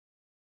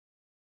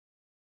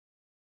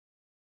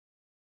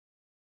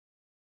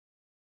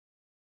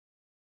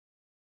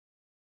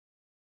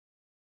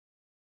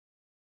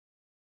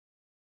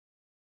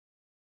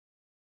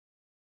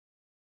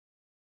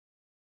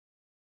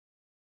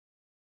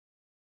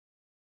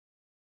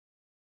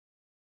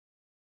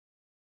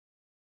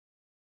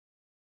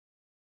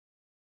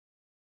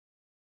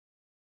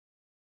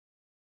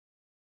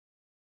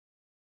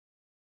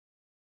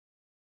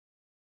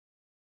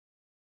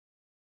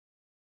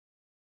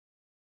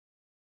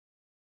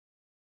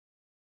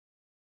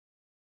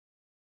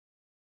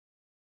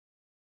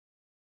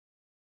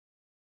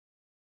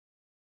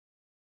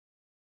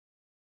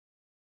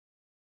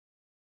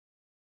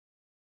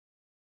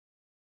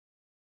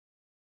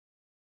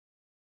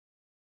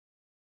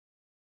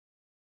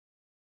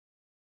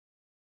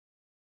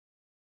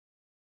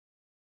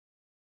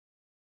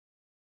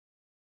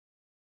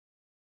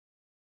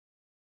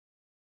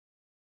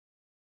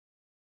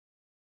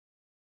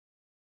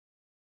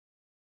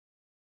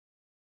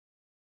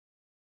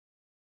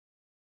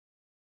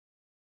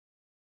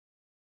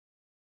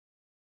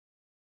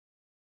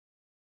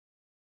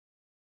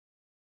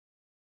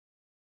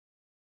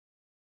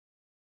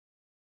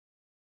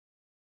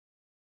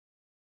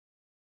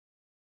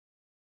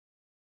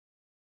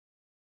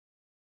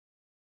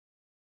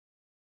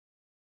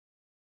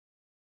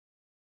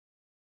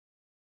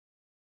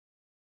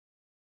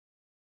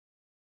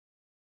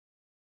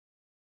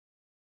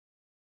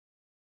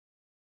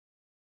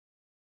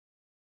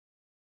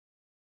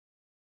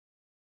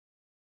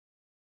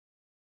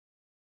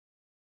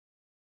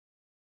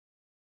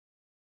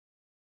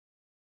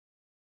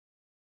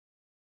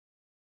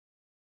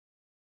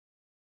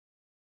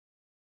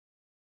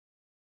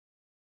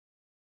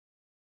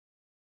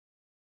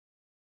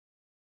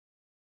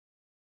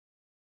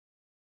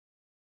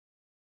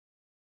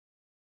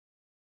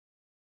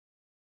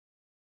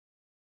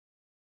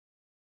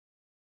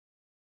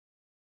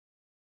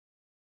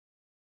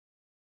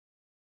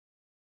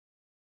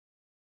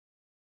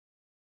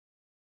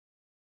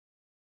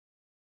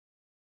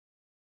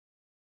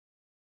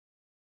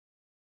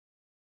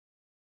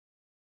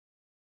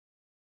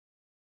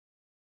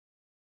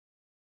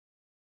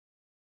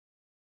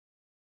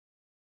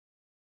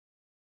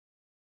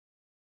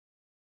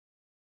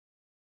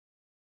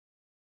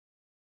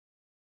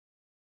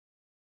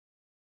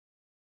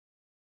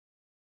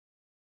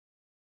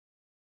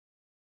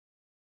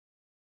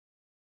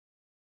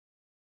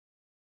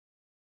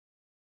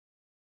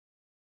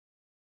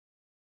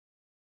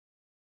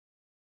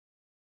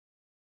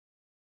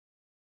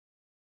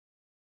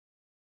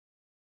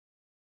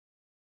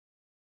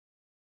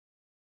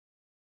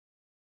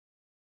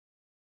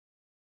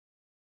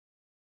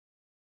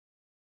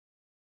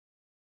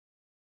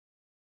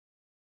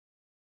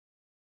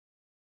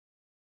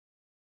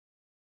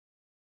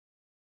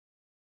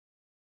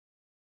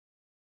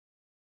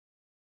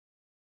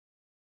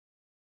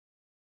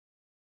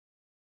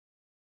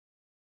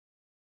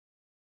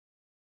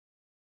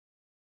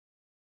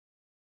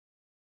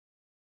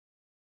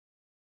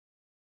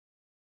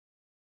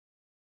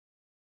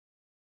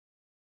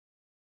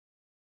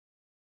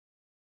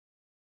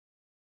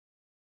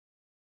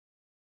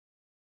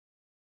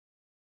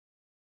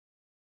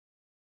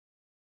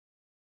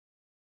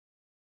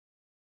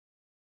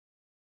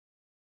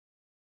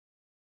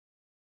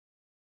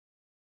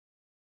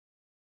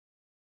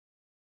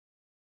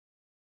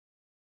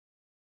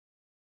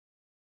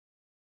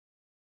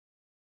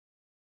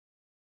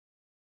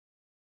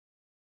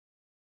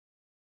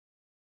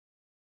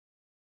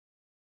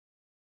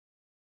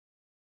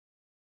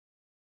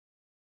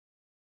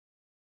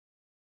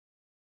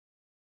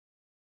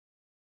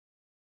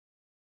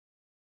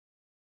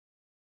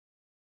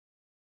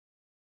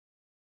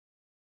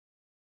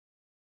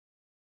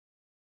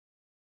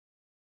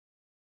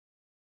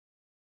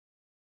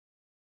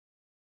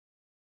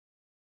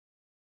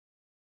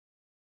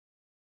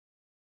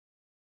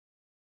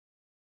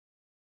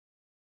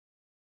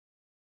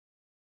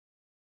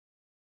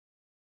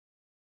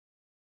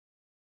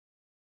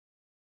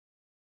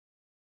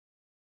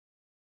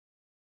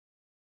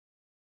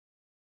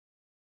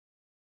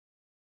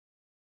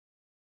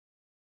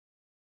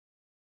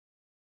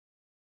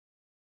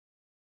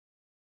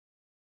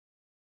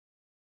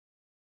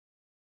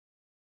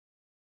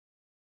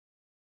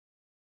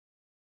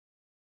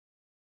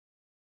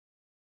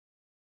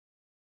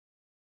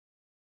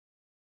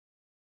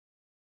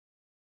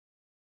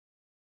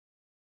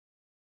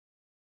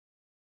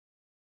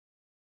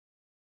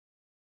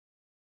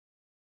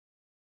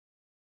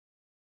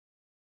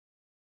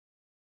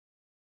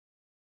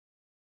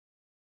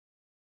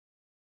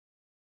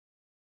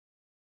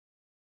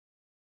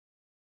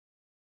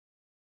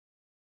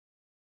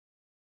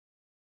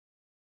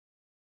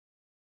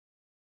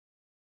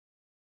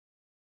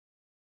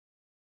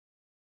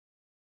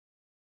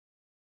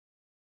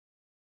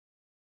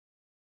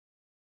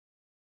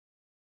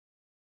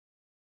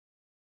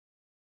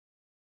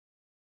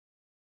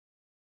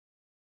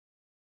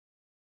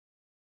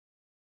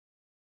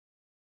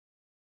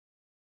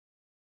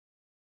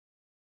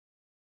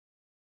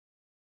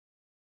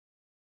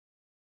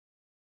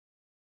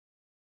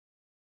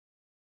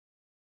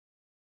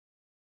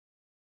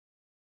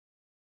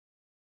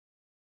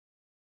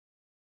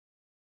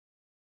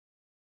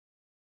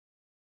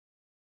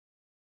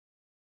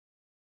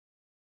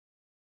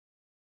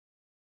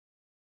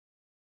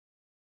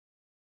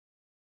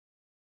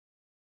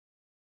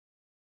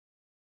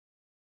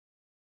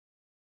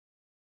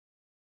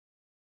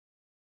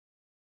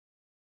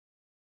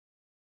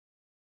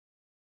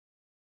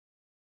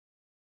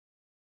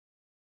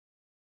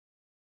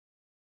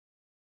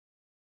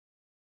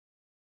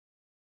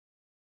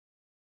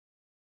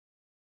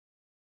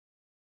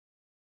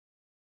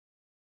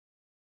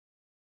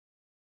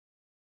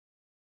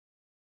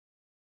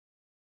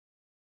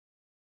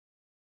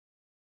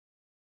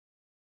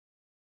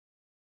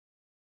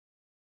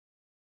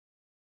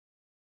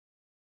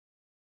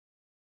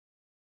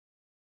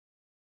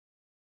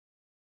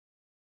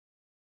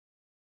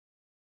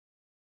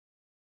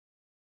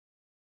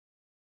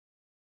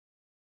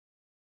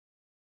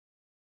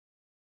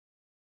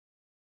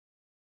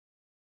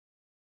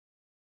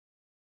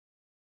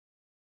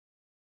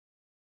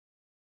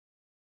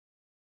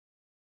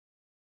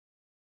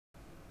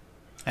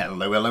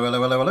Hello, hello,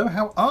 hello, hello, hello.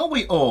 How are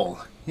we all?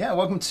 Yeah,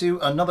 welcome to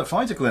another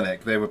fighter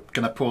clinic. They were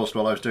going to pause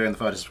while I was doing the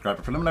fighter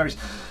subscriber preliminaries.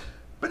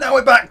 But now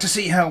we're back to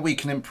see how we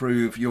can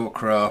improve your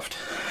craft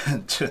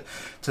to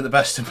the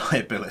best of my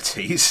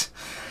abilities.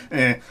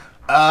 Yeah,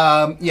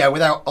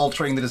 without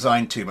altering the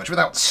design too much,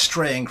 without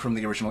straying from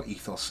the original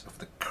ethos of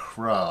the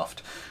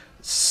craft.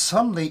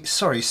 Suddenly,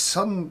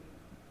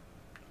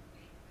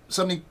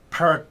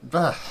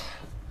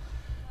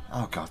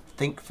 oh god,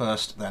 think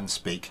first, then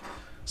speak.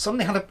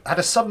 Suddenly had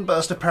a sudden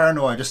burst of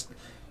paranoia. Just,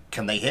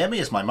 can they hear me?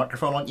 Is my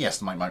microphone on? Yes,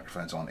 my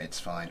microphone's on. It's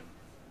fine.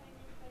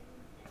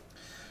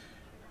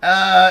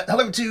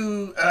 Hello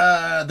to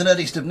the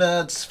nerdiest of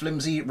nerds,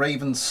 Flimsy,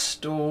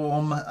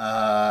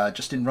 Ravenstorm,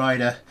 Justin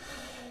Ryder,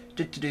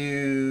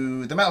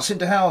 the Mouse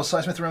into House,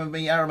 I Smith remember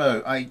me,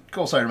 Aramo. Of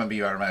course I remember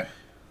you, Aramo.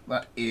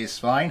 That is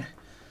fine.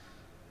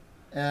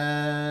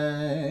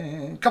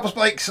 Couples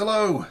Blakes,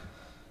 hello.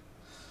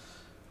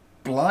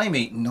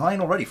 Blimey, 9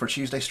 already for a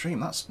Tuesday stream.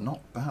 That's not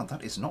bad.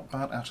 That is not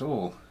bad at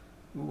all.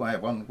 Ooh, I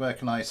have one. Where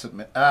can I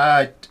submit?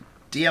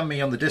 DM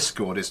me on the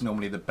Discord is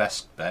normally the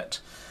best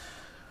bet.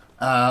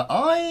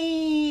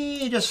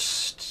 I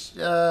just...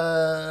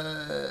 Oh.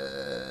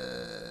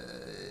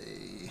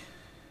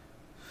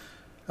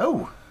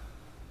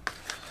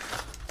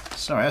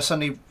 Sorry, I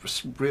suddenly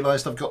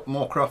realised I've got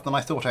more craft than I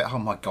thought I... Oh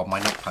my god,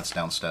 my notepad's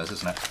downstairs,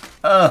 isn't it?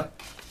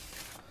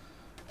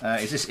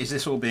 Is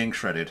this all being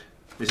shredded?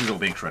 This is all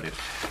being shredded.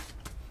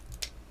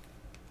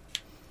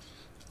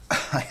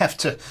 I have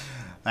to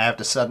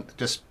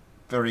just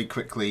very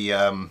quickly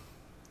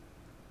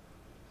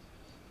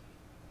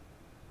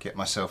get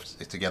myself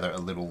together a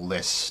little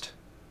list.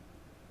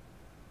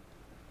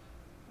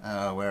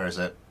 Where is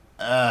it?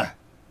 Where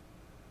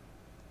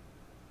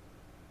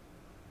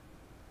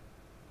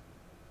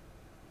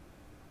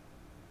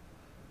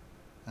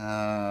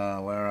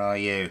are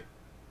you?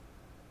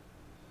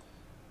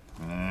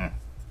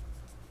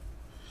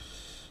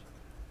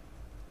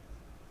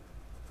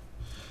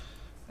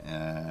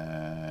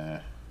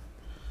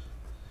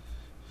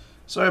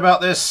 Sorry about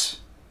this.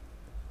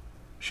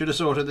 Should have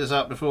sorted this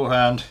out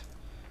beforehand.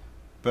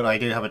 But I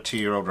do have a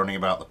 2-year-old running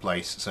about the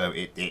place, so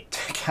it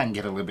can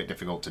get a little bit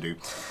difficult to do.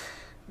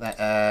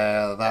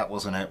 That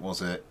wasn't it,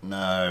 was it?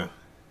 No.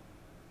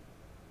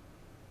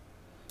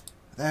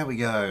 There we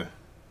go.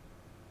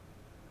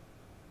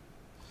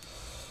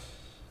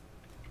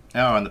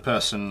 Oh, and the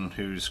person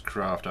whose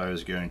craft I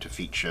was going to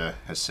feature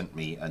has sent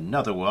me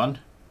another one.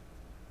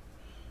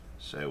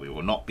 So we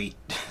will not be...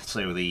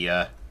 So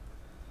the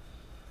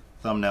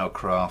thumbnail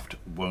craft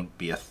won't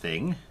be a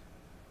thing.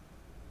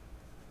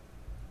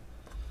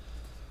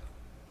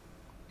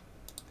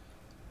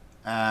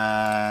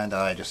 And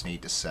I just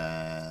need to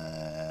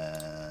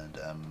send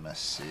a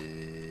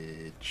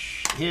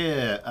message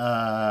here.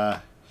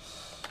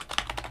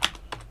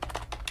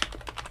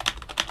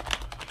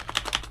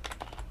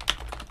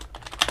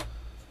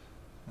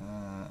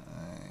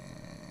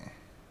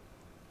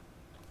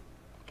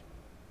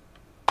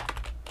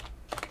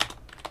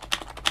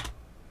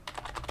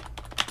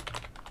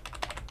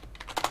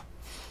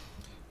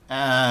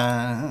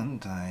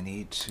 And I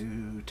need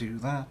to do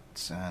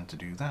that, and to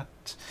do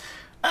that.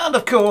 And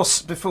of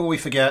course, before we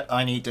forget,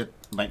 I need to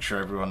make sure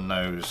everyone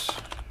knows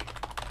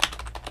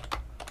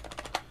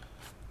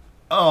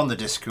on the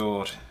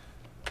Discord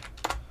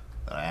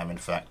that I am in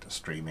fact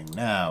streaming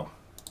now.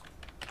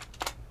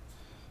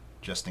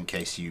 Just in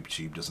case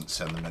YouTube doesn't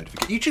send them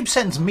notifications. YouTube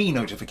sends me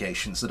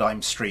notifications that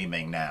I'm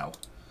streaming now.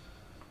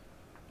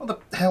 What the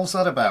hell's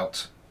that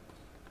about?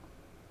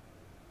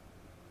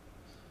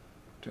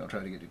 I'll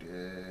try to get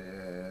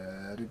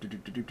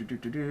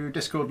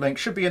Discord link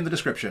should be in the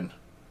description.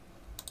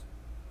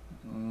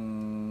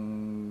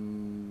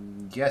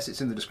 Yes,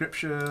 it's in the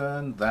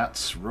description.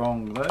 That's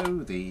wrong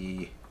though.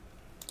 The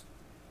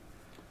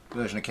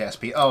version of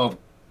KSP. Oh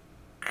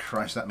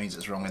Christ, that means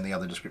it's wrong in the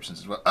other descriptions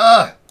as well.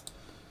 I've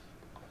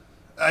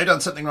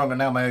done something wrong and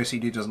now my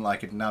OCD doesn't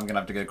like it, and now I'm gonna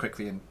have to go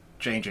quickly and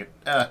change it.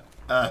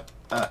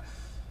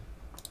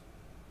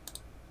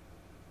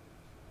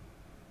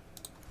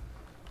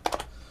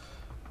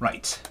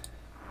 Right.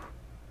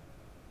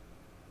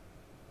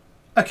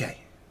 Okay.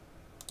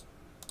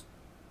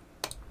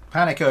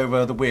 Panic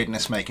over, the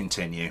weirdness may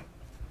continue.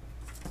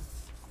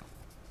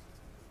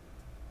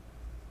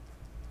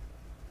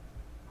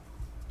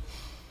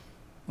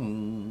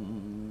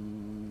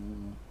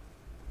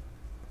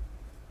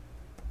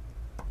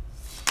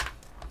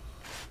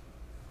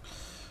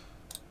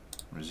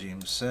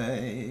 Resume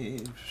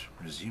save,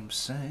 resume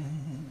save,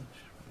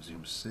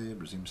 resume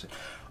save, resume save.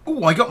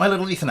 Oh, I got my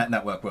little Ethernet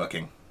network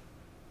working.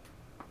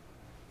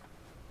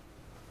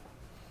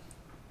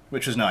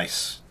 Which was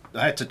nice.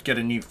 I had to get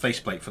a new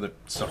faceplate for the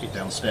socket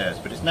downstairs,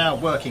 but it's now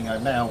working.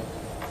 I've now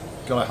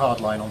got a hard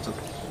line onto the...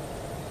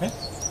 Yeah?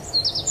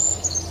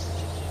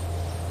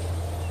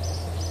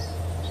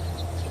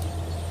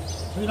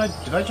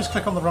 Did I just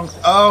click on the wrong...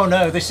 Oh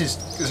no, this is...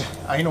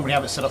 I normally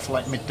have it set up for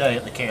like midday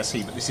at the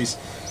KSE, but this is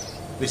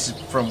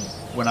from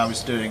when I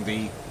was doing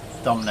the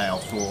thumbnail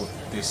for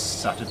this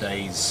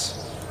Saturday's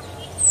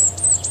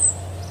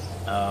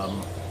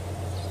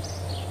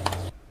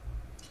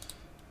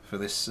for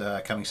this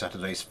coming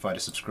Saturday's Fighter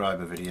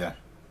subscriber video.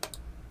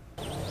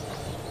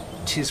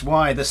 'Tis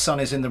why the sun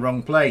is in the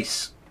wrong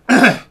place.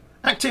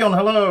 Action,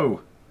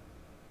 hello!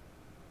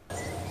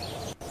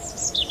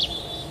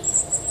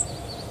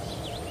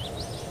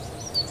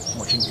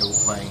 Watching your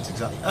planes,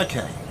 exactly.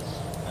 Okay.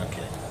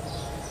 Okay.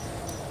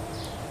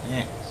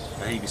 Yeah,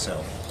 behave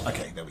yourself.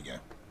 Okay, there we go.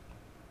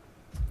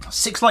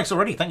 6 likes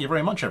already, thank you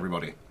very much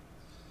everybody.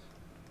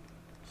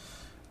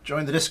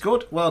 Join the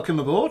Discord, welcome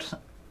aboard.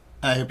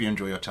 I hope you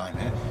enjoy your time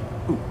here.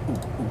 Ooh, ooh, ooh,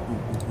 ooh, ooh,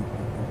 ooh.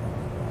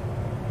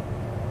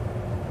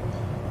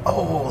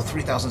 Oh,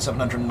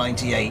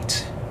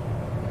 3,798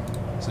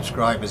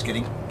 subscribers,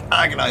 getting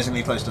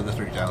agonizingly close to the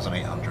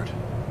 3,800.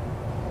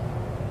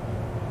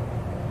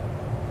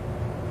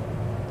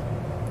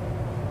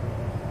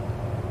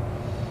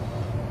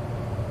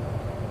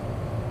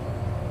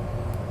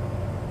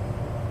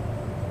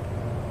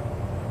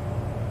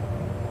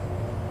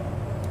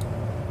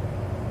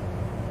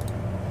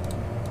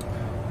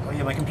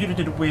 My computer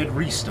did a weird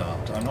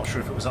restart. I'm not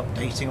sure if it was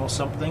updating or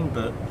something,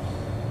 but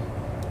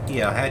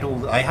yeah, I had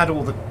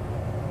all the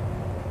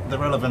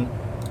relevant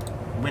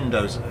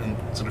windows and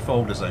sort of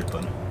folders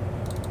open,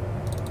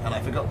 and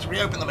I forgot to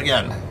reopen them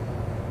again.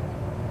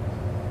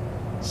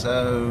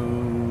 So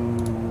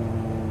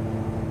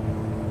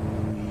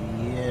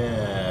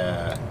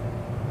yeah,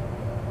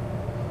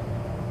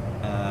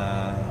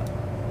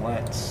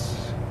 let's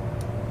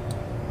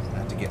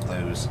have to get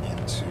those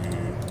into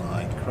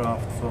my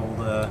craft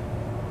folder.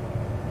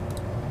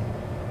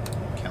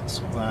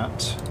 Cancel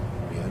that,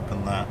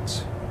 reopen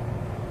that,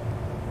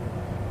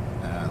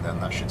 and then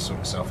that should sort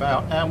itself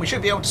out, and we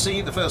should be able to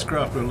see the first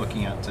craft we're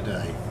looking at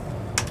today.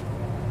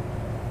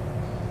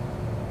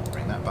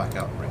 Bring that back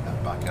up,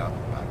 back on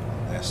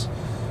this.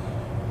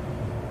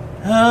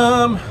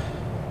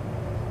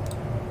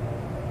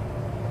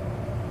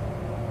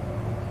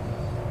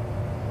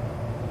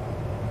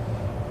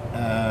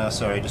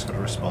 Sorry, I just got a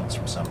response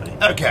from somebody.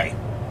 Okay.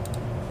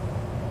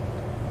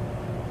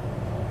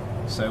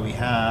 So we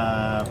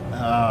have,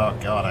 oh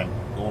god, I'm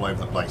all over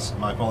the place.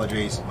 My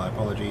apologies,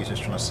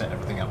 just trying to set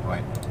everything up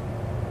right.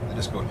 The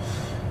Discord.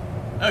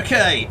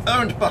 Okay,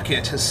 Owned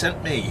Bucket has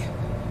sent me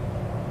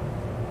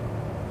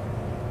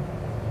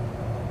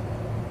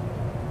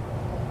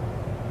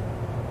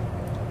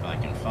if I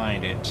can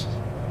find it,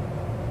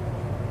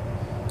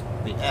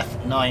 the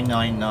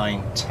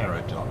F999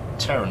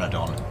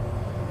 Pteranodon.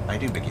 I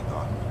do beg your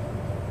pardon.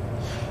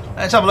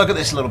 Let's have a look at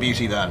this little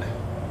beauty then.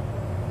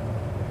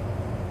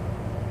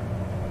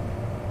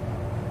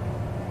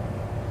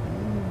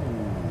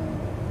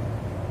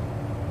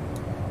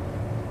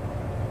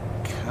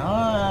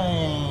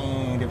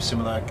 Kind of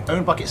similar.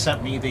 Own Bucket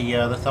sent me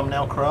the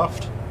thumbnail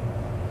craft,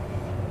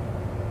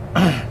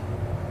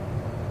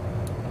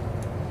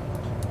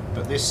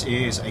 but this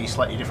is a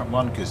slightly different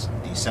one because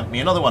he sent me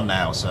another one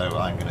now, so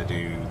I'm going to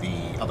do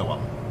the other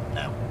one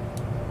now.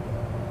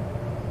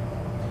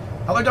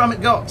 Hello,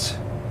 Diamond Got.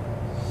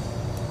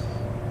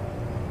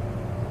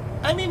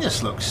 I mean,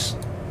 this looks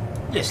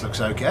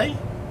okay.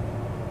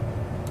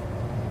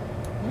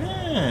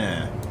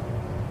 Yeah.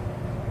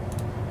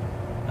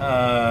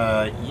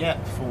 Yeah,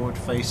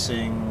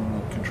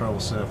 forward-facing control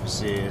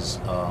surfaces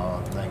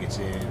are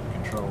negative,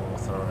 control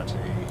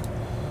authority.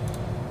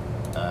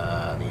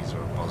 These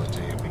are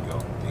positive. We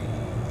got the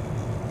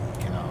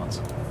canards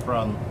at the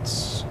front.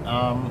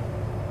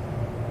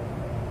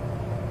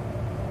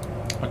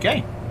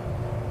 Okay.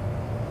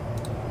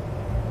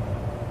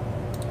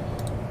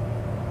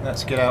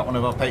 Let's get out one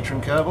of our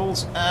patron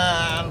Kerbals,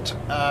 and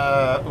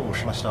oh,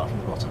 shall I start from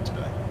the bottom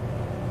today?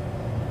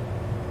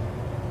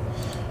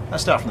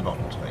 Let's start from the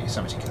bottom today.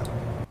 Yosemite Kerbal.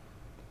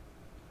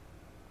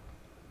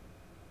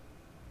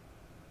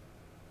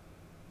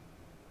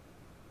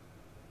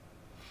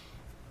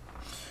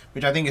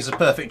 Which I think is a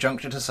perfect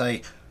juncture to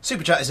say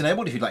Super Chat is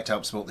enabled if you'd like to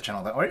help support the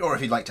channel that way, or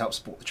if you'd like to help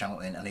support the channel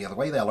in any other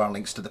way. There are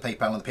links to the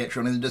PayPal and the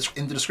Patreon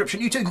in the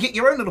description. You too can get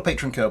your own little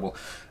Patron Kerbal,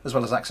 as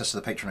well as access to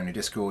the Patreon-only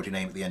Discord, your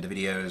name at the end of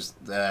videos.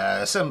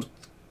 Some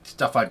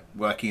stuff I'm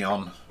working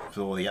on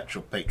for the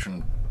actual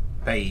Patreon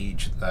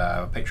page,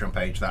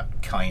 that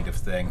kind of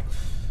thing.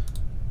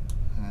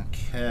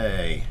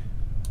 Okay.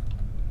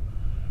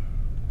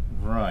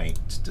 Right.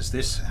 Does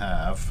this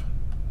have...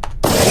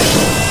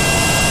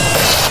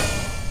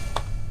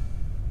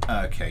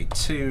 Okay,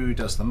 2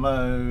 does the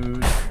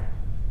mode.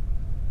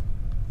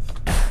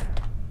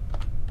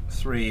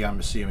 3, I'm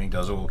assuming,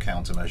 does all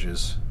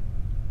countermeasures.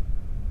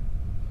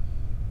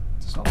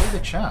 Does not do the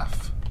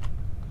chaff.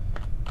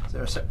 Is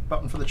there a separate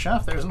button for the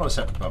chaff? There is not a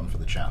separate button for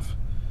the chaff.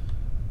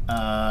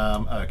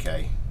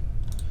 Okay.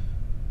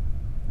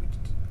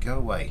 Go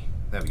away.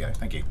 There we go.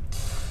 Thank you.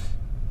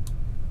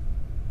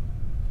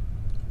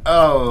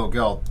 Oh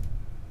god,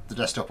 the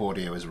desktop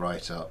audio is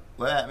right up.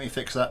 Let me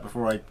fix that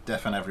before I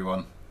deafen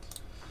everyone.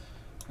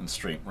 And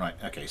stream. Right,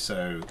 okay,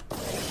 so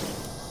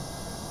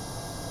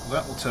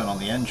that will turn on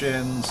the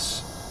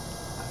engines.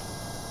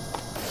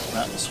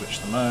 That will switch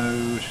the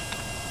mode.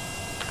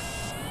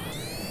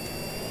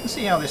 Let's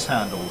see how this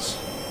handles.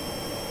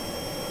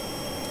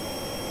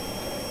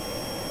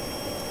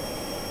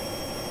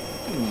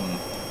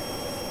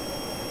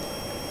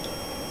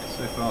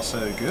 So far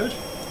so good.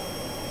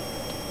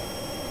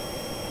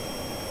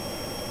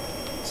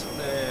 So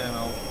then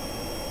I'll...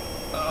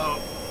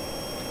 Oh!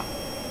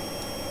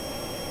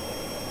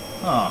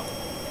 Huh.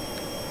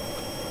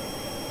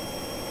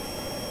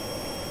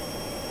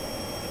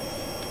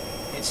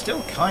 It's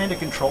still kind of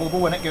controllable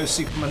when it goes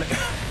super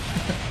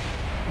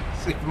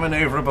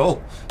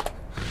maneuverable.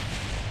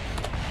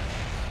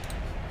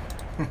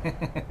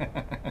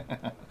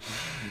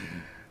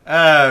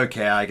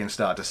 Okay, I can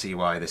start to see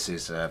why this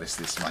is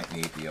this might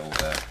need the old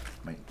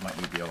might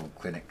need the old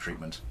clinic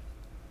treatment.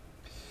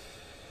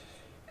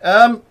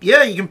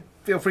 Yeah, you can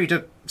feel free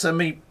to send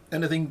me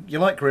anything you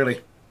like,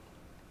 really.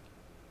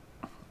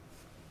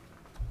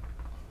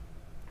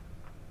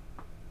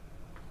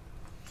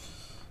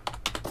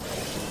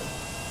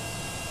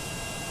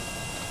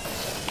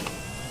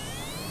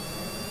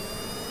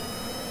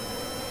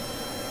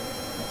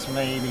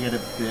 Maybe get a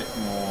bit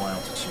more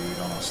altitude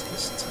on us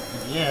this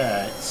time.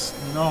 Yeah, it's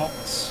not...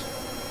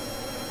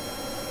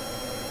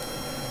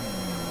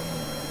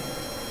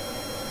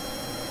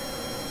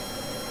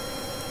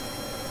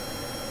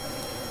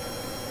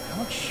 How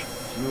much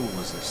fuel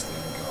has this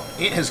thing got?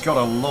 It has got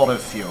a lot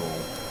of fuel.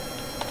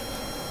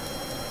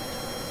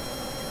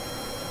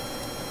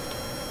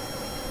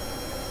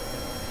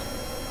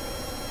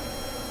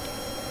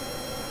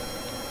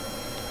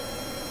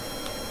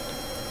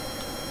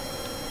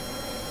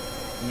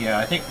 Yeah,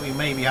 I think we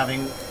may be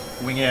having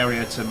wing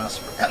area to mass...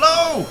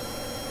 Hello!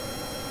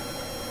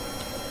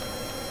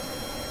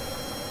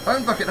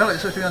 Own bucket, hello, it's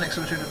supposed to be our next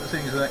opportunity of the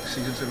things the next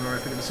season, so we're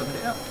going to submit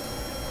it out.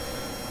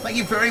 Thank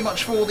you very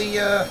much for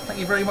the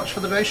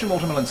donation,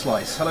 Watermelon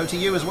Slice. Hello to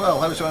you as well.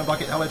 Hello to Own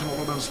Bucket, hello to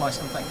Watermelon Slice,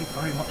 and thank you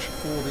very much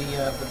for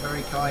the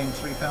very kind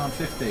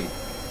 £3.50.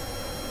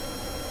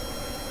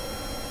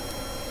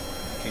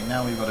 Okay,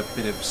 now we've got a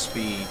bit of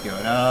speed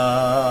going.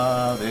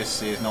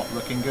 This is not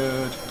looking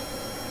good.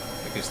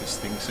 Because this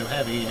thing's so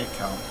heavy, it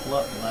can't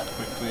plot that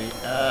quickly.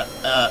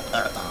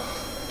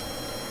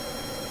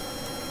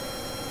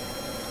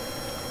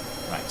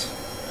 Right,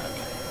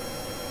 okay.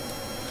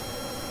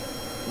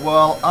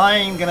 Well,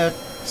 I'm gonna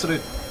sort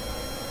of...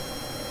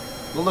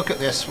 We'll look at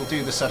this, we'll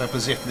do the setup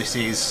as if this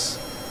is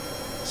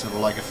sort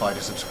of like a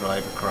fighter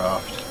subscriber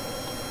craft.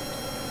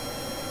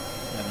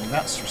 I mean,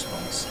 that's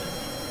responsive.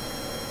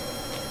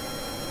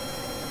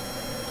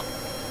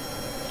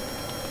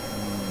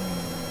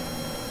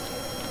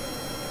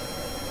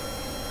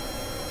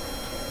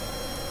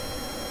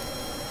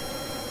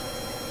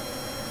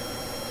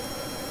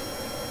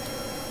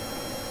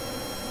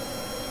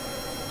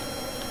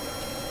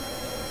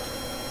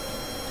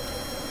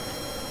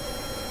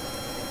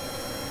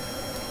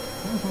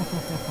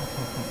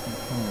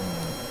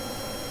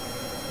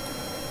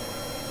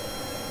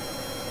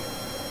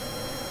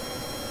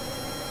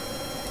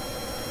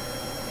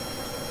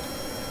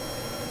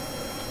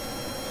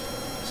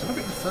 So look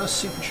at the first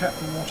super chat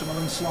from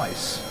Watermelon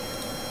Slice.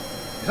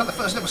 Is that the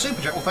first ever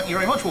super chat? Well, thank you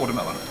very much,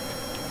 Watermelon.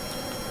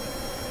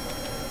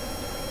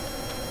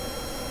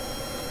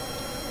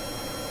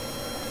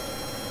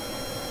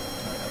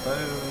 Are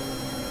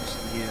those?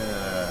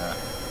 Yeah.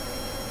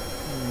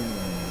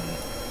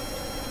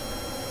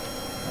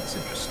 That's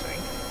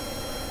interesting.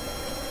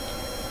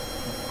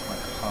 Not quite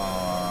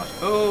hard.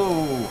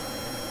 Oh!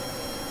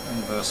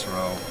 Inverse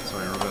roll.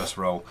 Sorry, reverse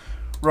roll.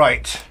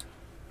 Right.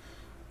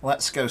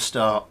 Let's go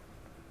start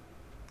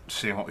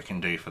seeing what we can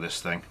do for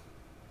this thing.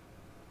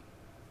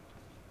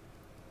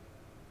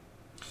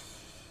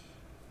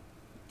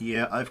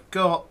 Yeah, I've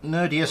got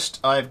Nerdiest.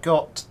 I've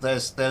got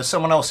there's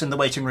someone else in the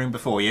waiting room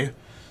before you,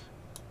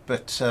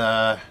 but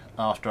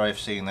after I've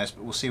seen this,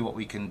 but we'll see what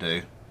we can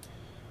do.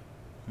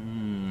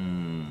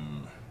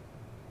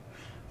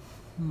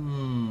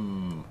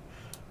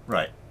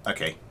 Right.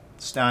 Okay.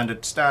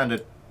 Standard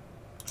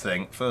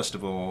thing. First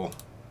of all,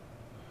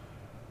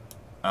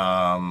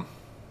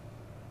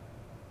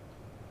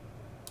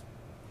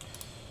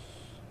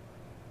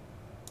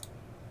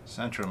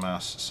 center of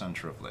mass,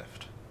 center of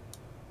lift.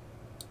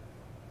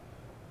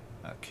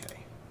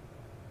 Okay.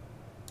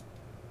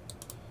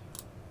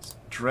 Let's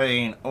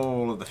drain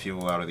all of the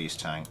fuel out of these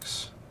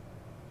tanks.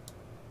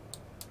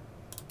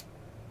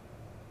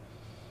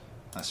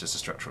 That's just a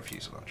structural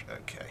fuselage.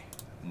 Okay.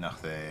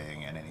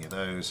 Nothing in any of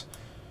those.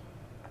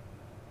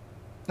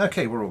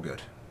 Okay, we're all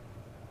good.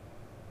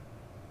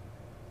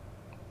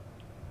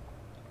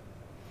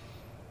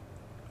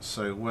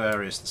 So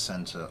where is the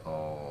center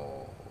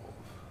of...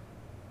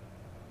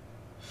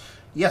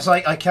 Yes,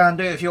 I can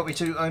do it if you want me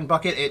to, Own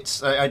Bucket.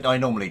 It's I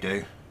normally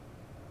do.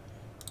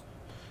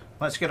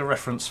 Let's get a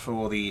reference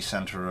for the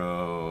center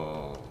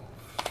of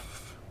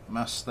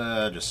mass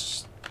there.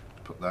 Just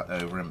put that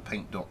over in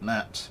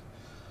paint.net.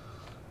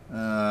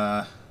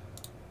 Then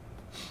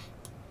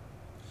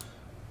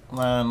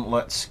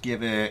let's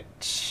give it...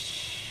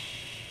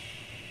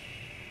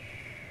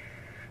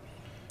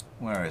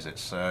 Where is it?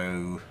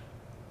 So...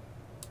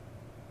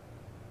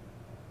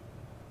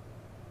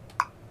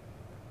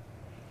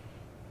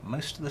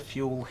 most of the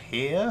fuel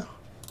here.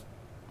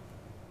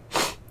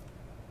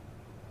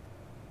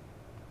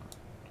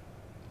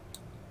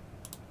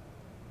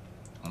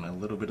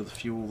 the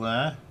fuel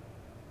there.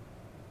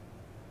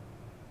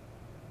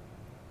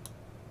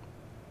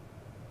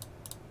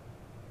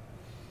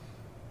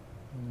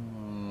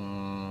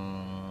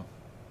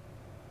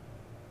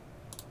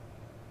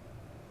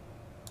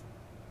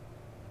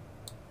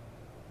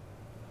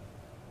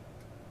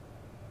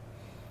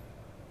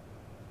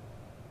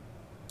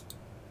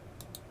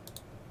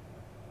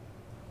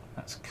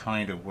 That's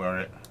kind of where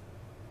it...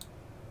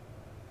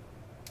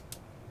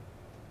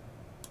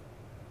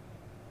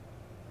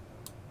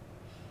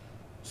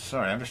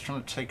 Sorry, I'm just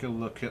trying to take a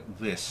look at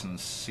this and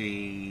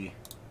see...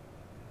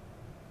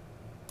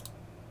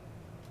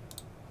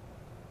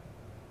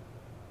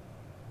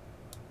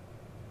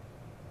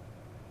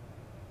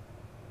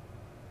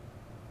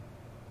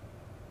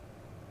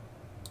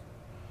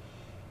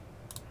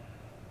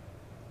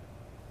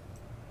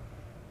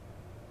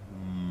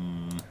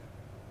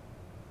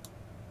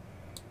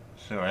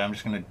 Sorry, I'm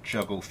just going to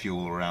juggle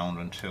fuel around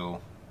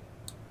until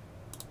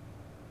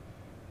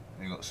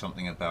we got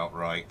something about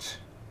right.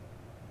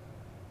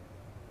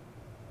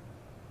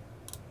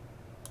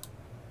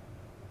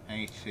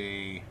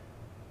 80,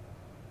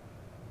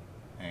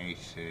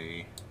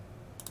 80,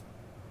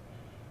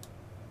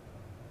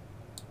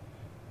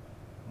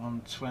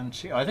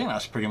 120. I think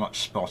that's pretty much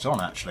spot on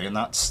actually, and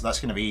that's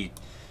going to be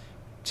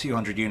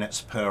 200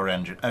 units per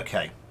engine.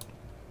 Okay.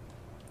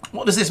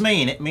 What does this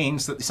mean? It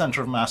means that the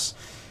centre of mass,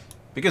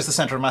 because the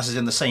centre of mass is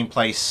in the same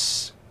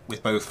place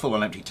with both full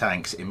and empty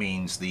tanks, it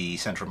means the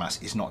centre of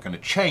mass is not going to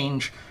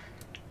change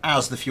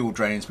as the fuel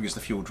drains, because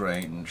the fuel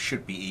drain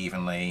should be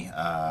evenly.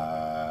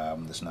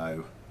 There's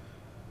no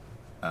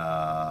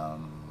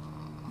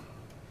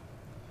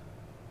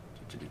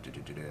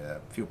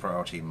fuel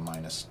priority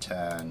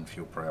 -10,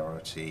 fuel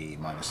priority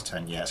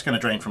 -10. Yeah, it's going to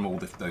drain from all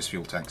those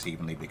fuel tanks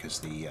evenly because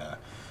the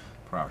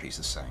priority is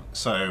the same.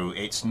 So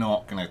it's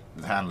not going to,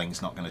 the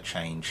handling's not going to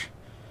change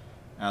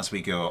as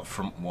we go up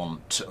from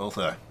one to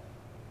other.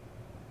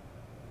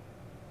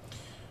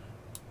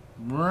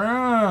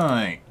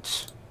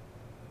 Right.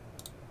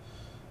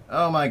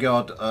 Oh my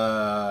god.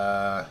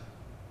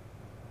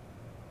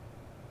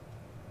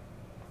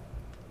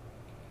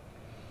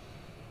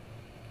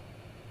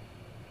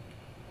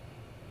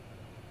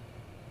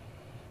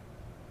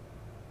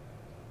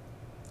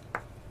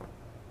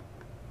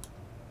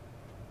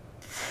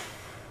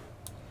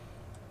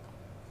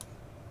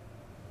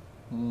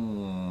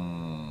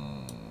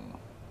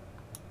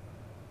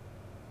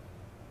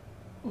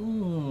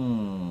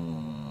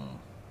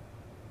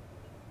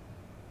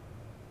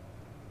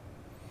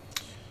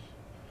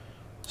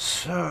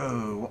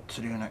 So, what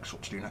to do next,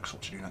 what to do next,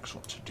 what to do next,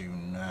 what to do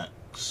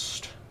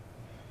next?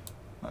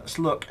 Let's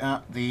look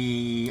at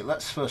the,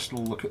 let's first of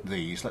all look at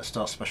these. Let's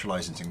start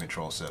specialising in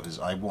control servers.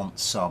 I want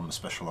some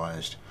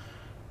specialised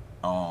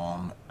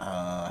on,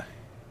 yeah,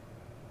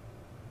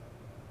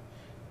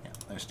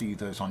 let's do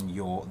those on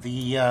your,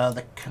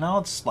 the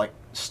canards like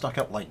stuck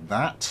up like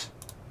that.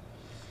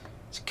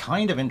 It's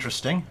kind of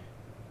interesting.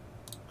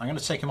 I'm going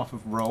to take them off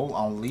of roll.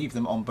 I'll leave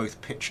them on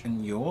both pitch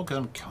and yaw because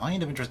I'm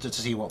kind of interested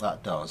to see what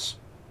that does.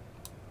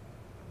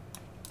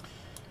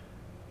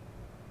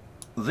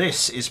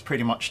 This is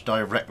pretty much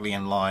directly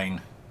in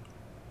line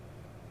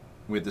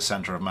with the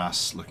centre of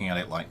mass, looking at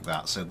it like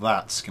that. So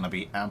that's going to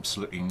be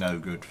absolutely no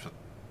good for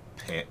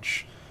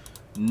pitch.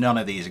 None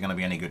of these are going to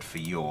be any good for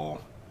yaw.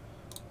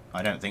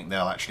 I don't think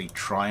they'll actually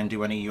try and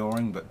do any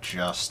yawing, but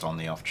just on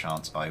the off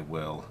chance I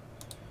will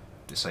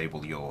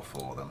disable yaw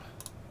for them.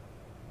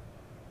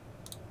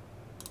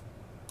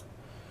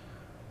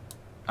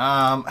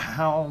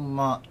 How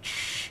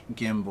much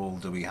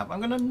gimbal do we have? I'm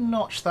going to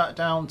notch that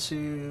down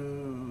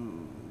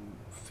to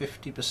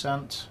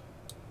 50%.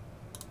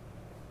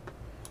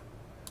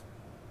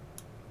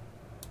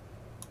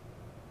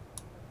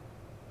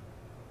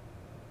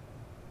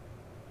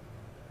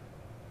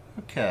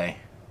 Okay.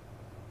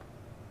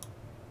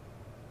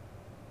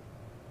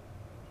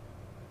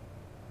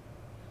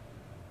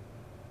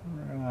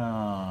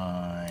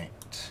 Right.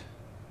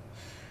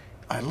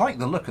 I like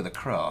the look of the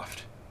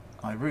craft.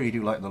 I really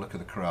do like the look of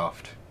the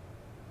craft.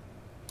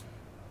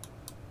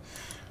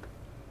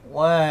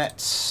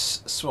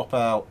 Let's swap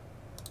out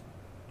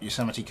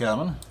Yosemite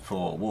Kerman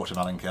for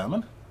Watermelon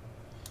Kerman.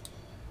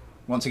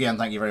 Once again,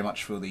 thank you very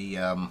much for the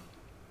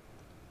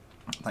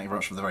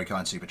very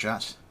kind super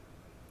chat.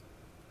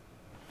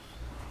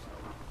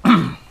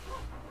 Don't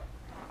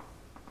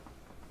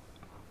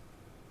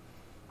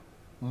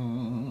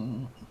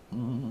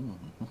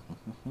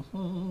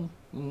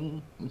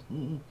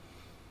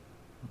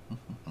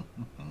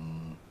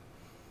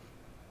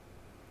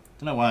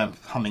know why I'm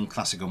humming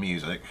classical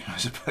music, I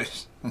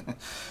suppose.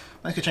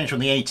 I could change from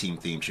the A-Team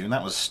theme tune,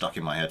 that was stuck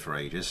in my head for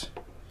ages.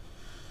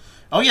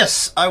 Oh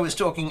yes, I was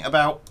talking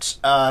about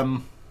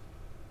the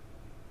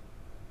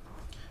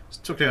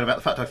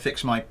fact I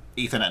fixed my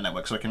Ethernet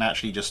network, so I can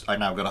actually just, I've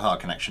now got a hard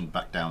connection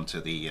back down to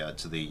the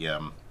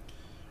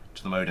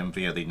modem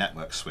via the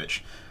network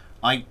switch.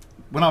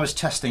 When I was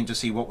testing to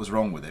see what was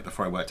wrong with it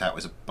before I worked out it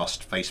was a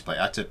bust faceplate,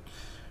 I had to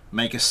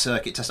make a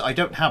circuit tester. I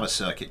don't have a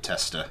circuit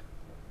tester.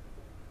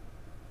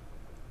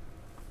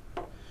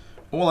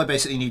 all I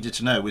basically needed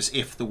to know was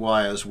if the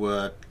wires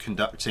were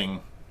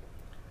conducting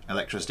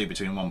electricity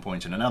between one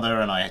point and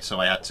another, and so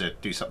I had to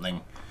do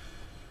something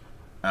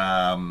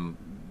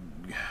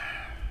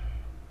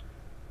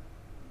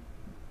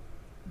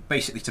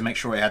basically to make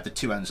sure I had the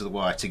two ends of the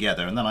wire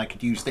together, and then I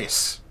could use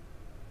this,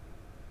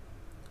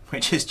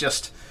 which is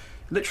just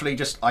literally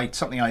just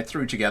something I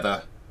threw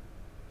together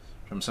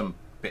from some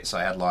bits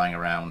I had lying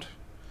around,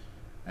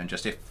 and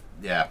just if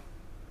the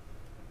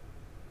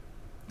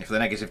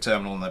negative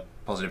terminal and the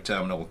positive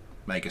terminal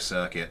make a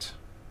circuit,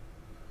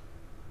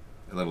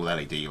 a little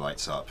LED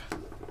lights up.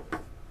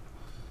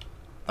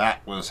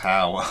 That was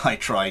how I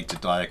tried to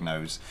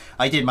diagnose.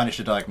 I did manage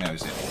to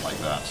diagnose it like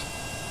that.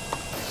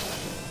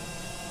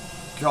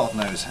 God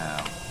knows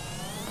how.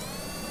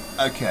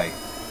 Okay.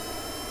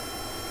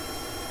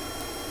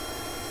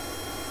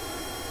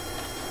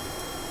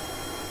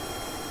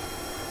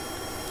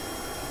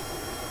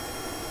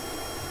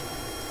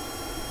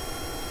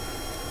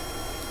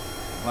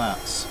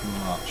 That's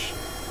much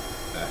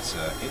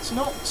better. It's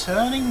not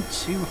turning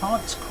too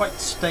hard, it's quite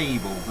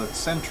stable. The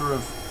centre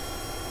of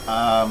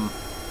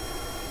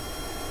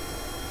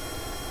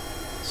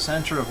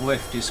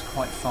lift is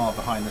quite far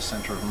behind the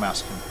centre of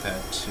mass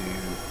compared to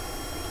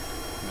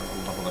a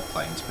lot of other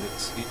planes, but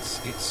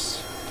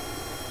it's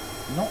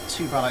not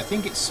too bad. I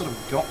think it's sort of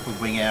got the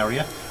wing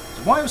area.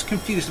 That's why I was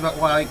confused about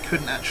why I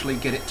couldn't actually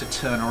get it to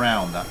turn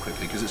around that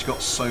quickly, because it's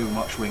got so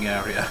much wing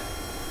area.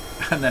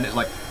 And then it's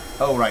like,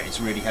 oh right, it's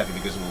really heavy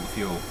because of all the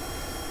fuel.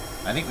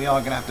 I think we are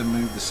going to have to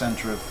move the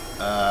centre of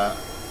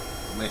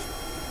lift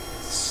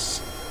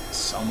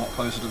somewhat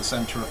closer to the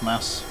centre of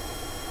mass,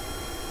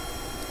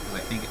 because I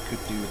think it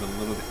could do with a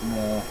little bit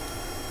more.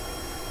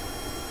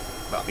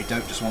 But we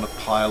don't just want to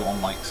pile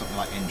on like something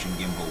like engine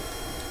gimbal.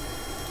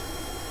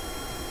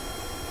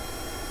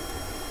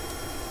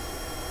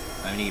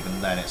 I mean,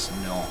 even then it's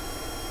not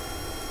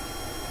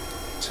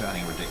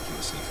turning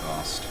ridiculously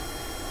fast.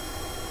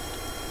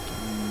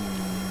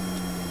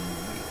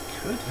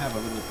 Could have a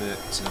little bit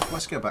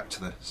let's go back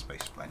to the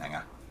space plane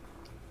hangar.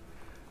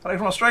 Hello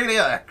from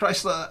Australia,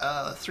 Chrysler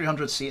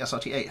 300C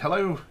SRT8.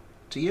 Hello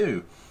to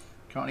you.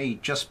 Currently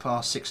just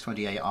past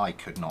 6:20 AM. I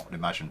could not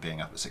imagine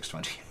being up at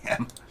 6:20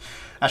 AM.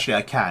 Actually,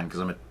 I can, because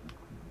I'm a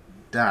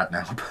dad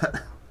now,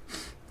 but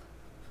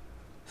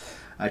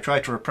I try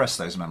to repress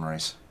those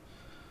memories.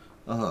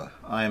 Ugh,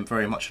 I am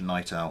very much a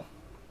night owl.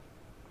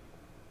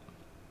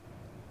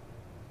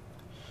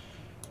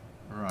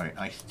 Right,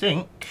 I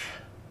think...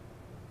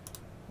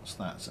 What's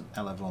that? It's an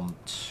Elevon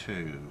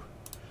 2.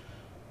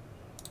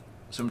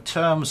 So in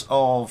terms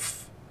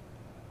of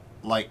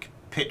like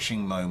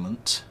pitching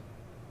moment,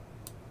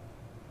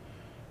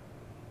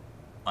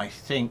 I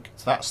think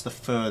that's the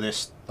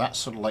furthest. That's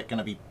sort of like going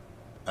to be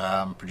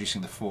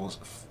producing the force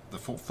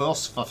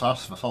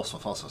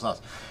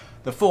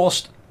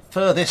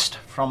furthest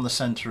from the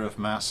center of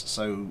mass.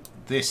 So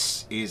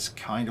this is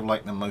kind of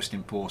like the most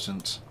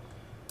important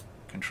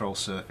control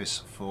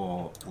surface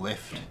for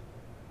lift.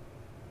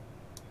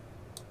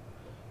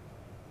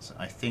 So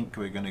I think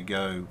we're going to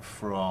go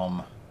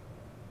from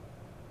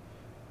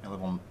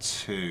Elevon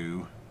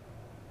 2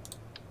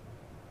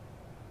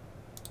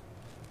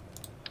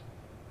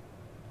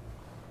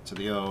 to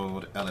the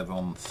old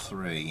Elevon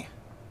 3.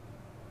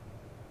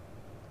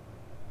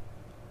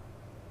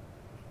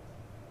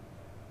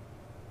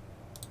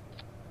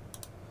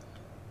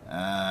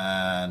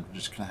 And we're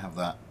just going to have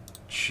that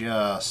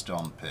just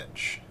on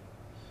pitch.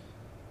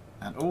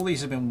 And all these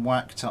have been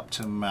whacked up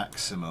to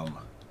maximum.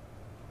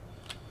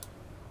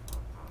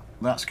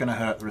 That's going to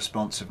hurt the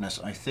responsiveness.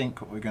 I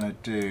think what we're going to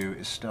do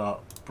is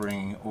start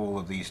bringing all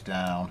of these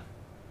down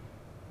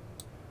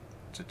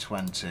to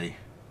 20.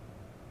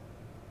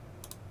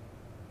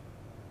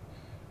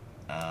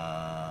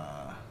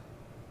 Let's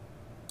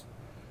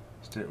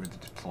do it with the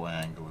deploy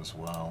angle as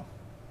well.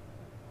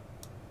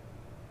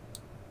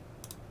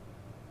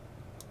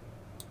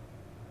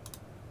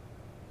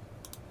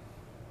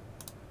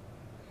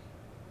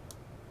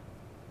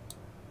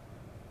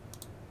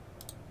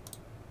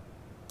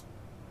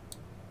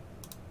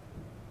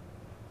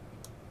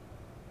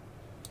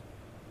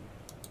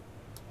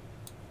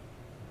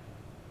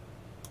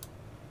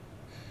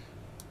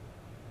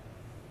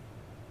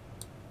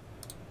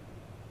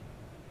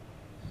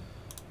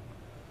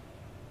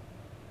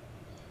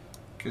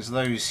 Because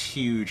those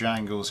huge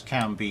angles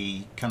can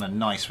be kind of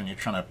nice when you're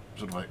trying to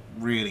sort of like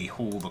really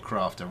haul the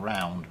craft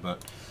around,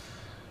 but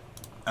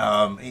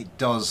it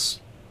does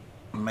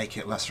make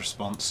it less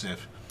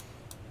responsive.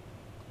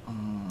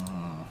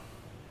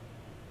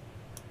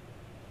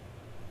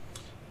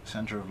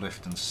 Center of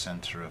lift and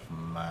center of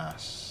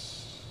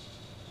mass.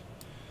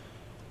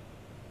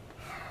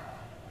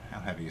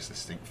 How heavy is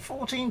this thing?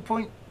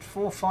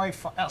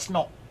 14.455. That's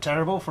not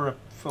terrible for a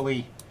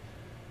fully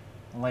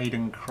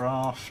laden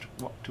craft.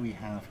 What do we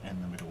have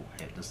in the middle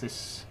here? Does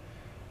this...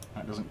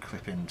 that doesn't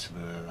clip into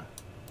the...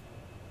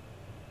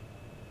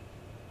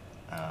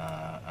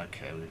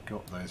 okay, we've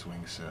got those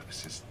wing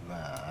surfaces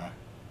there.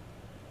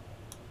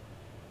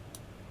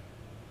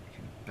 You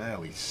can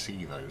barely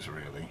see those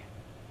really.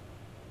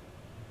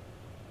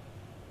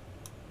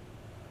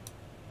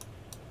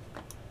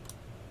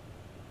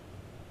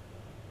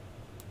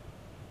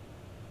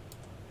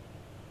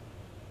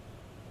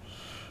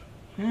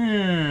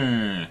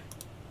 Hmm.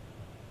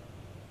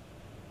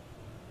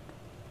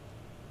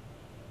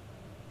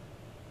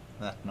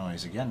 That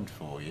noise again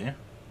for you.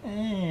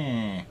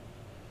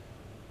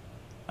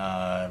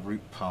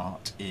 Root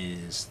part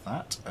is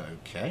that,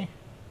 okay.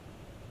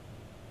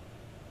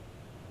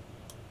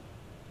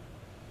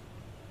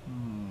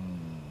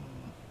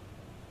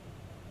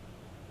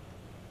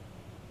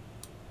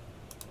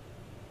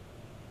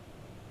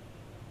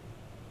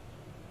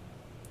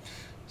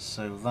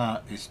 So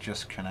that is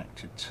just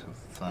connected to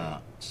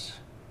that.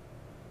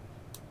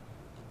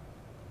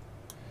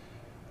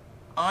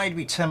 I'd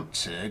be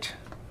tempted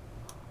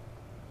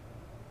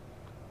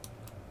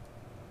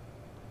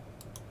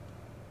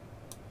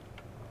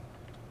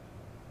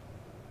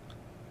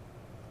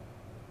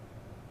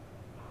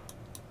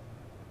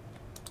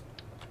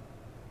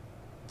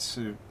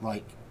to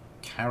like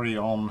carry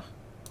on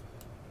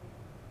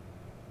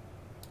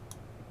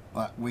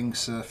that wing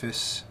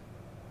surface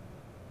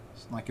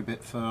like a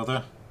bit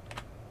further,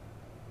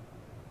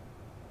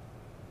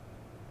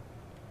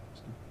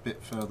 just a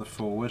bit further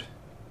forward.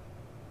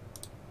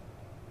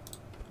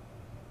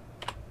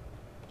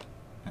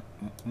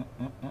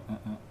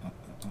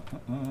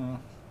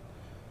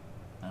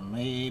 And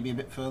maybe a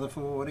bit further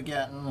forward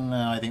again.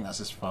 No, I think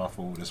that's as far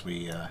forward as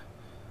we I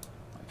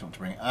don't want to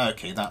bring it.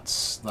 Okay,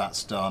 that's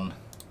done.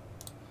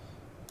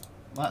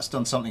 That's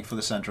done something for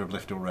the centre of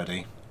lift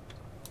already.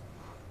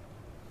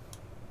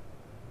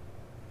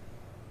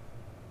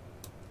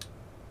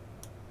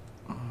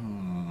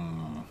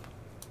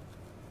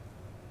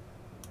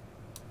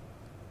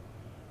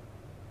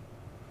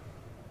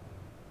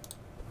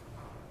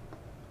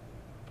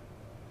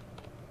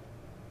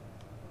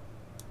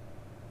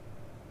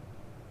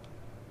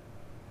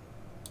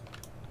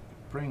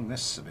 Bring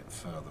this a bit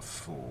further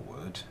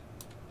forward.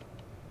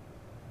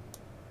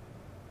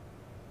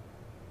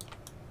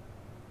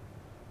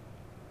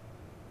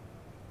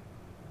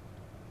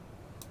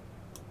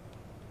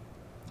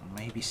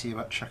 Maybe see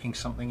about chucking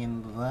something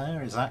in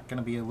there. Is that going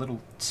to be a little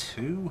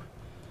too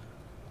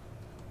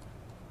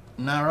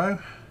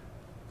narrow?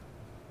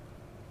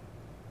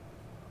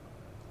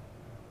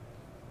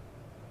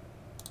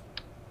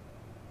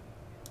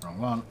 Wrong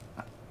one.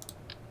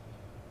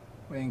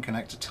 Wing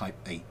connector type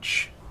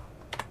H.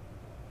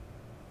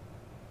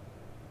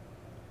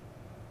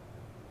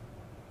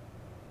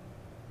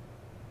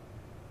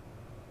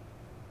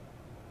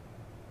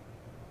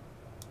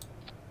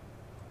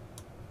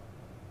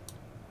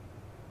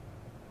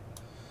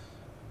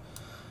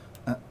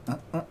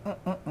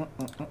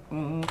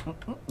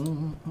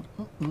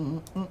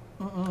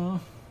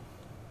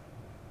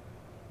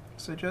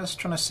 So just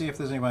trying to see if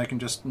there's any way I can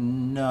just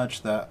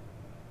nudge that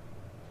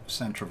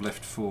centre of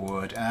lift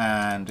forward,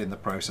 and in the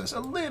process a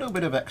little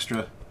bit of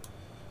extra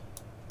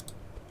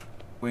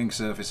wing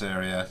surface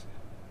area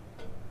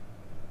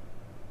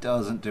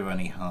doesn't do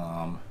any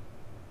harm.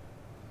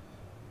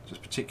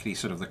 Just particularly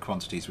sort of the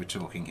quantities we're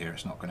talking here,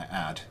 it's not going to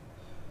add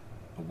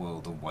a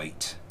world of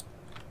weight.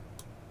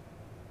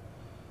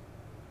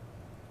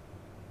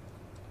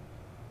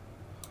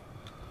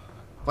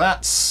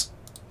 That's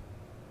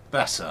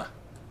better.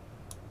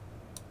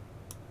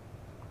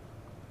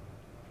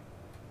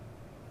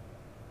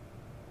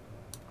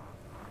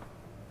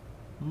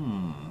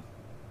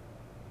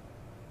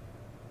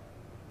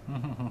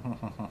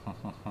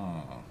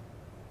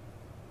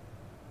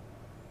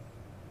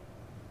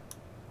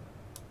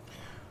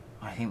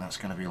 I think that's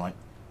going to be like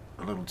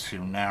a little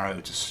too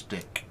narrow to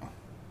stick.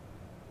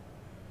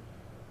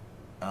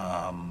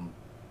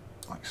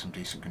 Like some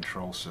decent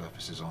control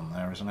surfaces on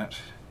there, isn't it?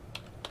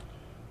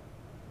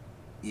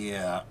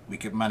 Yeah, we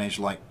could manage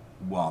like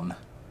one.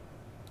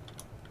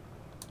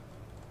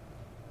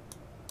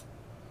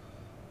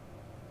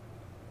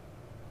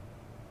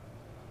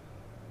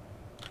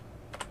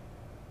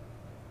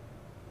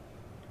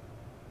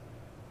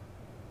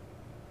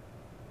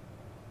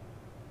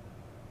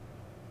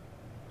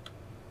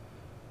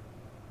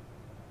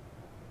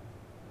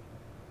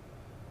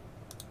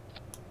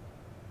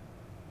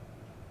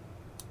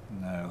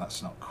 No,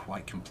 that's not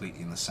quite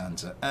completely in the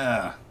centre.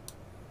 I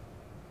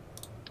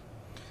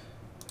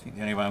think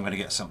the only way I'm going to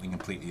get something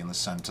completely in the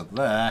centre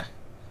there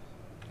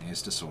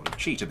is to sort of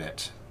cheat a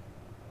bit.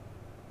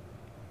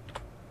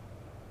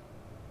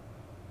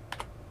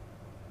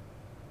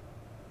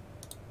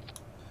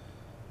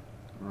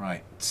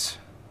 Right.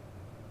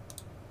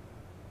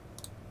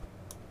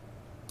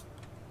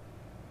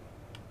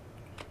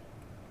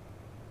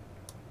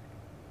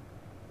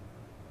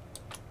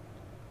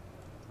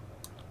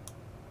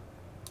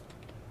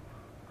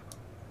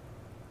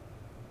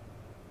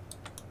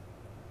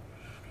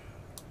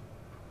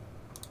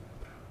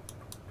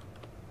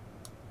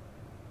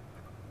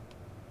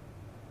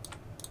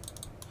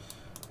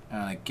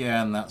 And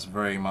again, that's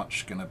very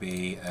much going to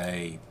be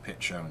a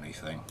pitch only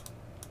thing.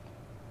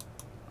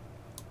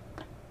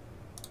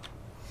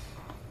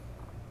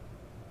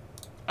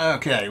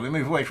 Okay, we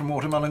move away from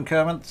Watermelon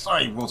Kerman.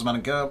 Sorry,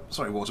 Watermelon Kerb.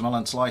 Sorry,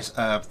 Watermelon Slice.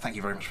 Thank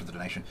you very much for the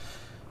donation.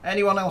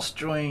 Anyone else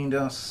joined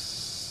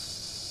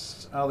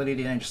us? Are the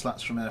leading edge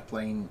slats from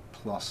Airplane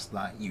Plus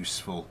that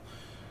useful?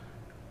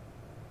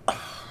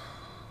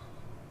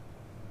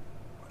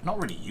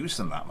 not really used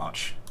them that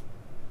much,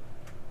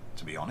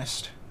 to be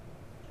honest.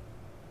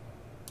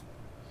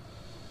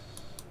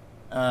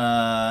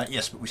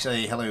 Yes, but we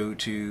say hello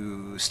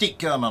to Steak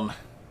German.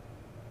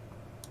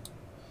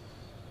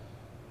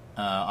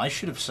 I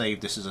should have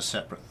saved this as a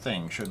separate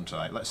thing, shouldn't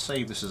I? Let's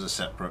save this as a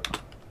separate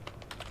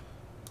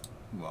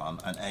one,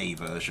 an A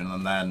version,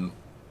 and then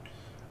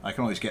I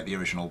can always get the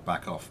original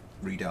back off,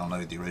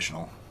 re-download the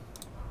original.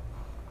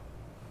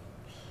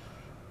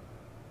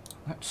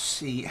 Let's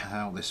see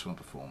how this one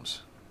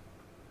performs.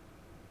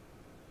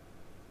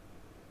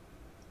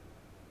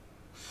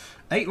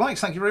 8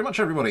 likes, thank you very much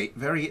everybody.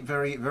 Very,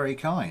 very, very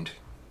kind.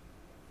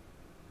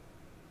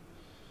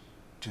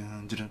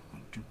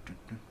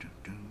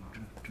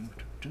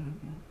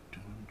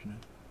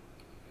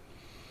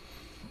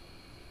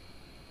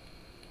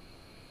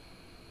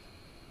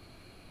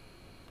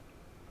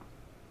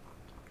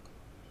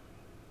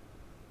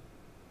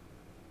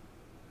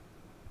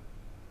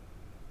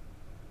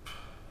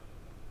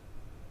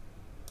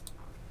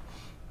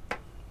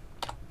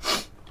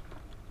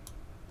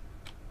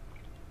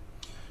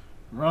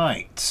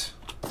 Right.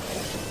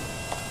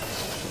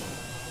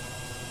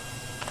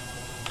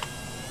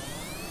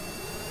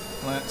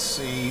 Let's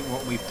see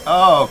what we've...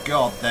 Oh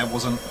god, there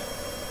wasn't...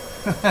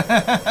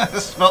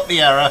 Spot the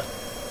error.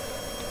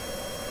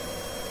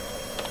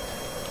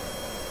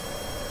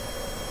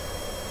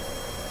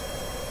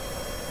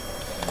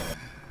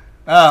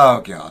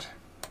 Oh god.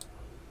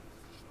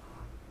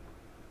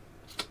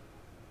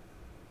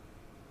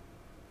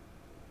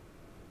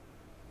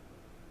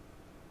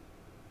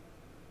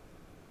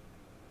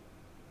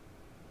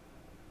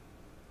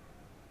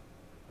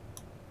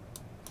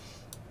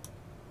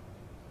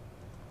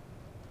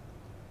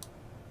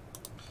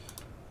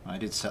 I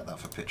did set that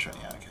for picture,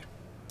 yeah, okay.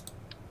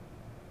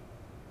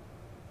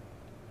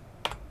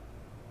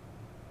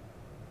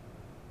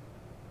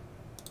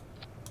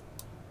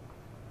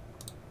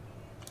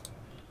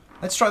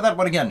 Let's try that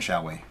one again,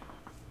 shall we?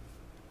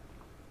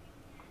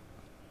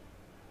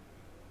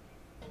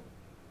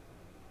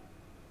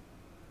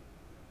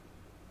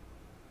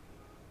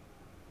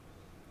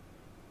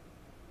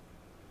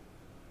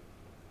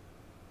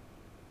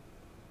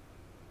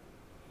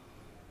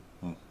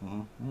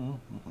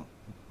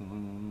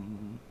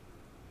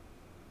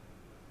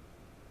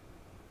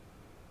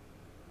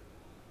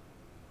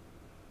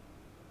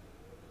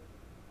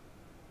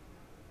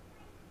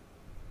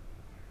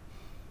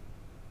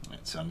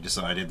 It's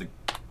undecided that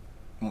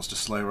wants to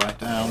slow right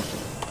down.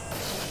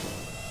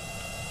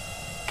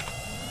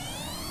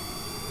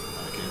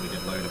 Okay, we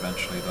did load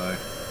eventually though.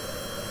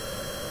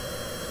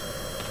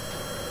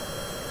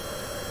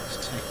 It's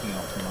taking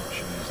off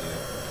much easier.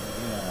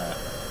 Yeah.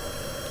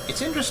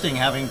 It's interesting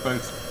having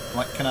both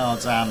like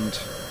canards and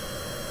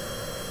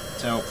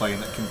tailplane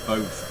that can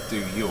both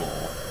do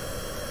yaw.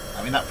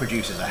 I mean that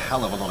produces a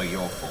hell of a lot of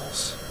yaw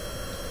force.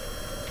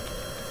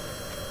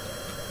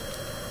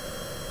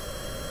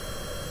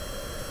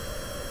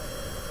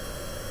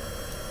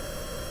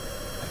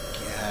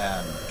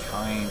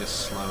 Kind of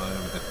slow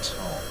over the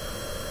top.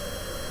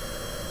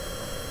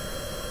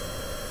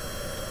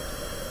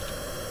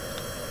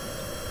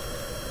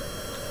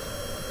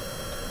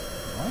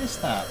 Why is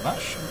that? That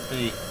shouldn't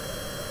be...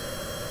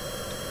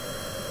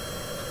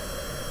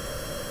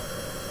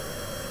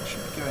 That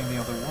should be going the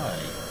other way.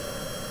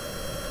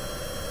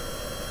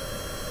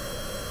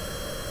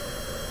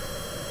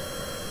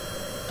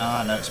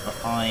 Ah, no, it's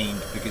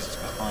behind, because it's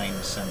behind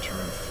the centre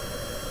of...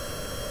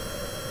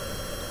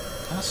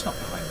 That's not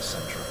behind the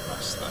centre of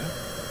mass, though.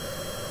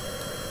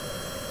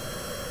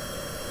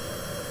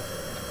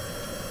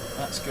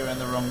 That's going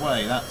the wrong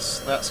way.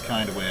 That's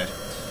kind of weird.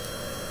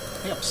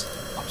 The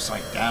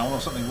upside down or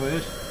something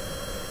weird.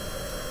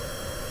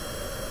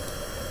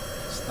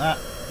 So that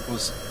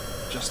was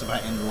just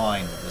about in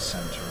line with the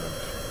centre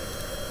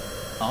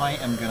of... I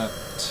am going to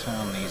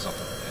turn these off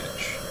of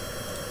pitch.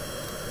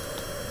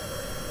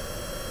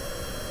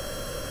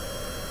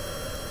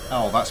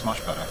 Oh, that's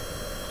much better.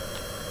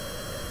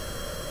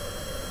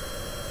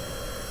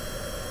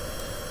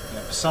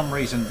 For some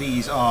reason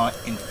these are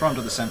in front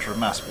of the centre of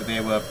mass, but they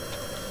were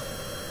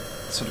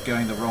sort of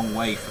going the wrong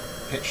way for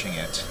pitching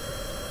it.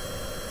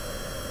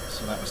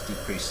 So that was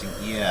decreasing,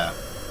 yeah.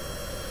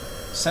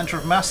 Centre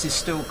of mass is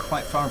still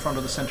quite far in front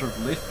of the centre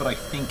of lift, but I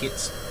think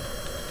it's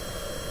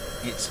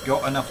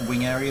got enough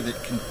wing area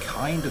that can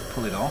kind of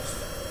pull it off.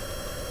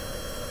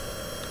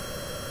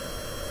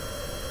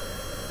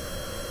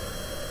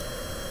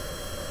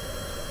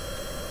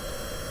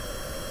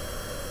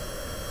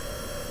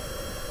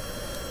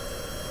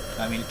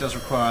 I mean, it does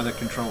require the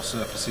control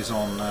surfaces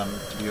on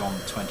to be on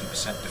 20%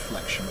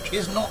 deflection, which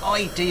is not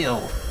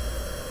ideal.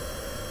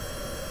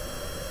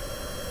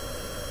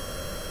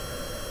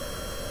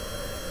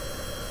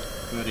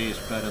 But is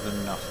better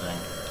than nothing.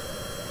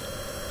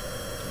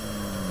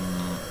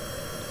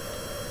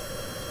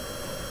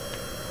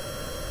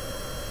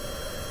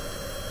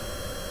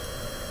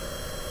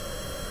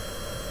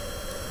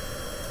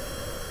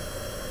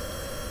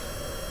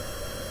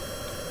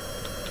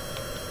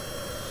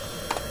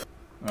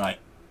 Right.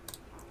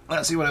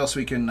 Let's see what else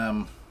we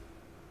can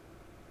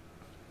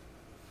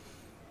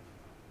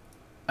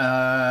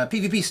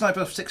PvP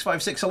Sniper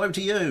 656, hello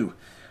to you.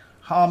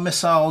 Harm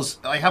missiles,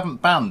 I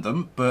haven't banned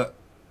them, but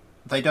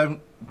they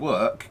don't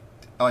work.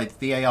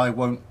 The AI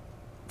won't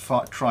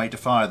try to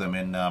fire them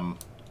in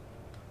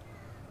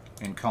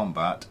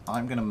combat.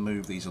 I'm going to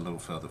move these a little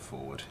further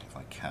forward if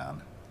I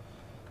can.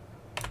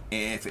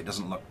 If it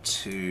doesn't look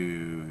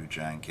too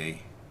janky.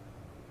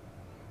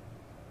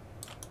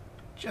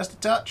 Just a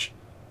touch.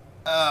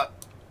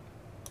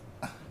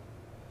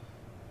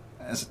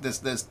 There's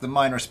the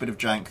minorest bit of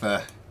jank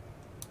there.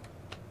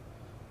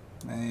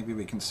 Maybe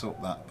we can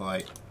sort that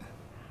by...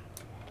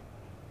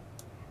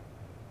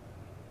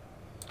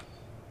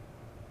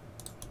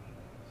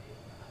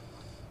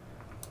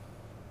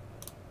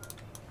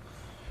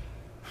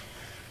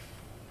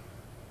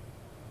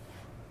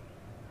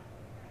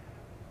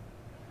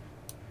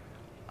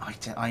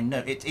 I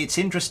know, it's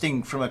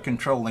interesting from a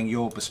controlling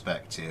your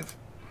perspective.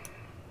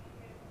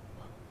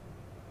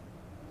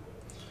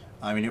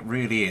 I mean, it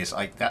really is.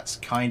 That's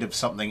kind of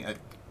something,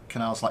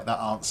 canals like that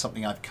aren't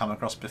something I've come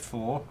across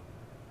before.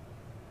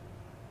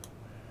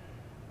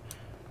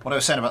 What I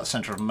was saying about the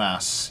centre of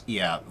mass,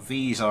 yeah,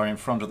 these are in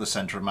front of the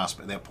centre of mass,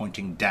 but they're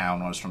pointing down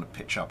when I was trying to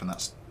pitch up, and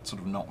that's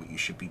sort of not what you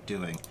should be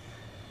doing.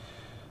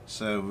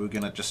 So we're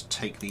going to just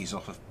take these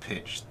off of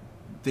pitch.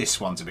 This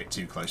one's a bit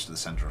too close to the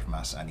centre of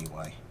mass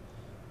anyway.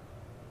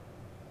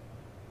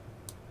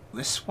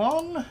 This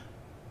one?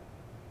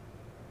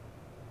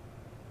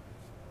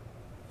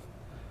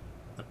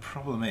 The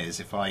problem is,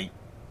 if I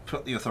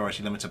put the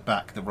authority limiter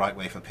back the right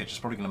way for pitch, it's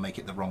probably going to make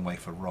it the wrong way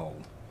for roll.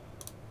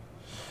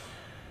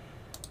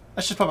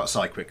 Let's just pop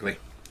outside quickly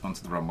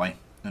onto the runway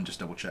and just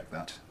double check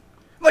that.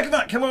 Look at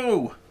that,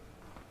 hello!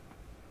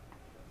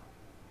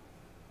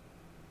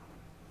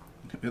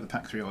 Could be the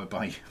pack 3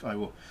 I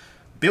will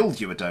build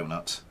you a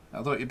donut.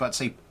 I thought you were about to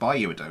say buy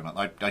you a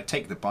donut. I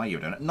take the buy you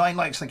a donut. 9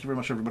 likes, thank you very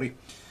much everybody.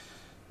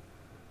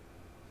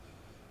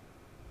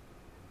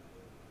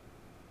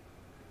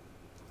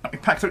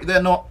 Pack 3,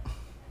 they're not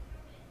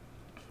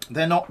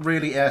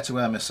really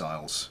air-to-air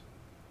missiles.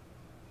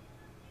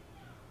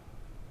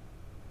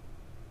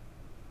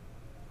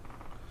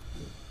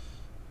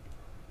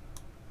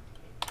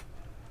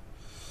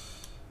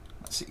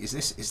 Let's see,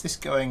 is this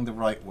going the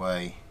right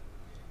way?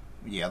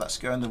 Yeah, that's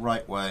going the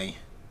right way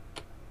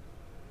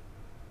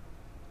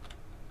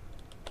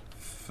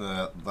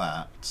for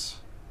that.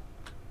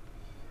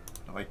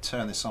 If I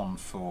turn this on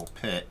for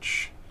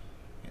pitch,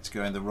 it's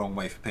going the wrong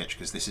way for pitch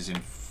because this is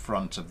in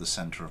front of the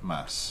centre of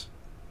mass.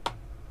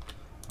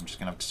 I'm just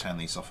going to have to turn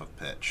these off of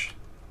pitch.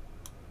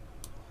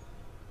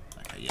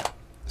 Okay, yeah.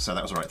 So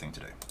that was the right thing to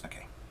do.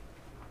 Okay.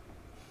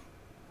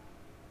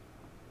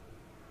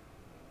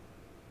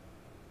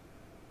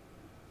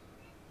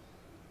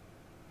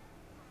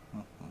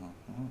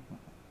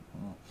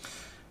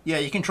 Yeah,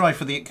 you can try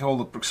for the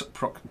whole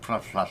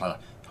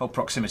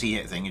proximity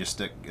hit thing. You just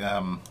could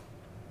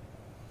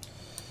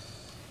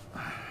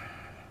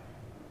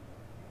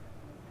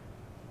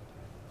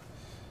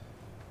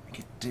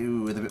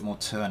do with a bit more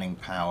turning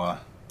power.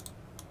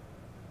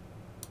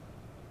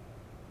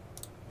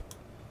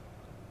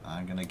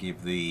 I'm going to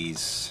give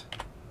these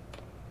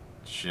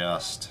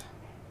just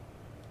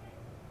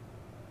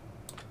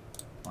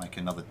like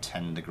another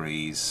 10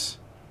 degrees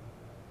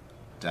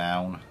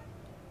down.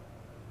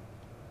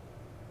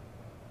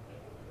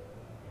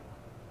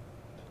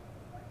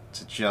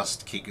 To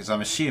just keep, because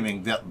I'm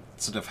assuming that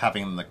sort of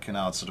having the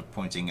canard sort of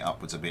pointing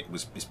upwards a bit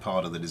is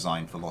part of the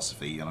design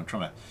philosophy, and I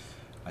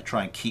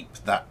try and keep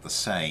that the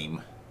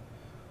same.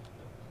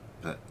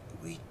 But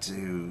we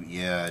do,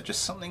 yeah,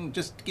 just something,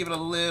 just give it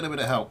a little bit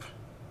of help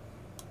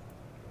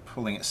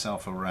pulling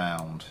itself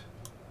around.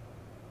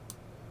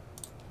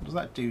 What does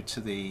that do to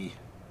the...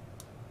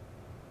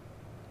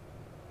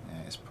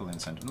 Yeah, it's pulling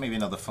center. Maybe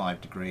another 5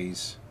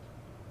 degrees.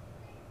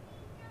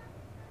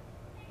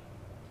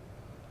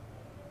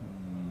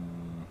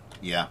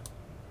 Yeah.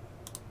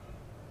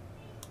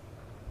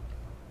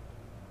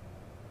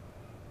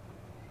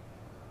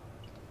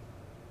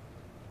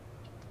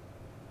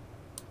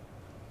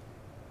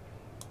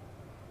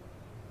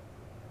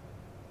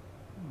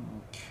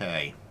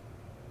 Okay.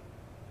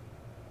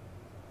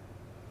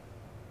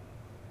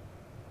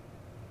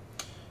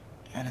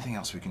 Anything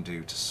else we can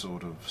do to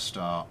sort of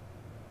start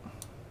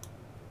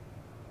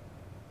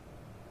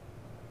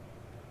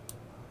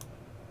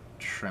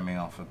trimming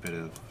off a bit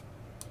of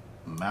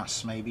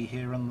mass maybe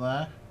here and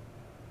there?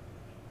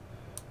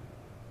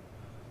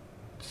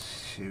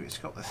 It's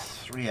got the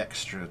 3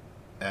 extra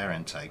air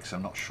intakes.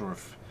 I'm not sure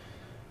if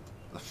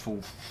the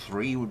full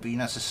 3 would be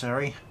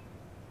necessary.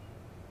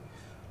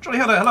 Jolly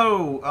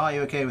hello! Are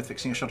you okay with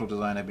fixing a shuttle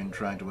design I've been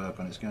trying to work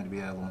on? It's going to be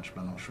air launched,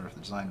 but I'm not sure if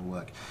the design will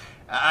work.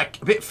 A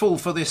bit full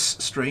for this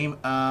stream.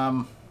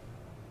 I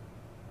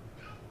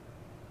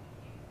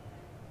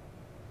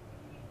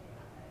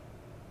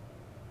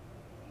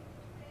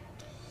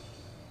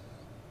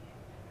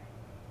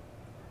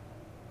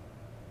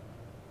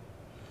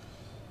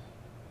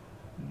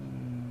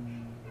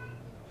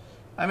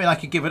mean, I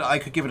could give it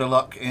a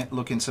look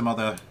in some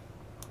other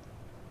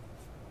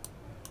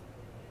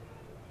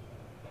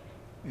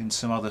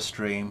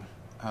stream.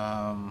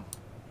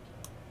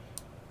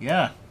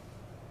 Yeah.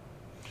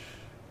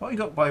 What have you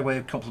got by way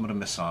of complement of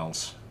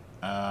missiles?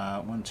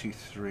 1, 2,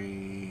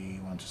 3,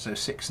 1, 2, so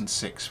 6 and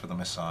 6 for the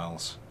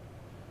missiles.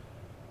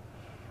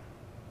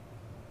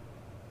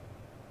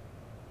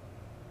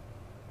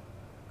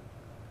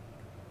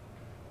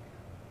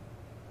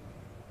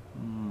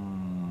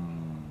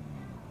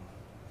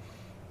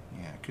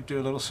 Yeah, could do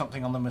a little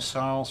something on the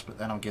missiles, but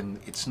then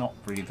again, it's not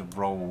really the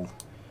roll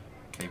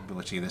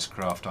capability of this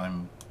craft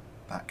I'm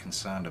that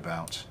concerned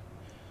about.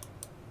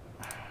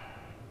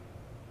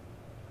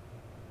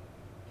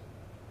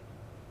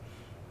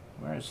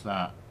 Where is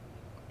that?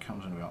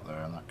 Comes in about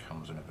there, and that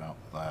comes in about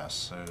there.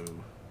 So,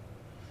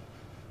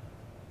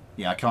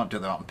 yeah, I can't do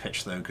that on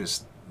pitch though,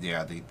 because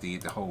yeah, the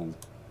whole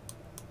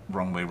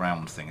wrong way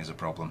round thing is a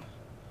problem.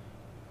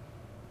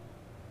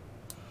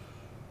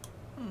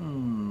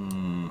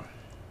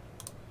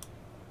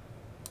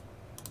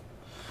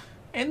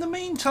 In the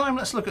meantime,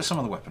 let's look at some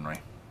of the weaponry.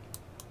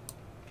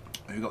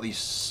 We've got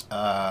these 2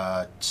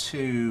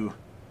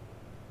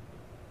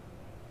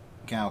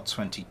 Gal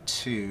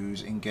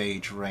 22s,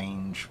 engage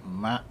range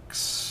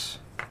max.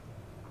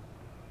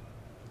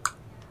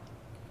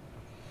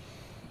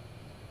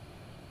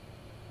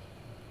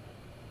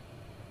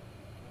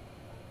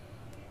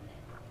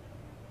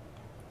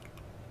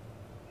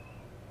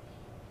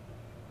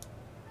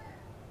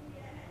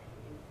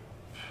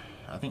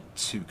 I think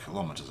 2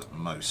 kilometers at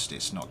most.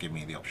 It's not giving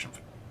me the option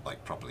for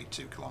like properly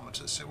 2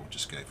 kilometers, so we'll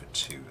just go for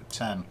 2 and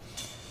 10.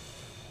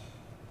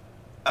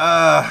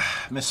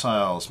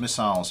 Missiles.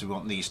 We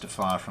want these to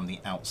fire from the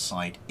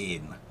outside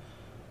in.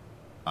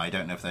 I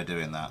don't know if they're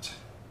doing that.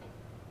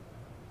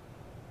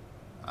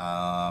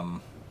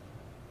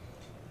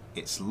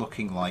 It's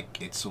looking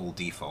like it's all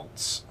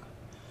defaults.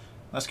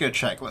 Let's go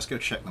check. Let's go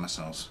check the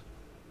missiles.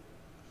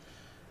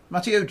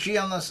 Matteo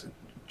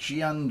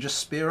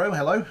Gianjaspiro,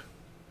 hello.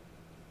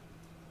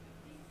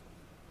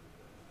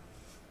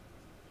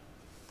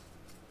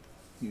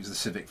 Use the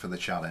Civic for the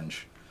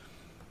challenge.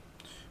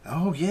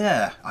 Oh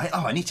yeah,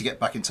 I need to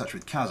get back in touch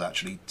with Kaz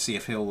actually, see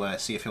if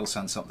he'll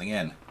send something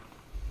in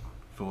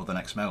for the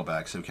next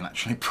mailbag, so we can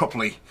actually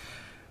properly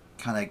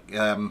kind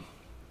of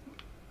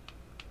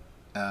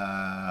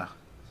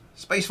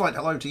Spaceflight,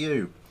 hello to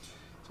you.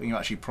 So we can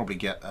actually probably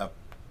get a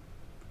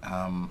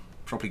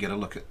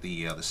look at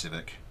the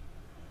Civic.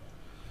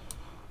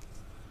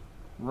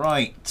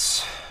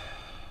 Right.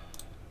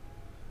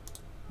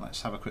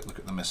 Let's have a quick look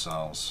at the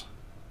missiles.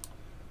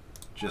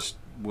 Just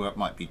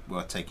might be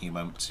worth taking a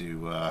moment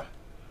to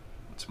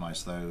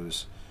optimize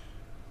those.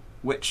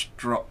 Which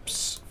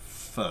drops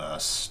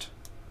first?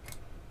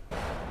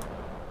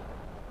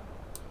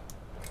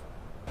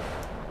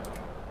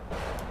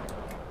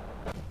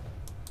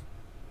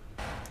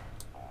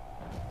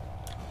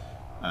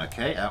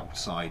 Okay,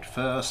 outside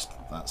first.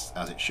 That's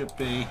as it should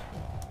be.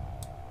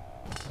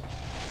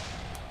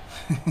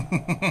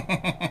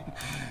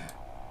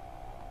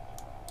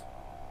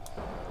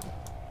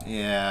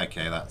 Yeah,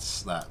 okay,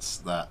 that's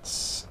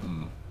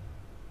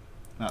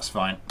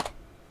fine.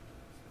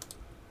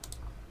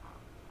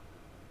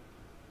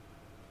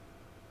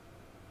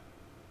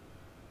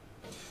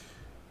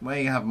 Where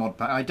you have mod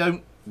pack, I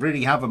don't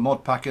really have a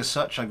mod pack as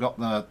such. I've got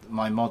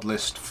my mod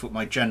list for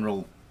my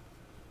general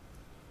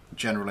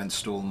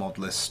install mod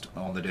list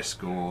on the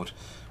Discord,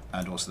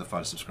 and also the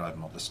fighter subscriber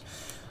mod list.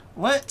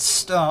 Let's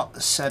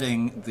start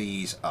setting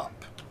these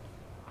up.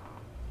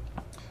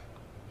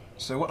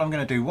 So what I'm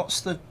going to do,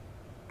 what's the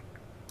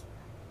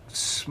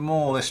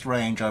smallest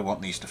range I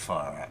want these to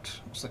fire at?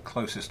 What's the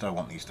closest I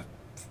want these to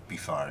be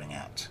firing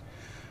at?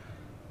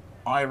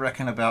 I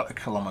reckon about 1.5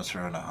 kilometers.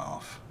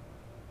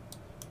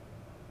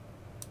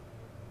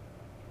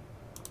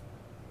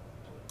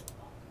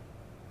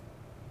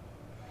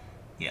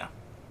 Yeah.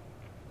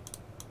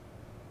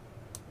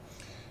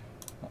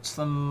 What's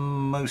the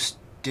most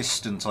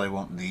distant I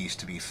want these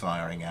to be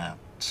firing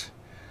at?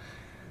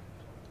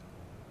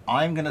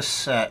 I'm going to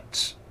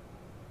set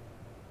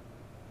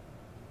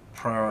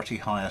priority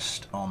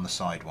highest on the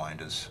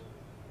sidewinders.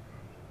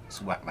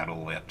 Let's whack that all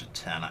the way up to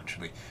 10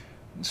 actually.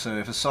 And so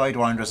if a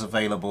sidewinder is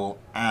available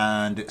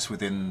and it's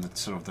within the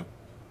sort of the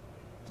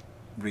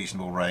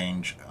reasonable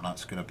range, and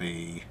that's going to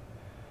be,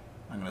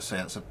 I'm going to say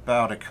it's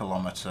about 1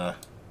 kilometer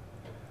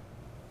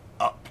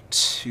up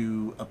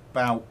to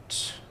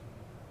about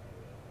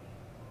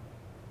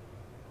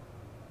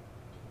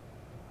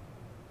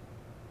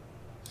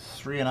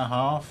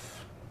 3.5.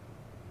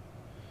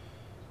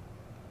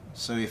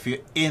 So if you're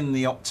in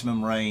the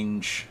optimum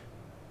range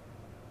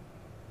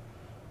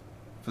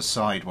for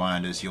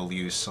sidewinders, you'll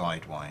use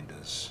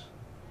sidewinders.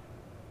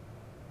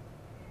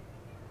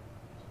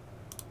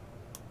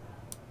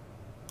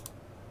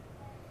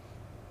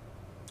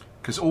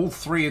 Because all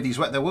 3 of these,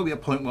 there will be a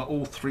point where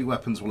all 3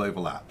 weapons will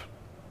overlap.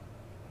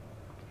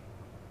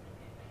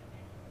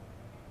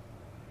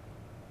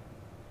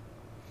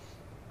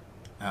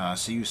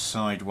 So use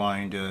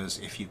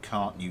sidewinders. If you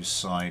can't use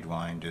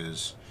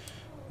sidewinders,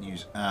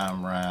 use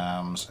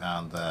AMRAAMs,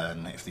 and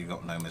then if you've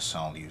got no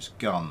missile, use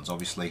guns.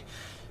 Obviously,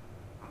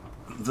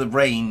 the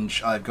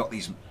range I've got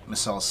these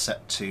missiles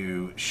set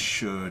to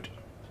should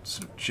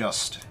sort of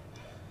just...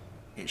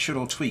 It should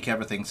all tweak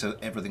everything so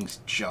everything's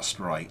just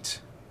right.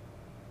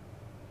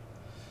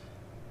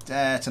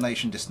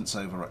 Detonation distance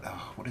over...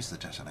 Oh, what is the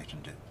detonation?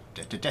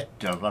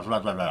 Blah, blah, blah,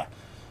 blah.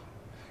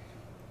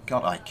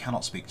 God, I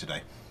cannot speak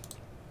today.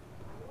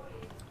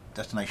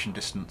 Detonation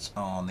distance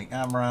on the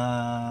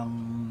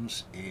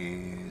AMRAAMs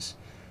is...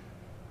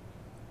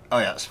 Oh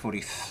yeah, it's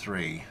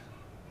 43.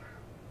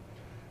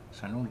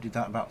 So I normally do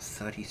that about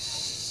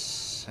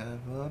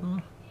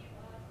 37.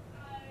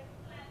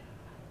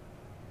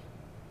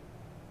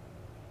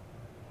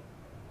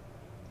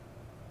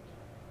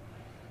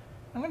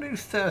 I'm going to do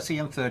 30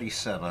 and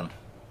 37.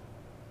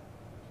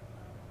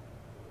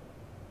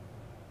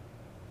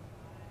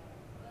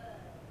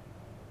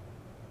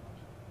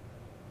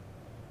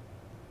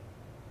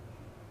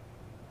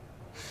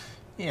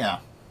 Yeah.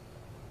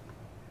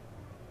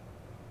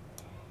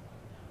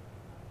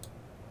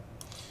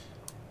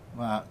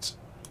 That.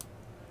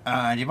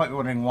 And you might be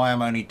wondering why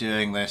I'm only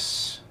doing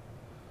this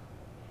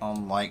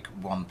on like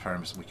one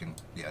parameter. We can,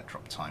 yeah,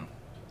 drop time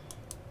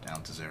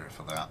down to 0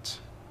 for that.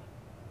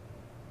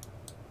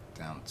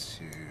 Down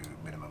to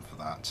minimum for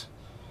that.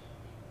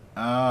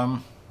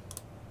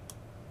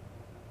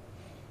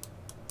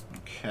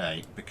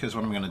 Okay, because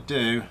what I'm going to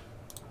do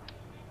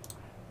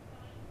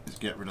is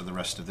get rid of the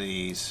rest of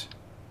these.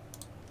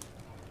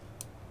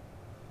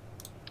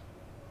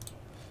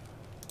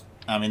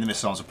 I mean, the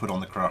missiles are put on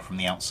the craft from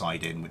the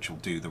outside in, which will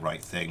do the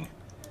right thing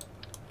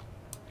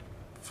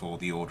for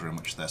the order in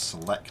which they're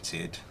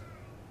selected.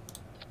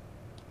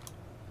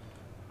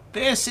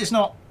 This is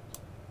not...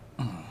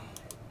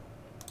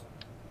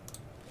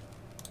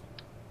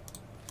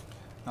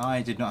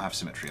 I did not have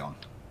symmetry on.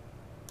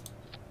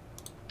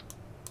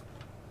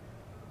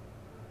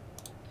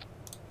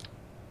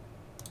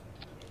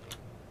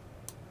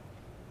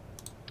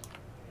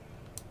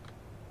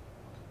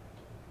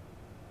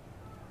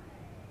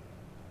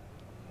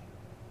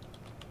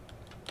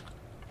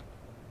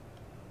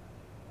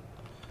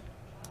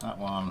 That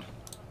one.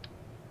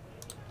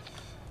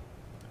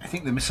 I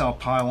think the missile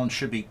pylon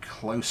should be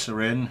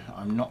closer in.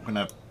 I'm not going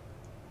to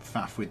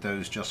faff with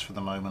those just for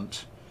the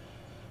moment.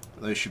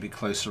 But those should be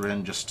closer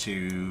in just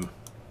to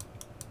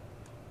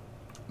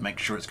make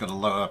sure it's got a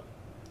lower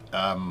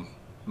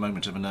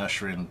moment of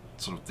inertia in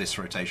sort of this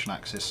rotation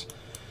axis.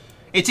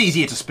 It's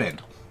easier to spin.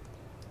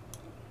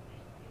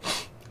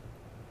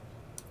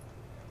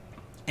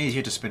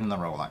 Easier to spin in the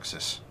roll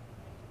axis.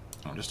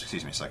 Oh, just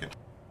excuse me a second.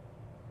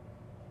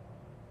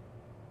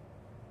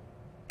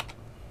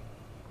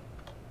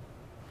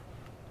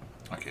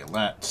 Okay,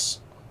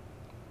 let's...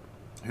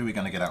 Who are we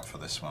going to get out for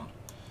this one?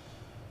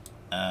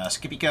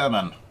 Skippy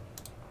Kerman.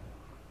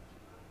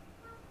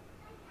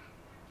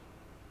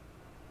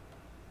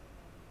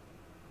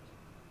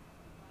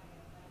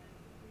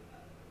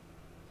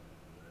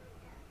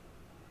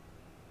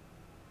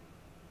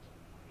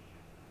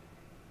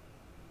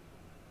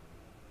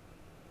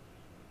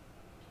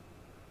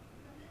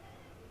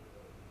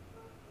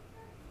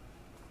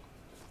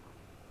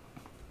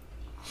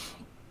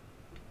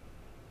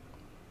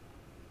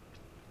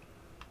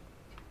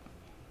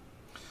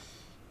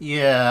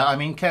 Yeah, I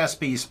mean,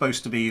 KSP is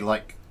supposed to be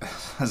like,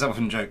 as I've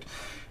often joked,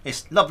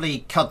 it's lovely,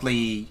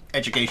 cuddly,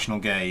 educational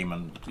game,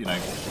 and, you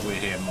know, we're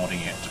here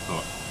modding it to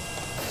put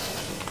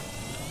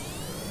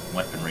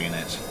weaponry in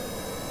it.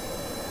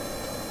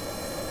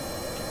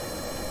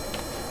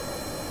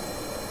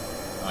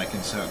 I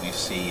can certainly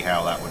see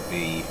how that would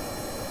be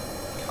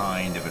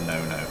kind of a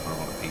no-no for a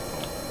lot of people.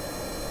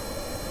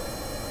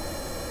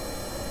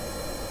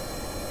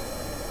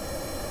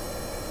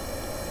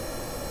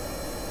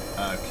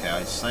 Okay,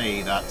 I'd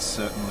say that's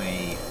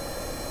certainly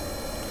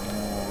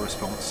more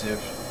responsive.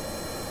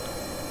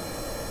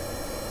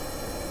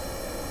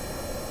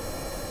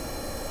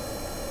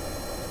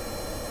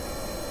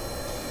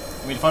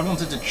 I mean, if I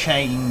wanted to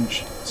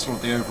change sort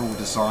of the overall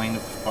design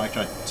of the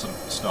fighter, I'd sort of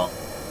start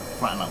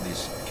flattening out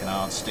these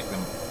canards, stick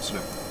them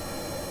sort of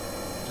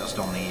just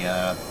on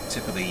the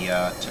tip of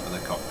the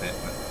cockpit.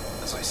 But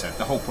as I said,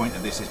 the whole point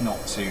of this is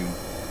not to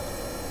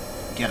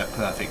get a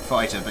perfect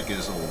fighter,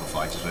 because all the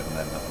fighters would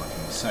end up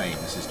looking the same.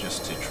 This is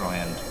just to try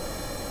and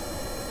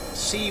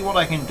see what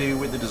I can do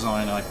with the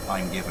design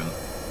I'm given.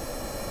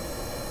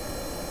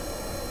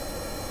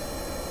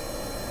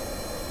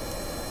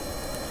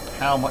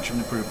 How much of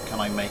an improvement can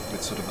I make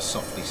with sort of a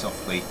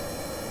softly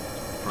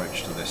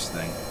approach to this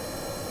thing?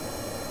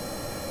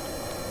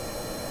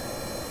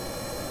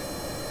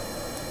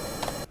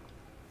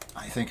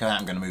 I think I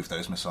am going to move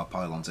those missile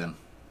pylons in.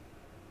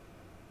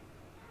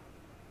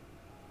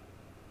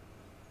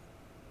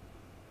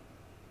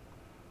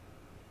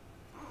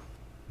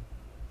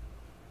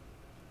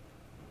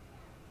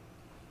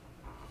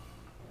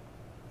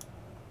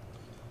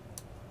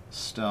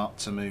 Start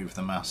to move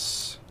the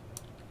mass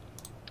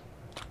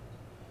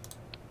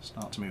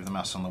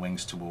on the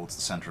wings towards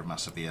the centre of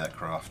mass of the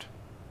aircraft.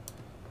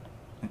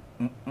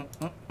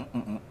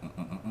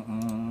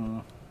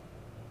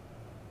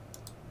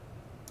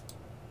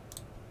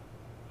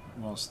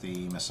 was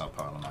the missile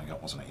pylon I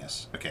got, wasn't it?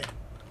 Yes. Okay.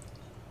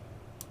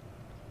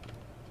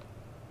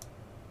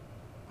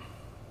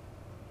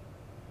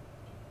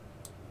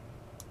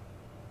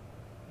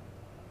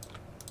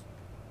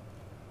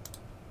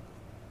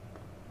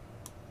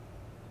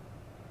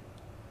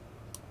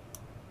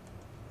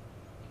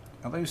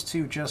 Are those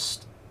two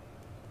just...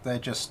 They're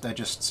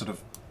just sort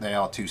of... They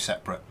are two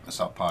separate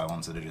missile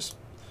pylons that are just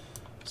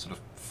sort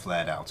of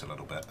flared out a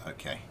little bit.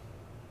 Okay.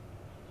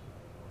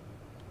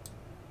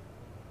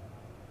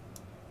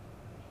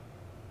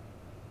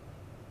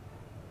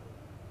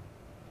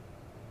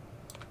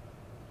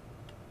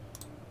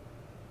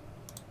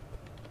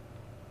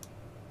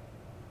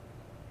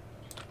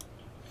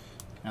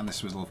 And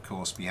this will of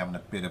course be having a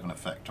bit of an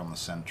effect on the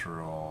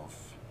centre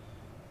of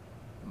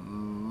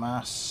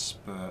mass,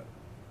 but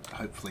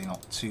hopefully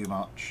not too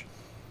much.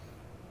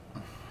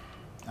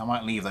 I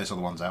might leave those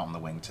other ones out on the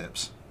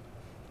wingtips,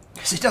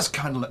 because it does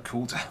kind of look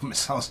cool to have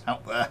missiles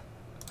out there.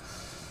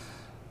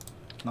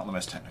 Not the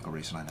most technical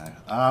reason I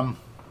know.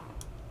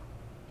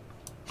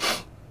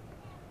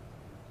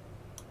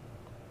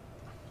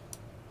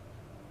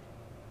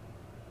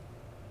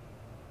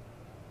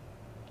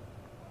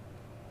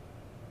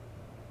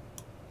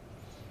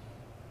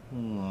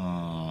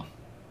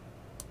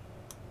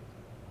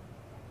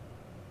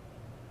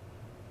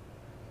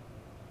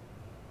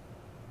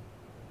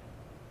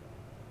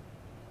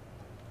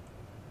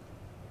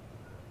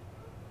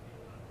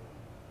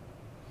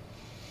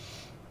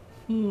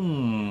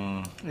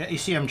 Yeah,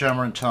 ECM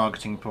jammer and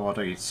targeting pod,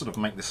 I sort of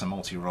make this a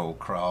multi-role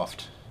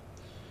craft.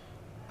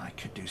 I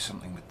could do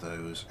something with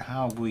those.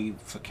 How are we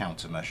for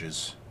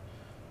countermeasures?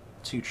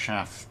 2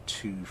 chaff,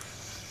 2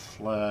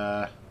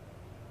 flare.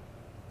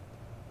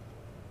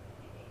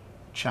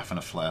 Chaff and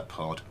a flare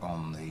pod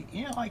on the...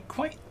 Yeah, I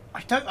quite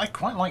like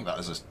that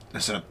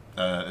as a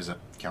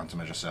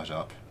countermeasure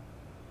setup.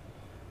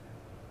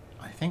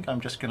 I think I'm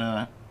just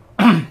gonna...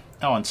 oh,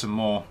 and some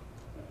more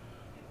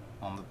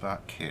on the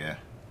back here.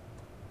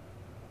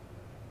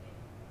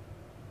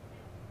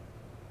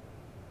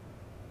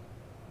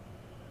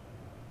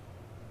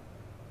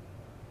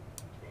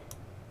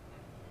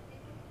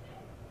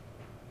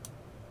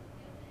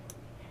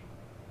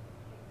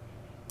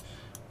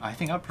 I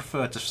think I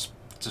prefer to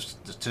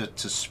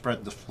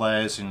spread the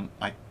flares in.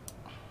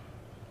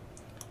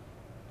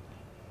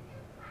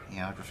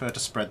 Yeah, I prefer to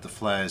spread the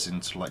flares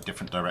into like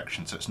different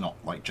directions, so it's not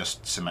like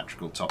just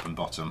symmetrical top and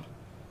bottom.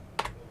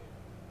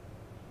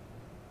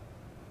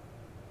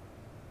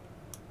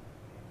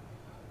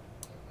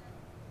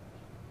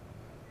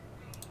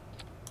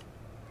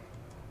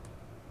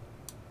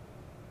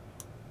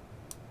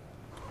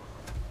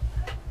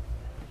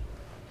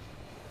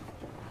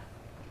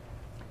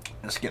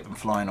 Let's get them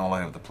flying all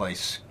over the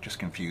place, just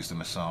confuse the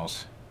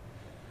missiles.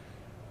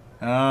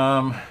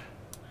 That's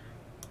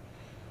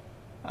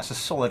a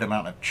solid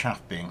amount of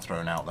chaff being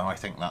thrown out though. I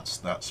think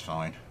that's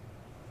fine.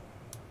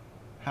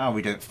 How are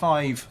we doing?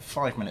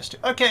 5 minutes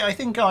to... Okay, I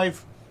think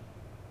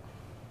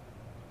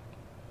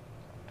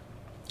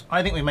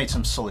we've made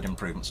some solid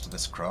improvements to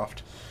this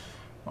craft.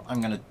 What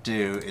I'm going to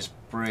do is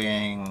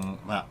bring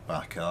that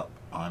back up.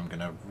 I'm going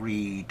to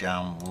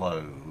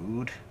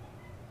re-download...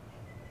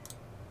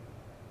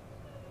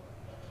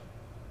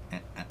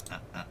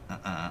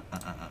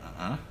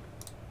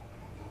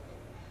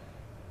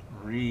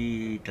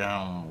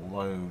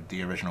 re-download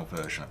the original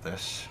version of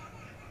this.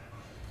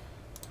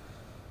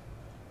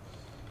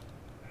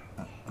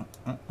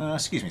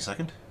 Excuse me a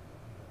second.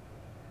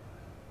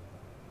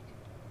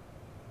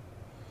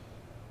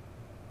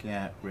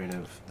 Get rid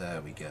of...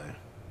 There we go.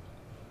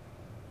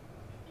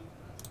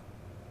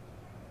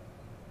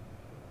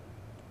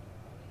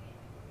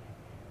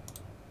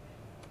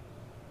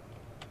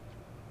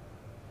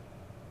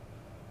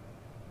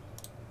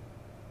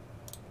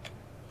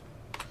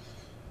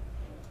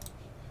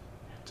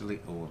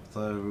 Delete all of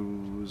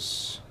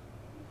those.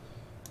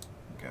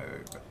 Go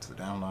back to the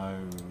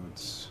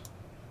downloads.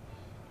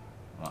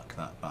 Lock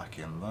that back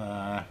in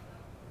there.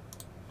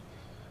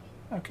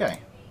 Okay.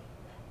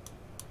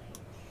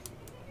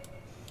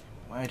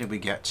 Where did we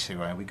get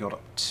to? We got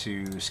up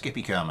to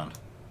Skippy Kerman.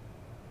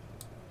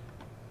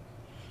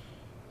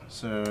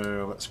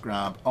 So let's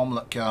grab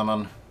Omelette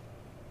Kerman.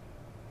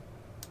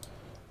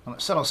 And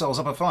let's set ourselves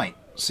up a fight.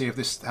 See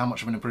if how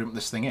much of an improvement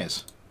this thing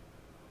is.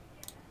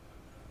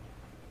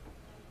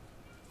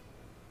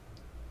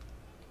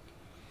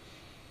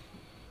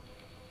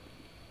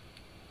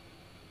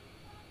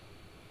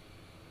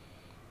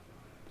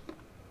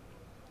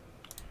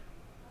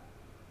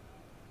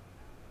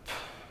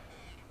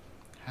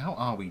 How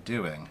are we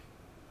doing?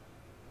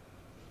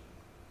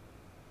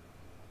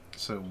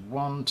 So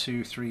 1,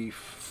 2, 3,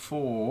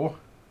 4.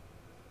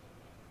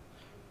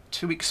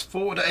 2 weeks,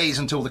 4 days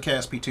until the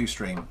KSP2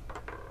 stream.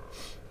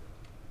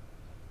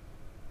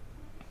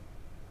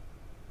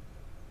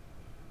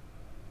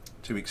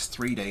 Two weeks,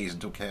 3 days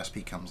until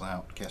KSP comes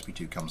out.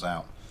 KSP2 comes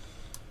out.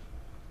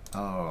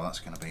 Oh, that's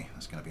gonna be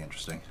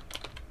interesting.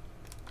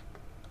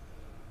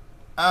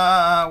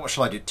 What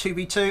shall I do?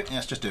 2v2? Yeah,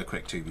 let's just do a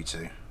quick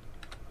 2v2.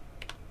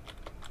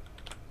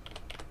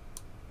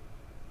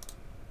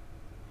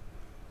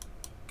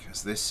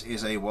 because this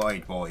is a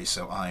wide boy,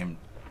 so I'm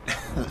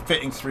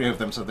fitting 3 of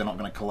them so they're not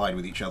going to collide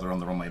with each other on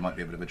the runway. Might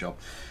be a bit of a job.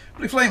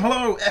 Blue Flame,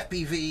 hello!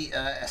 FPV,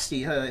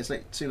 SD, it's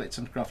too late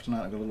to craft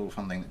tonight. I've got a little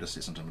fun thing that just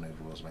isn't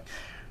maneuverable away.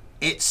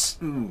 It's,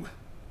 ooh.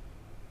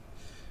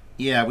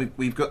 Yeah,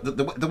 we've got,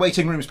 the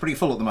waiting room is pretty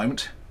full at the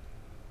moment.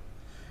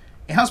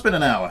 It has been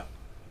an hour.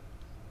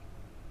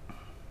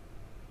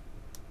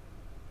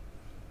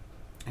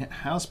 It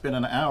has been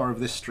an hour of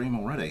this stream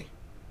already.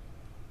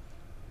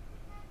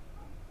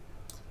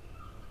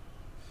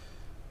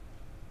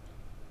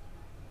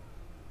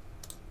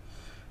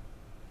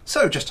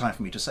 So, just time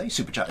for me to say,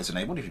 Super Chat is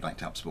enabled if you'd like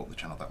to help support the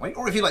channel that way,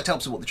 or if you'd like to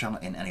help support the channel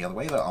in any other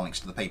way. There are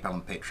links to the PayPal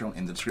and the Patreon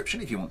in the description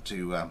if you want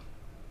to.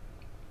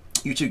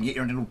 You too can get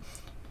your own little.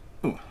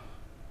 Oh,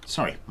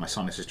 sorry, my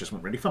sinuses just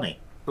went really funny.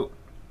 Oh.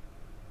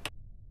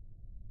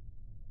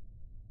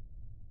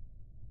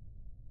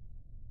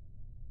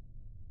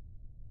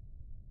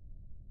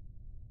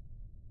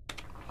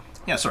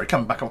 Yeah, sorry,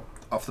 coming back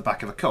off the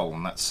back of a cold,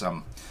 and that's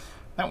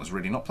that was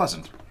really not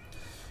pleasant.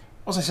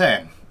 What was I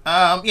saying?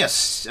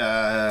 Yes,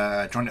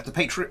 join up the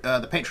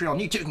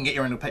Patreon. You too can get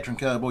your own Patreon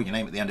Kerbal, your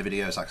name at the end of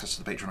videos, access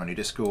to the Patreon on your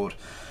Discord.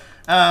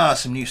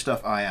 Some new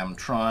stuff I am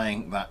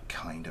trying, that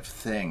kind of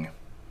thing.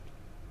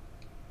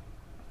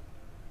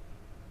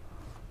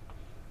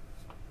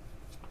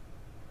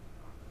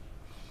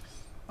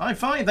 I'm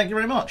fine, thank you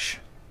very much.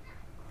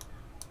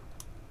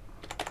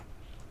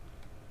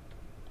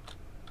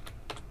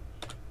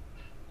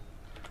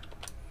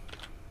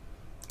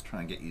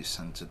 Try and get you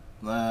centered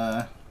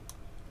there.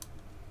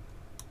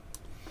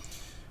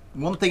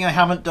 One thing I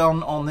haven't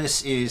done on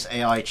this is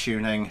AI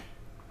tuning.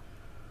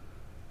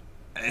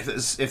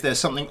 If there's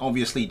something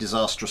obviously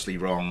disastrously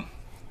wrong,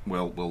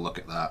 we'll look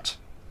at that.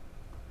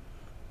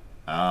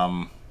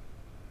 But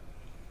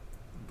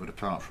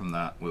apart from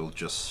that, we'll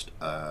just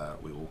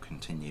we will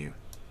continue.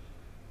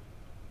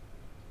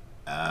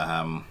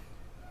 We'll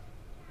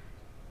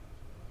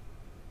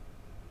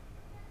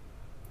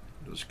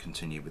just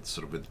continue with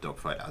the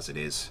dogfight as it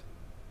is.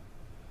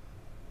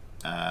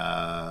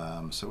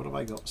 So what have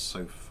I got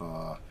so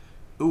far?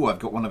 Ooh, I've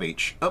got one of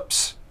each.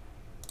 Oops.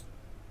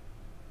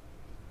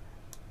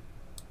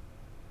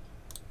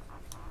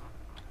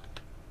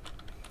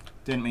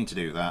 Didn't mean to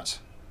do that.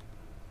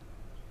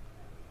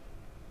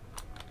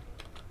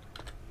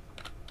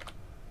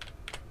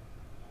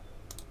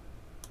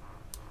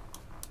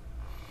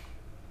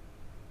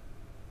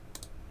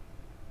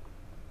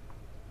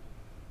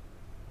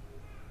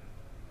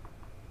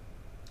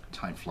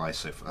 Time flies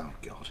so far. Oh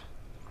God.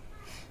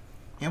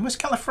 Yeah, where's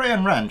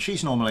Califreyan Ran?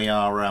 She's normally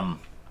our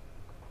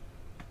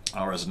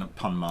resident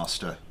pun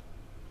master.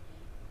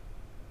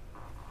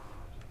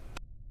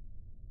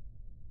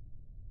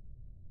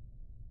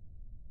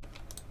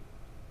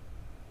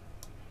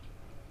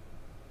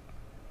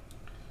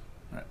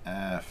 Right,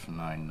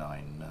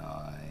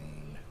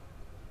 F999.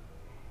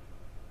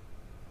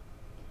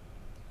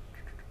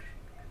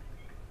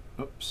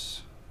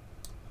 Oops.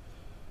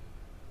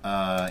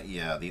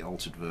 Yeah, the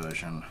altered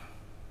version.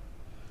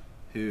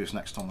 Who's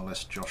next on the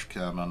list? Josh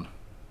Kerman.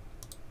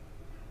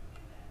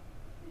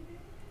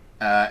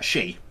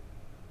 She.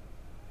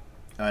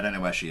 I don't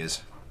know where she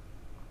is.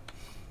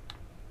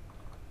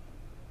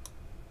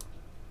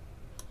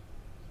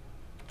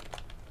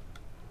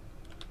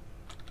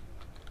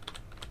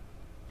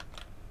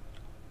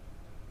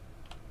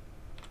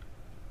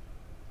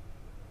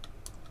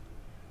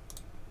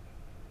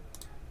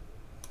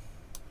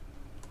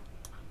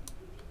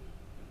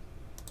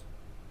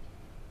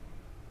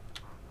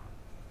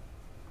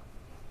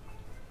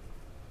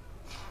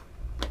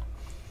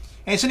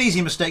 It's an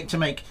easy mistake to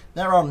make.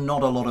 There are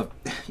not a lot of.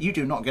 You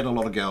do not get a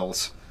lot of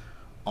girls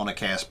on a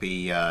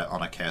KSP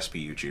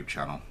YouTube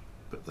channel,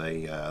 but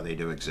they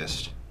do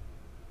exist.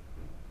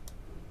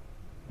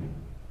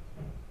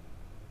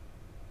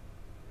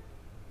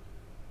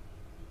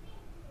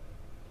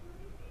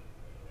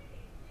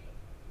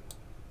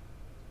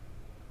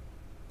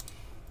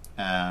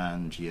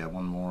 And yeah,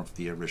 one more of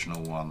the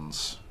original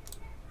ones,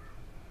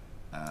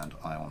 and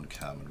Ion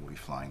Kerman will be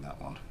flying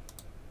that one.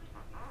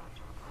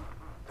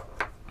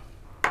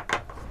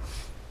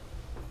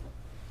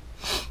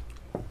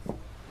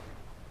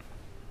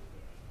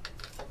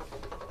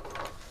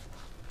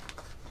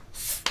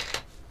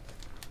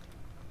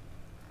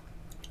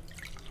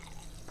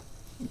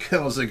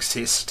 Girls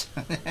exist.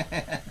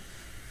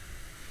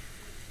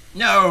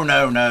 No,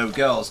 no, no,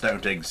 girls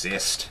don't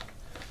exist.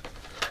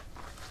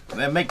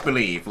 They're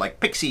make-believe, like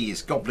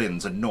pixies,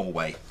 goblins, and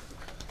Norway.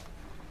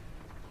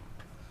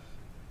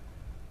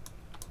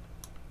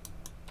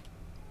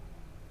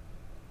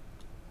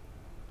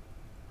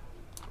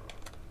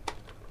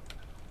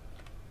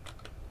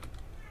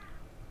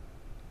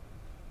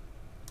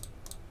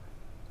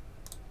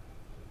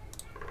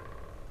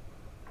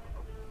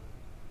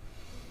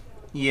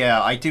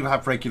 Yeah, I do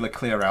have regular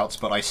clear-outs,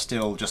 but I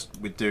still just,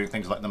 with doing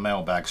things like the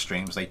mailbag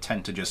streams, they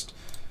tend to just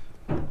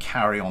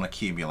carry on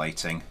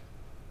accumulating.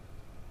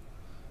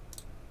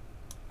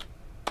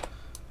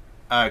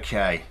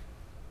 Okay.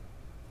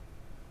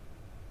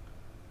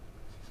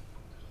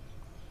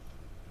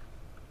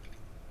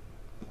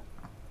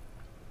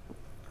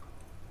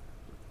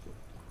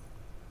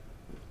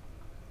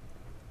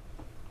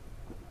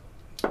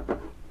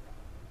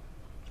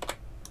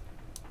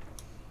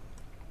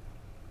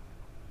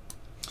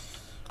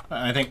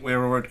 I think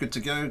we're all good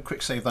to go.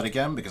 Quick save that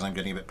again because I'm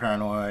getting a bit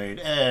paranoid.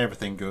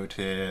 Everything good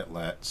here.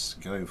 Let's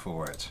go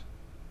for it.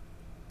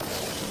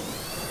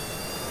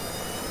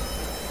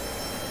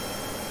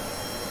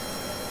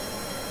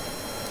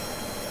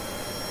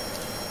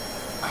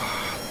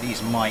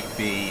 These might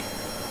be...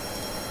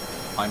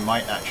 I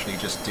might actually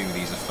just do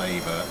these a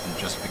favour, and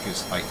just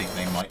because I think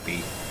they might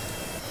be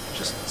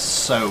just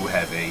so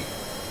heavy,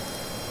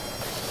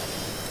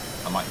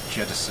 I might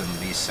jettison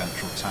these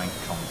central tank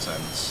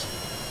contents.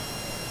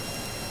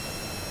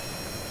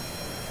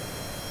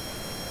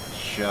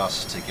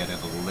 Just to get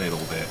it a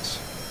little bit.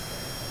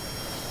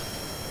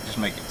 Just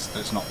make it so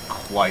it's not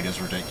quite as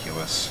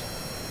ridiculous.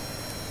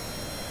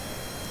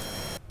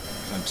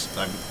 I'm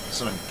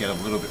sort of get a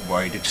little bit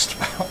worried just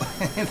about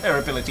their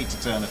ability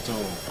to turn at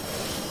all.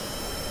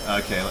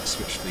 Okay, let's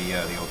switch the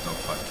old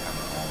dogfight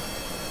camera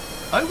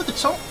on. Over the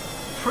top,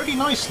 pretty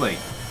nicely.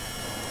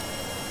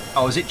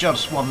 Oh, is it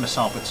just one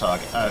missile per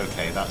target?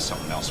 Okay, that's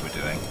something else we're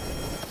doing.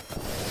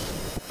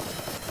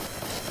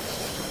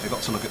 We've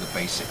got to look at the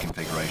basic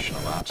configuration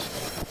of that.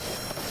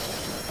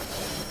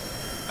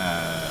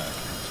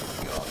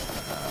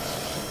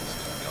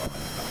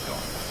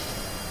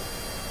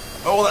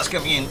 Oh, that's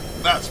coming in.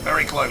 That's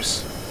very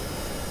close.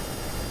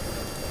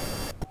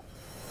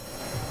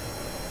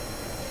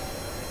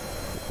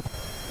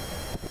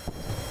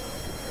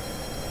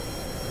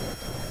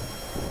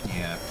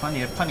 Yeah,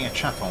 plenty of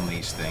chaff on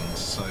these things,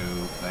 so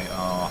they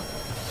are,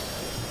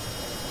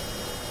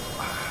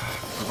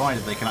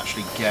 provided they can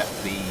actually get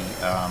the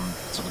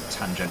sort of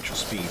tangential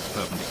speed,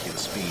 perpendicular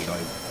speed. I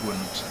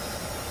wouldn't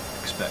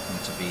expect them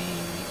to be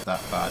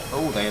that bad.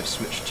 Oh, they have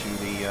switched to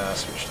the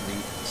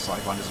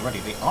sidewinders already.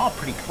 They are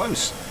pretty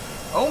close.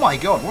 Oh my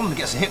god, one of them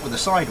gets a hit with the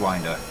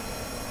sidewinder.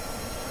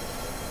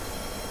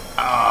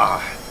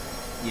 Ah,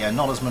 yeah,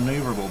 not as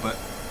manoeuvrable, but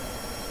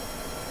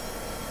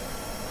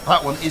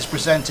that one is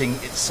presenting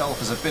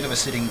itself as a bit of a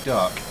sitting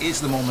duck.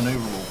 Is the more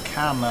manoeuvrable,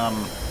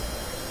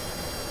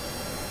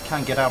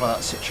 can get out of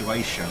that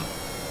situation.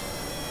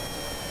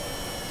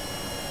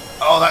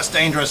 Oh, that's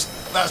dangerous.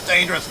 That's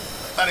dangerous.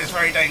 That is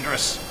very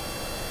dangerous.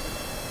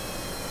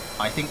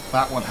 I think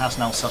that one has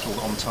now settled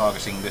on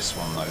targeting this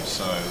one though,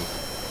 so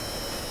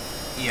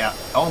yeah.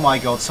 Oh my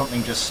god,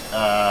 something just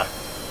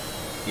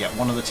yeah,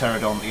 one of the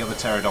pterodon, the other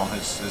pterodon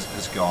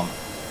has gone.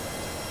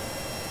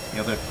 The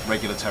other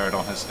regular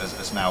pterodon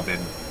has now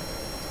been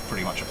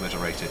pretty much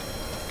obliterated.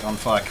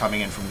 Gunfire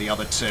coming in from the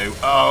other two.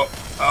 Oh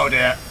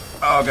dear.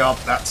 Oh god,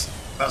 that's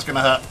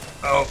gonna hurt.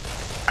 Oh,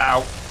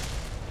 ow.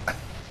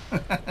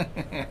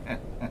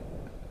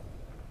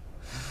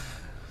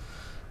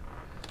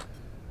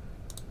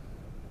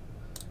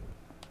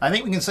 I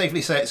think we can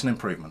safely say it's an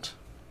improvement.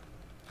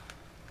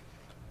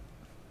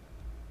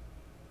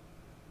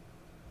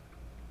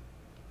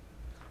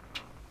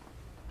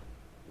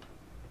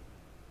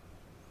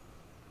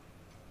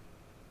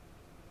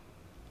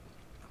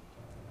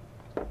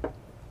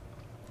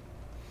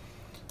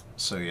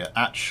 So yeah,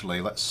 actually,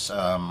 let's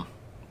turn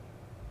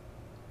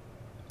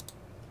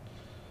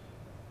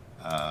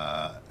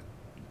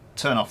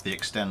off the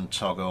extend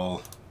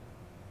toggle.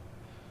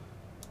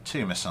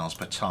 2 missiles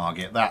per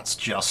target.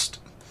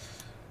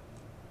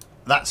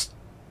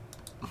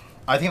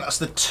 I think that's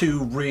the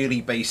two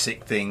really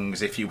basic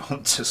things if you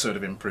want to sort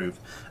of improve.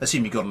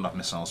 Assume you've got enough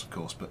missiles, of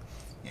course, but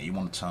yeah, you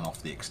want to turn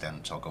off the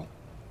extend toggle.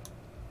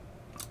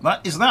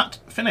 That is that.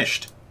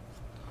 Finished.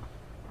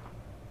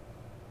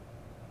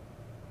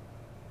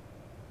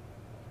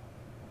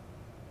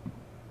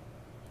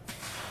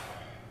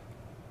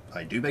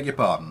 I do beg your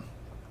pardon.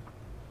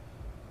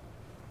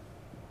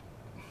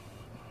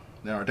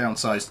 There are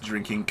downsides to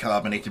drinking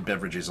carbonated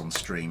beverages on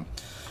stream.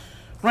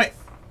 Right,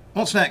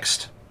 what's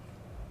next?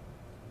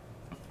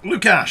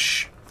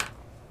 Lukash!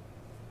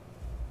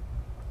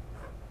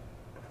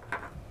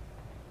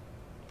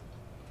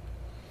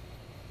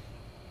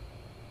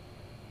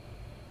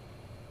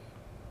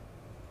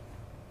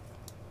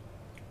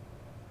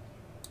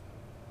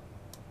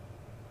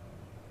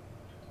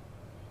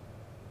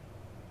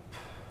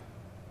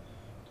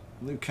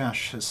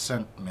 Lukash has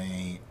sent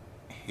me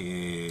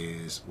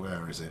his...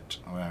 Where is it?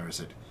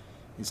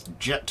 His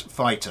jet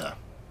fighter.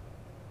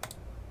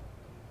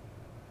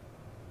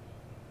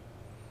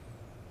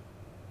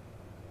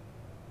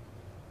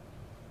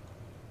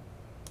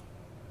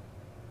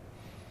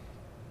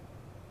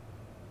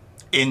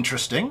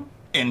 Interesting.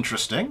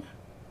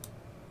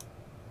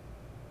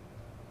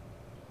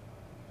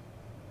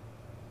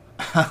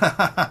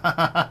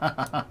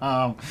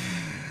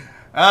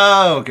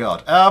 Oh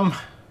god.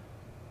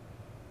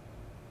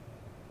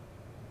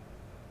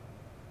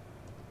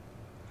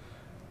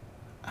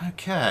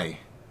 Okay.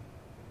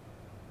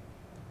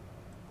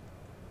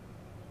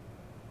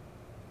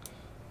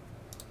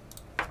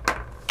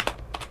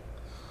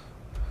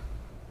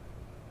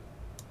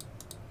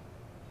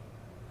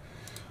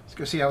 Let's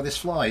go see how this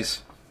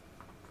flies.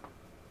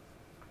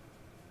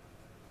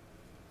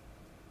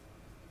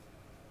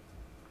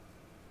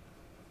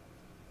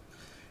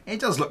 It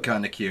does look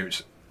kind of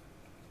cute.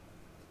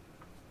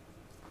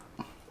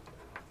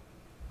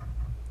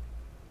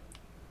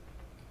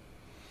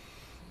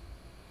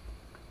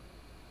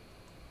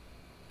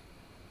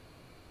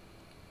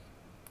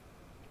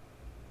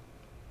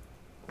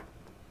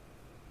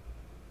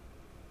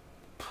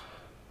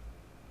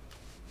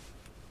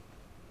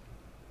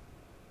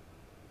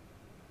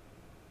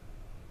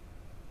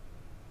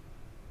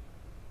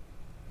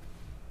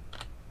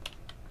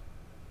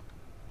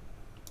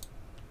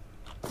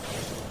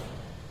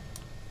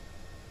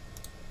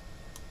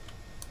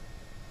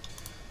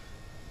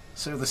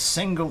 So the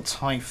single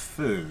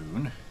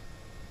Typhoon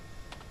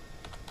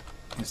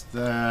is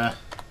there.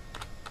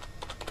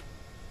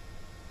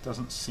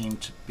 Doesn't seem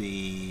to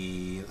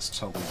be. Let's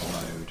toggle the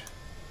mode.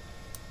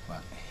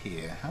 That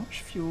here. How much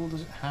fuel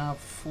does it have?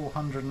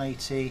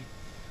 480.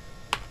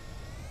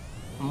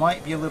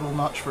 Might be a little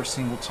much for a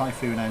single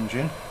Typhoon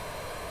engine.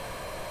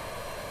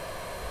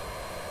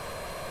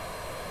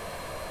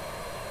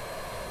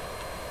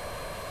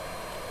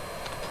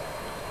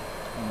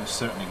 And it's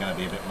certainly going to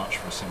be a bit much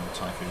for a single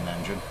Typhoon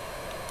engine.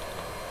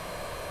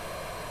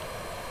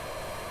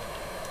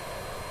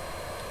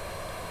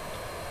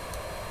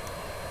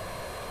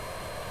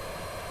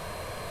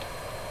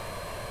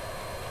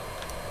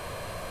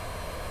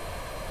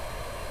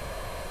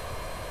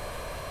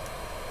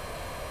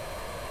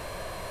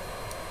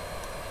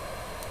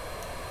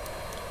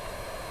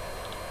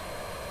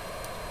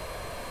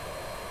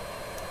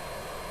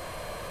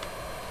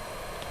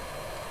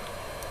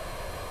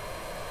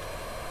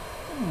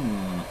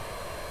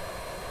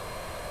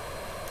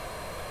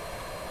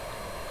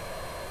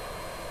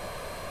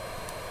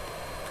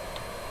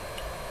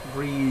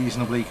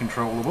 Reasonably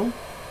controllable.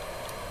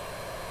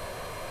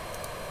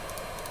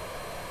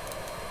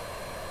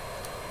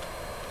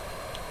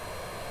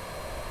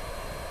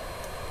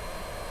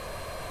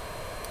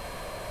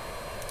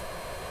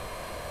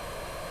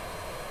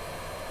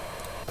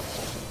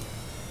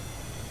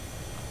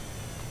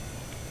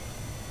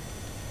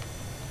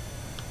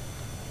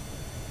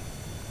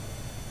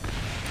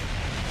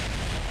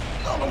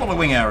 Not a lot of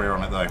wing area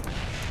on it though.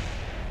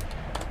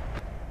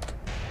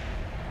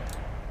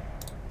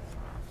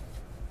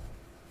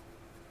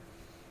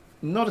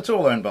 Not at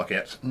all, Own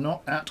Bucket.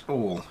 Not at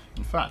all.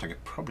 In fact, I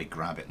could probably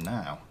grab it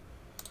now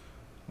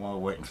while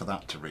waiting for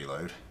that to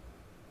reload.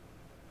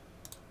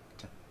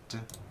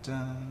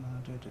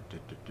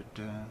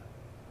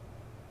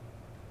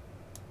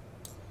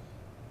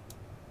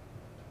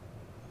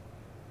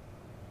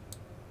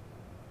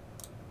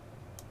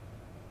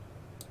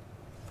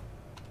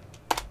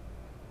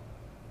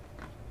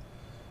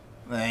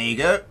 There you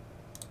go.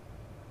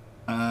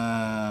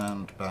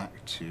 And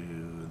back to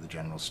the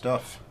general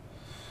stuff.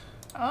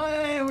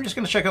 We're just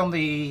going to check on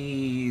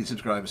the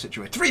subscriber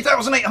situation.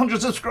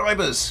 3,800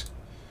 subscribers!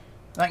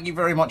 Thank you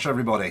very much,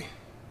 everybody.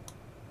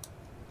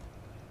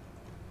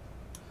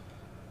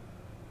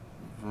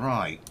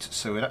 Right,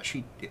 so it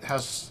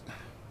has...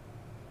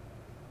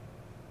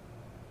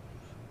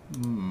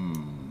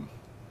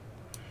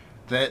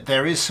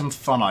 There is some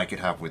fun I could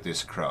have with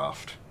this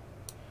craft.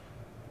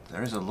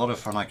 There is a lot of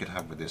fun I could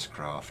have with this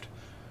craft.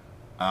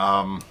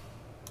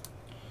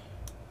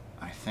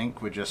 I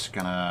think we're just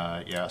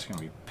gonna, yeah, it's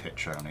gonna be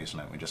pitch only, isn't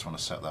it? We just want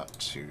to set that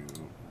to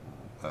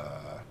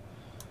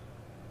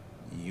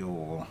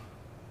yaw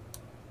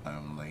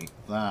only.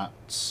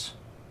 That,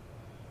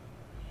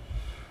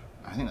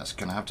 I think that's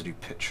gonna have to do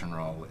pitch and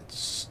roll.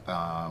 It's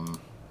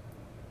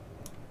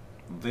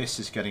this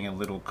is getting a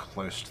little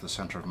close to the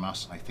center of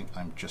mass. I think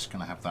I'm just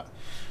gonna have that.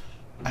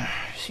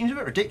 Seems a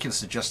bit ridiculous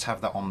to just have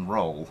that on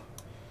roll,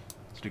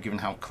 sort of given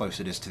how close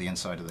it is to the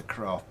inside of the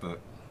craft, but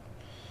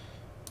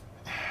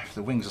if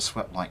the wings are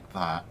swept like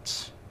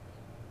that,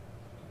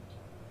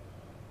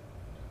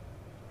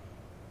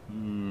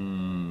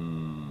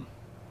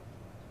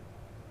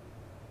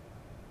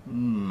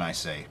 I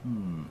say,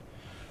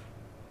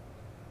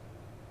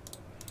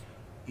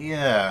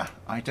 yeah,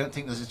 I don't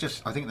think this is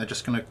just, I think they're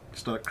just going to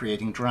start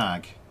creating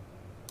drag.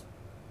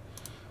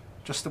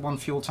 Just the one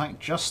fuel tank,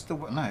 just the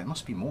one, no, it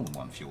must be more than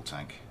one fuel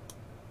tank.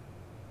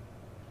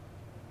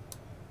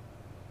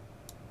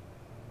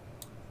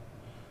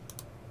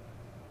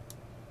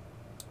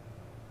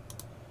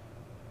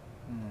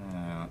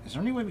 Is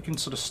there any way we can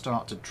sort of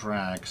start to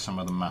drag some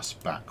of the mass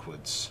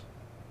backwards?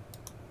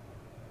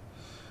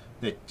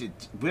 So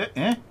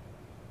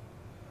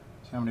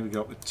how many we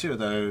got with two of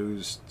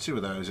those,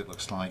 it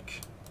looks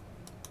like.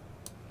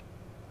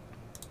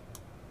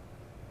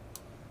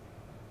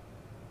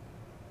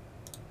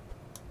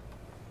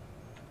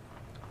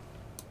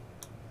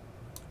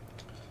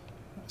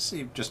 Let's see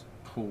if just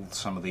pull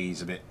some of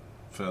these a bit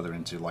further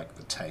into like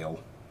the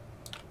tail.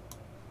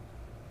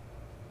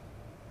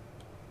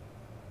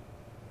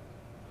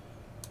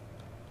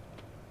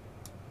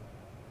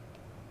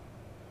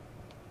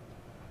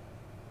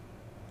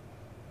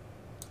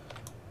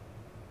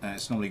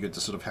 It's normally good to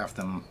sort of have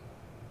them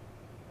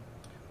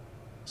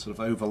sort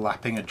of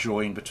overlapping a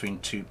join between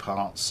two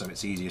parts, so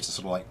it's easier to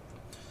sort of like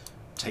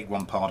take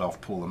one part off,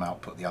 pull them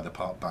out, put the other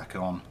part back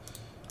on.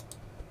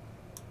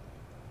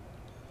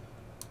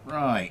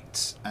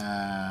 Right,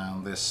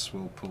 and this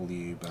will pull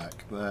you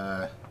back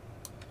there,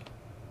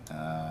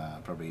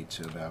 probably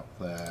to about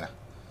there.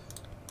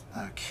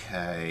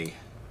 Okay,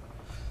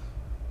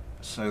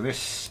 so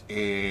this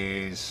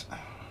is...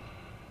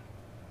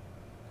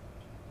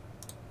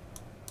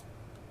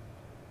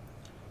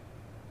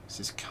 This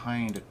is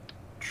kind of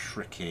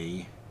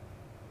tricky.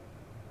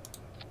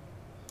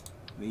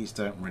 These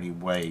don't really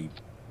weigh,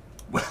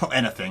 well,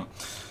 anything.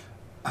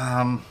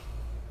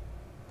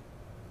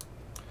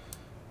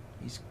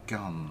 These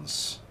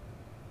guns.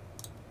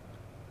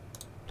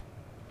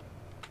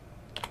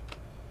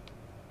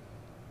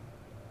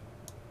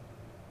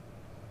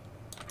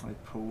 we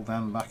pull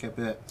them back a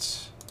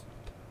bit?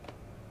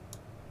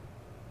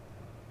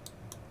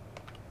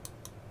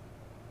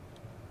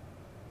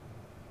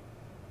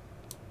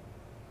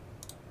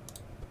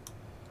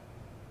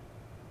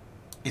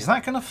 Is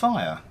that going to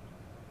fire?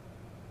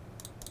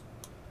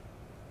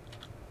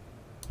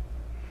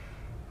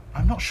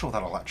 I'm not sure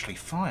that'll actually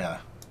fire.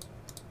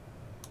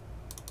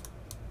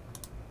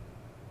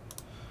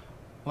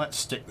 Let's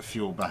stick the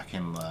fuel back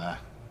in there.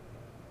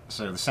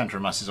 So the centre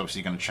of mass is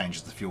obviously going to change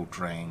as the fuel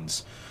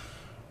drains.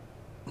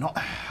 Not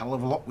a hell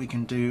of a lot we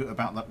can do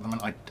about that.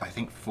 I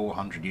think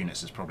 400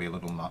 units is probably a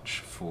little much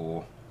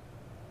for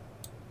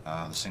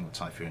the single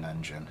Typhoon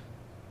engine.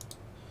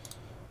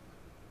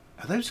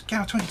 Are those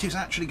Gao 22s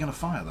actually going to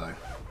fire though?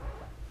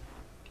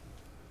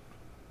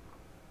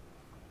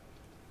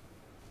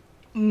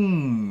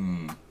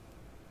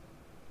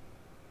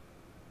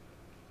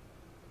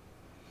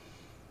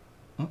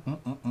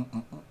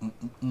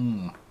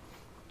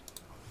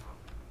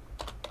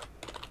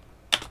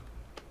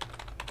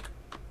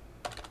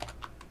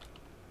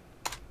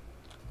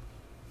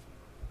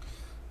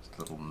 Just a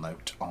little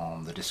note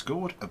on the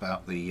Discord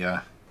about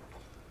the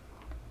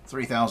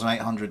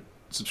 3,800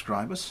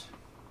 subscribers.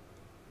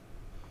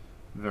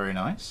 Very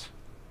nice.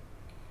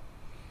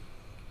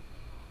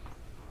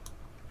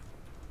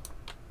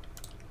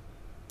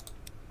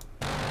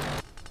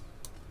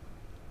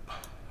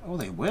 Oh,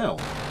 they will.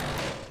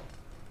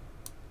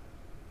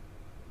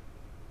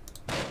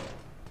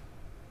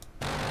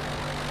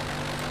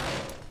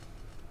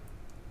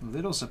 A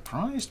little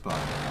surprised by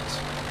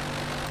that.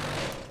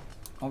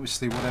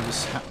 Obviously,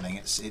 whatever's happening,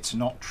 it's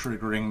not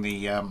triggering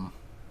the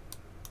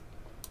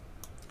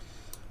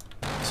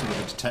sort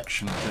of a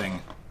detection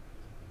thing.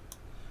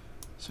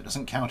 So it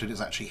doesn't count it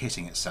as actually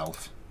hitting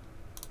itself.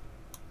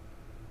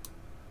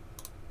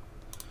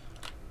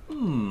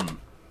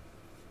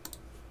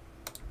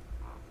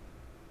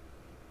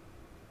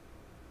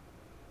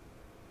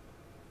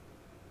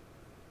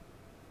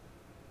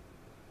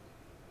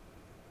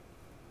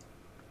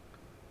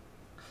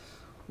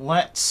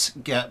 Let's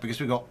get, because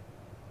we've got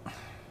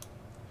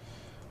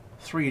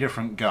 3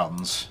 different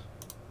guns.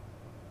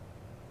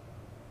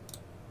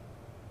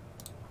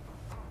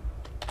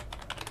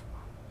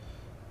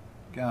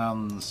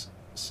 Guns,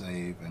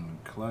 save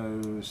and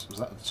close. Was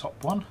that the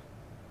top one?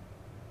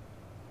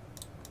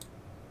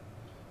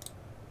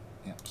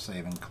 Yep,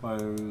 save and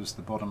close.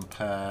 The bottom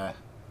pair.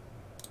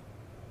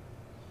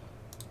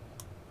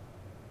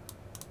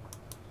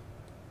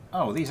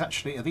 Oh, these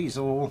actually, are these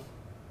all?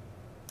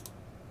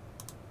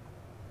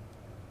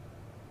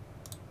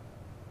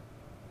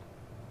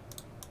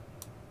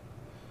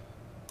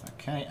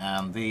 Okay,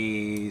 and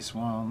these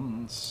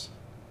ones.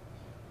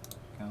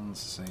 Guns,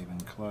 save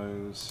and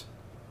close.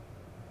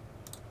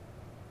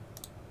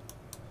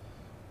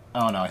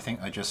 Oh no, I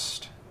think I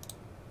just...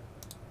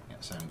 Yeah,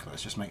 save and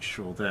close. Just make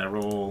sure they're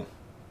all...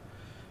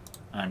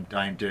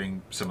 I'm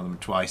doing some of them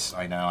twice.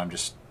 I know, I'm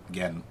just,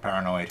 again,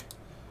 paranoid.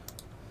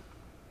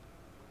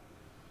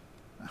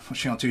 I'm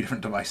watching on 2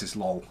 different devices,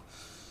 lol.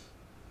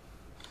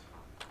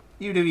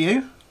 You do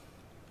you.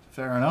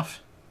 Fair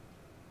enough.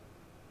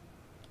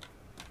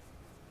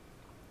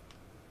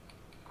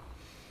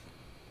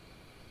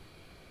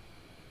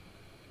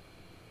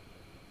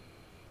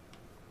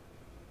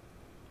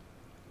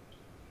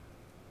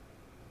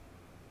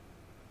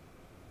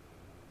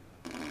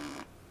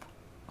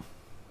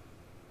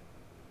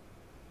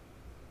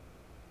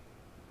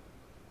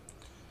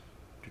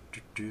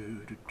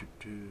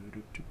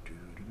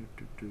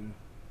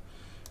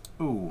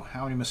 Ooh,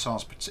 how many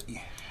missiles?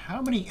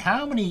 How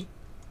many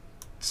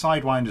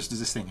sidewinders does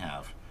this thing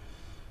have?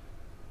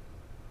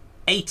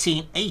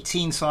 18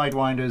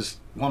 sidewinders,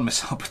 1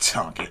 missile per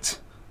target.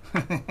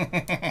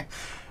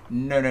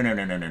 No.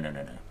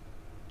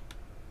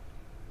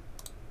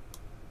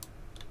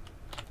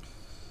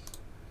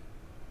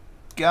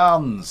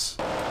 Guns.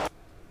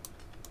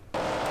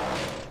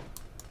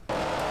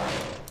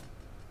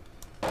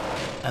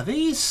 Are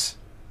these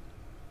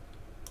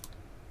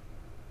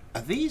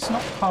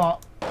not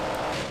part...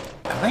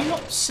 Are they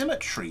not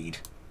symmetried?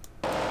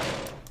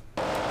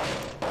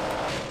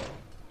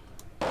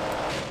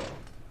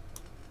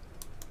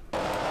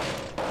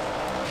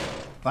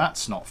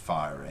 That's not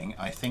firing.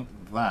 I think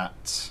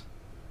that...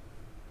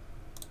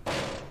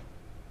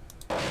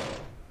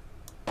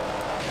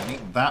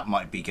 that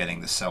might be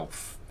getting the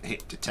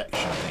self-hit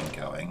detection thing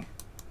going.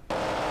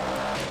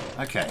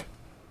 Okay.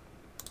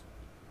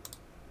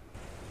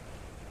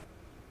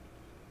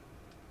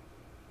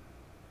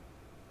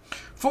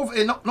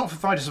 Not for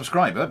fighter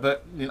subscriber,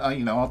 but you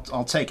know,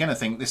 I'll take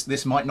anything.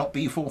 This might not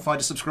be for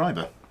fighter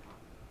subscriber.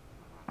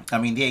 I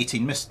mean, the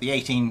 18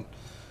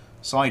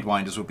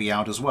 sidewinders will be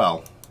out as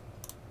well.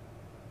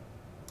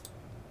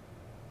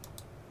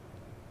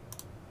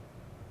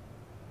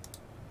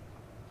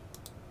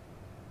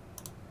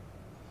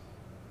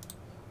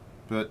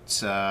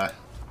 But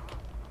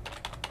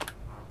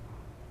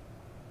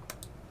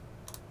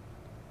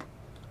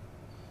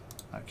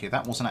okay,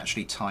 that wasn't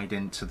actually tied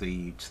into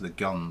the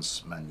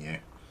guns menu.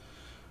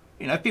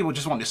 You know, if people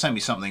just want to send me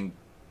something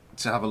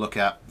to have a look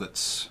at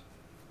that's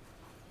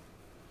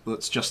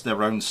that's just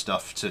their own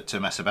stuff to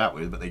mess about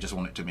with, but they just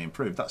want it to be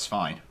improved, that's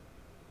fine.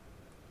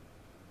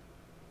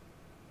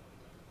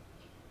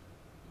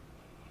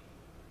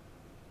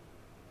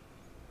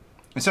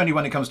 It's only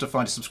when it comes to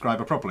find a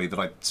subscriber properly that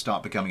I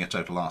start becoming a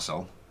total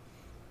arsehole.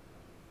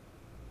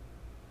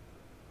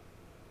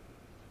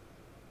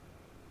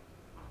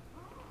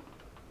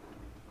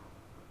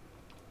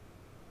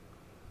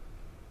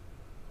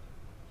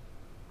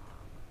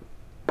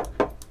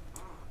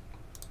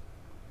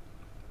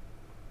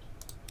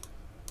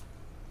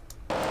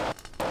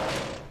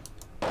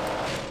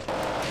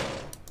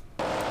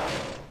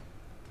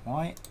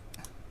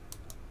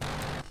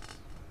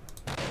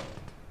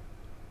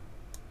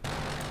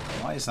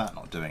 Why is that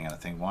not doing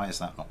anything? Why is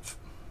that not...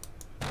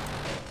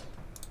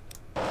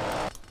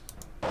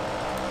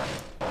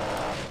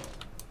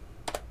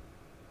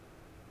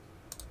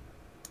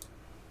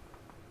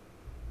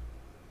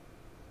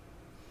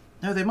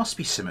 No, they must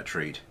be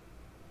symmetried.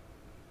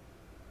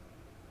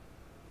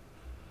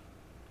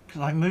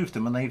 Because I moved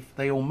them and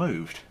they all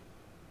moved.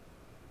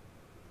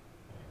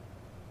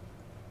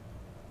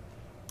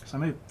 Because I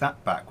moved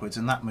that backwards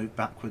and that moved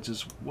backwards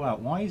as well.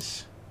 Why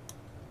is...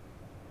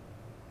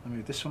 I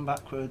moved this one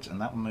backwards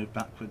and that one moved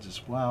backwards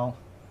as well.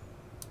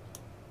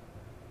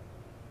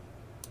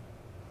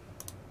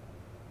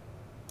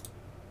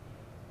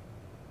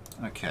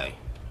 Okay.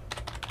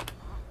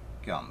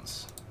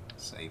 Guns.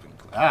 Save and...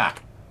 Ah!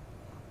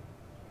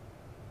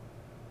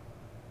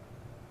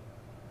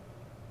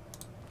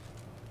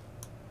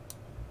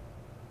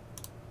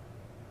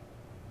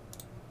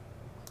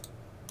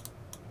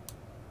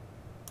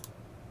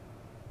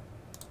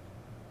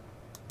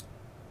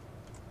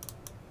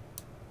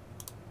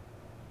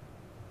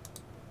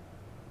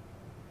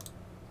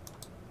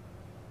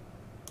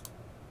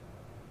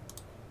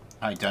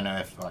 I don't know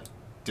if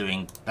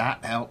doing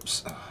that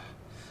helps. Ugh.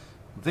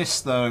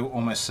 This, though,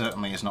 almost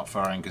certainly is not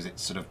firing because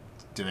it's sort of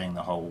doing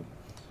the whole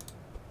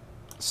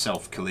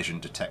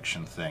self-collision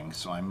detection thing.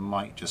 So I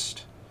might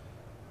just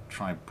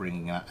try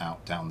bringing that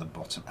out down the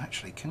bottom.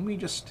 Actually, can we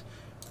just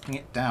bring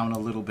it down a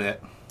little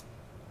bit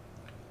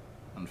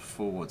and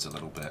forwards a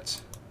little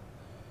bit?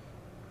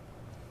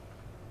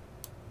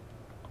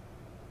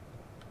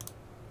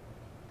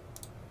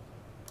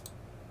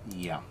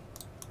 Yeah.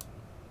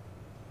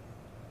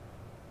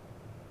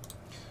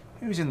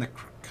 Who's in the...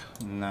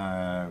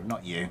 No,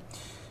 not you.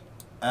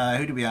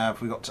 Who do we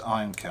have? We got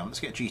Iron Kerman. Let's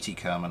get GT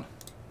Kerman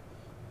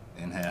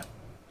in here.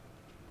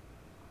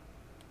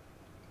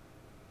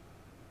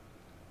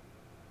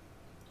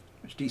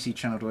 Which DC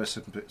channel do I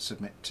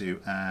submit to?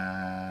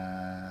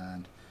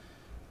 And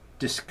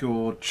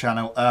Discord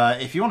channel.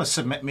 If you want to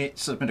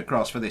submit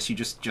across for this, you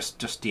just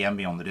DM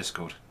me on the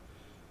Discord.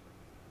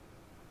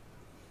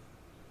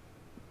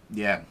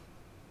 Yeah.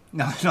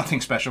 No,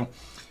 nothing special.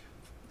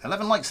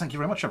 11 likes. Thank you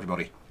very much,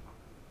 everybody.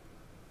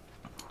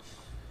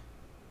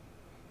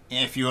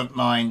 If you wouldn't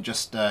mind,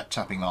 just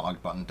tapping that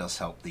like button does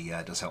help the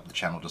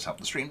channel, does help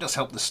the stream, does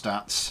help the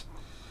stats.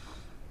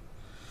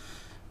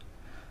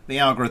 The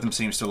algorithm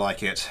seems to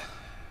like it.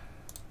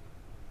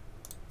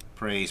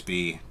 Praise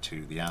be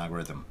to the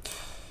algorithm.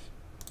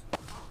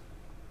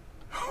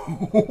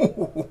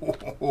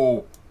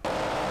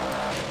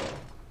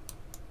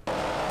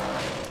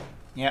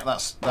 Yeah,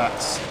 that's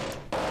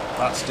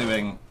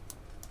doing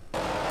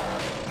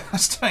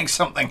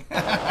something.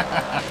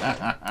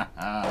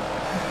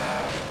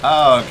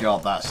 Oh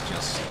god, that's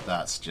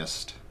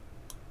just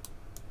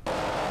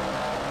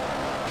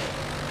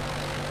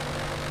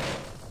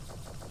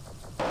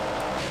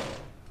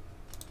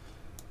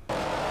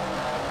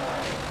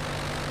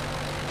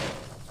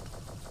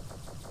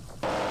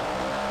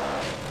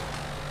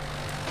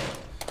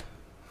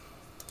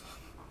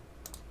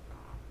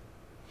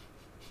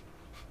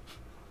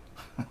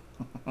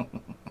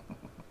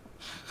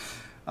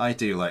I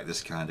do like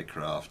this kind of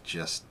craft,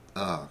 just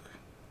oh.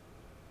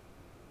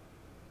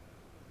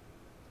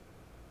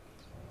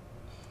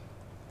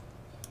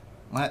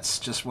 Let's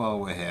just, while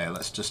we're here,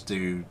 let's just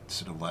do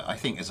sort of like, I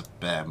think as a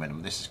bare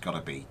minimum, this has got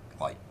to be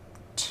like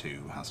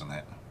 2, hasn't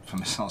it? For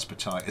missiles per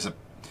target is a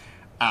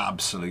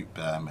absolute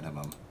bare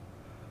minimum.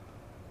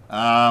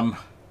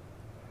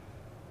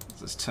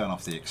 Let's turn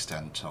off the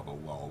extend toggle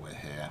while we're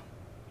here.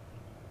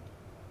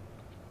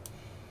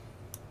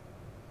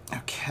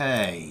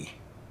 Okay.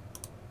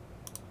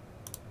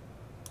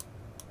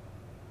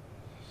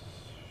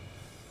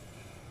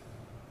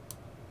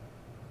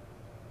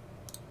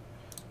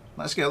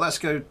 Let's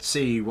go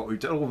see what we've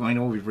done. I mean,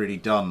 all we've really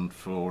done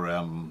for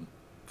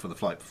the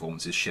flight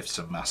performance is shift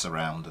some mass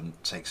around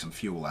and take some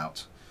fuel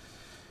out.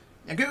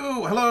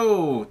 Go,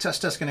 hello,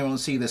 test. Can anyone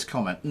see this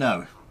comment?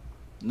 No,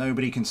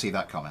 nobody can see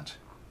that comment.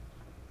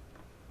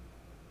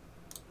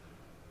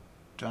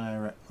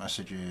 Direct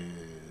messages,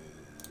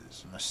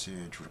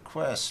 message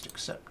request,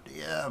 accept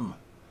DM.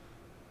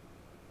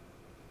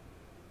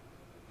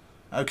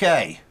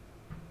 Okay.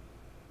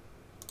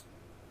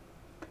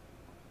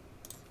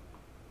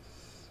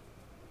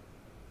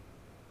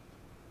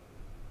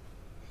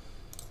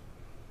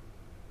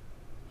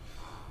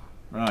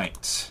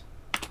 Right.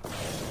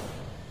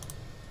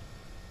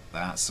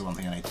 That's the one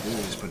thing I need to do,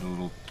 is put a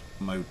little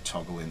mode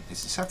toggle in.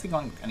 Is this thing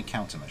got any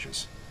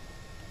countermeasures?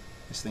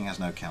 This thing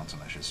has no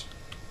countermeasures.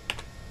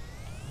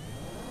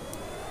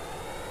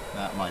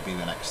 That might be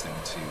the next thing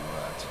to do.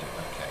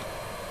 Okay.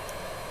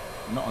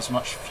 Not as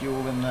much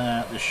fuel in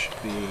there. This should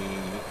be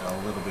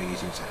a little bit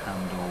easier to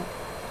handle.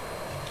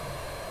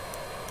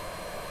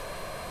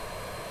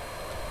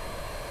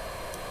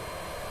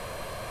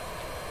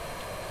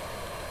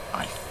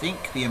 I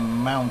think the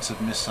amount of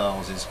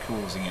missiles is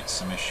causing it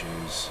some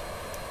issues.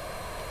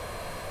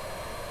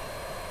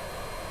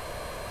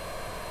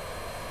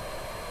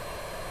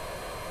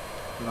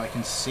 But I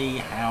can see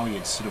how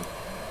you'd sort of...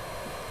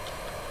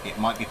 It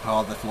might be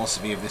part of the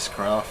philosophy of this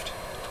craft.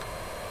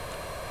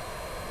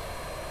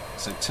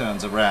 So it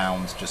turns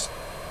around, just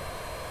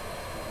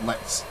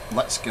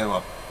let's go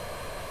a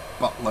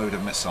buttload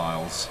of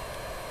missiles.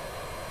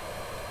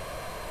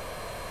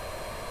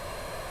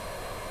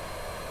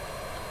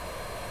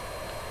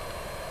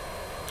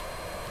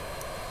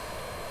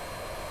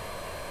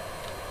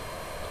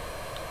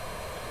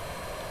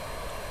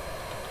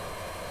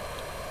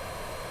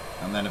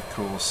 And then of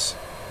course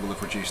will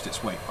have reduced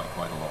its weight by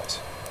quite a lot.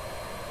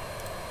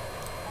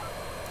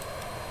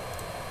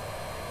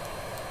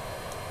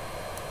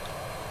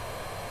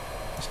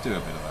 Let's do a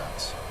bit of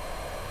that.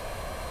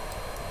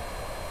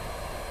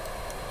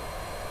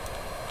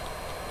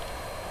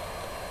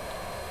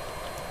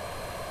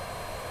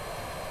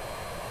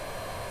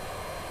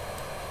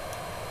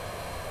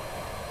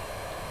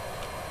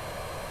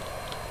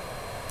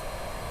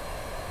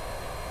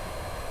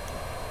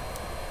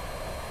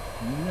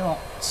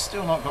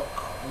 Still not got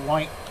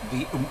quite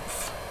the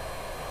oomph.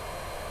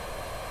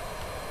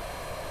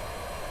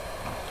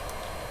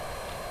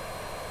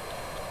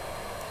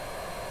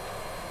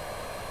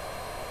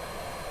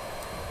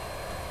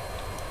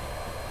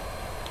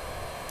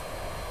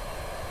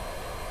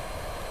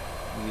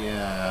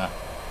 Yeah.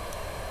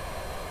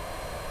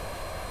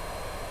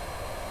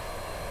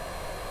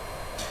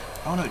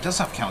 Oh no, it does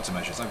have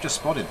countermeasures. I've just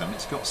spotted them.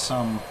 It's got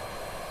some...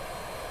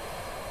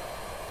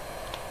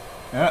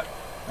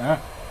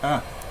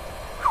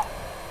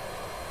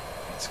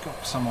 It's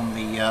got some on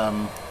the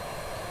on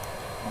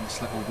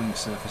this little wing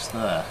surface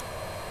there.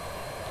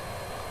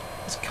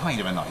 It's kind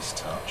of a nice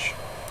touch.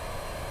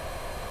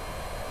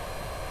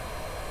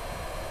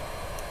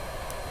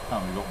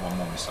 Oh, we've got one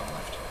more missile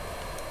left.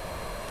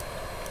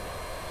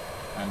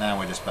 And now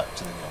we're just back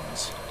to the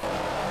guns.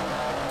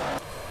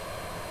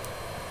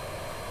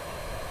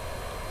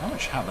 How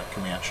much havoc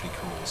can we actually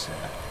cause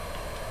here?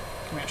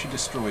 Can we actually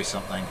destroy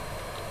something?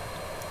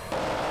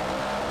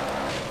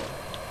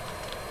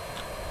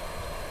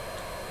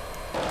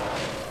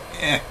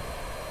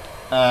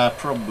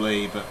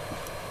 Probably, but...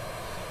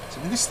 So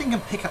I mean, this thing can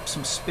pick up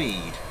some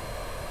speed.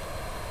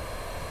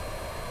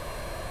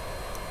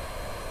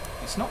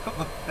 It's not got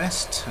the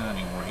best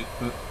turning rate,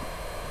 but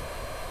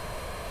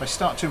if I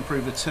start to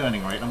improve the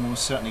turning rate, I'm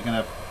almost certainly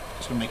going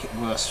to make it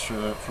worse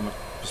from a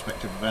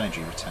perspective of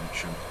energy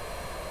retention.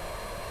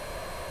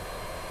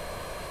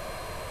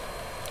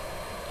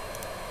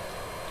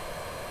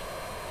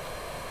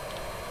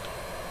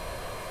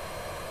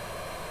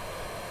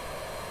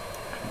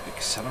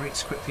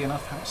 Accelerates quickly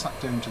enough. How's that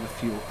doing to the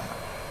fuel?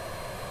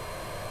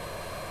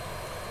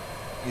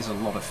 It is a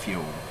lot of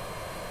fuel,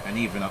 and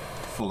even up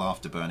full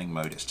afterburning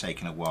mode, it's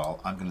taken a while.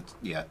 I'm going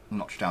to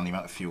notch down the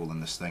amount of fuel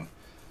in this thing.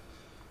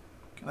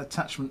 Can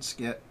attachments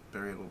get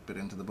very little bit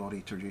into the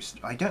body to reduce?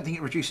 I don't think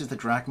it reduces the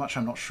drag much.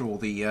 I'm not sure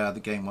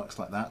the game works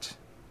like that.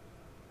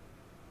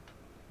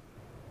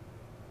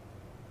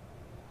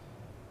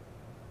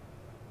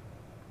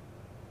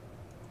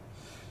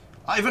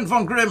 Ivan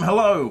von Grimm,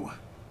 hello.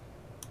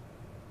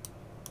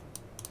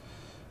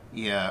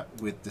 Yeah,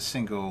 with the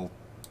single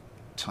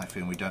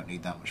Typhoon we don't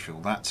need that much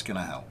fuel. That's going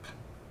to help.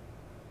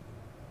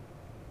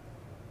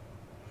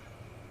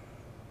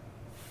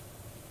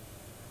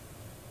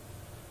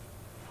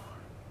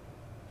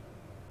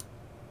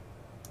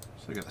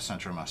 So we get the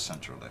centre of mass,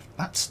 centre of lift.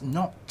 That's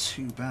not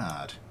too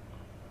bad.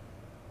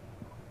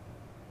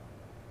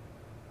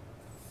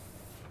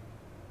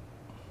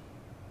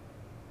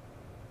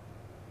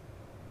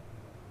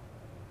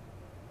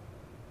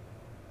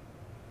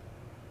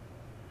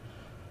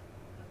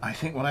 I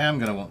think what I am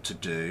going to want to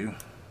do,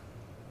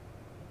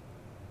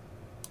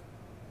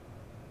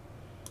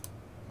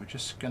 we're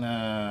just going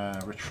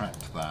to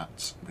retract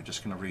that. We're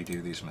just going to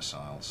redo these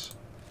missiles.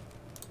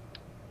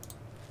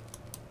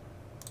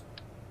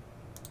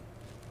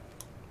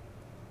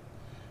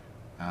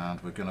 And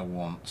we're going to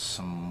want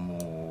some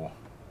more,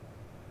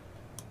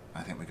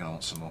 I think we're going to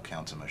want some more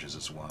countermeasures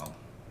as well.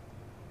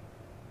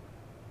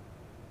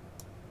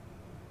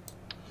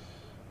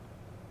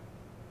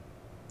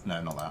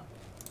 No, not that.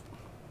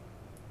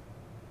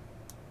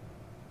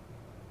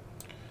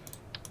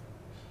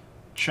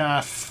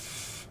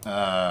 Chaff,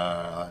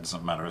 that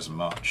doesn't matter as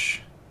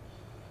much.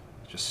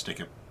 Just stick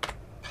a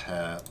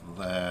pair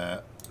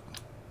there.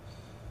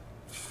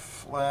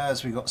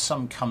 Flares, we've got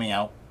some coming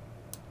out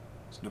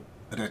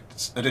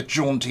at a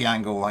jaunty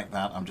angle like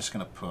that. I'm just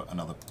going to put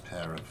another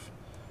pair of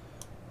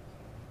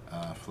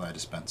flare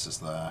dispensers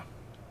there.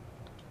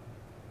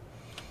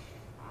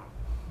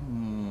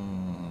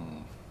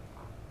 Want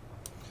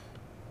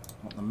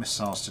the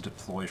missiles to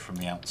deploy from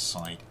the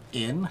outside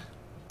in.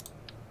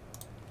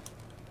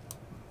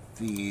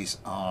 These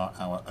are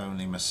our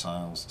only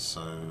missiles,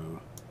 so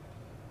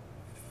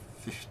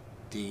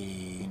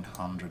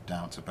 1500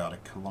 down to about 1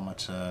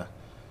 kilometre.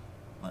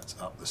 Let's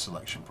up the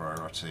selection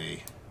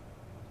priority.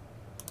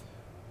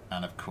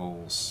 And of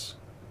course,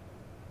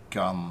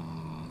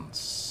 guns.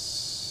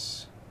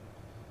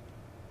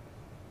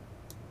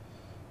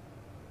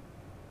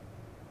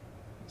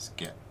 Let's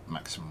get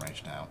maximum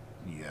range now.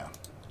 Yeah.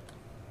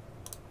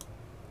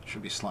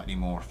 Should be slightly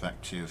more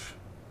effective.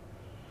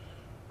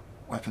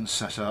 Weapon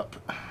setup.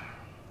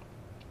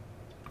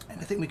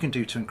 Anything we can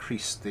do to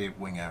increase the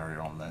wing area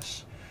on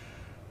this?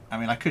 I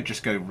mean, I could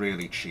just go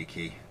really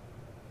cheeky.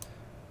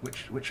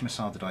 Which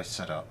missile did I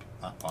set up?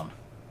 That one.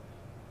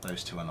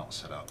 Those two are not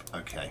set up.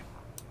 Okay.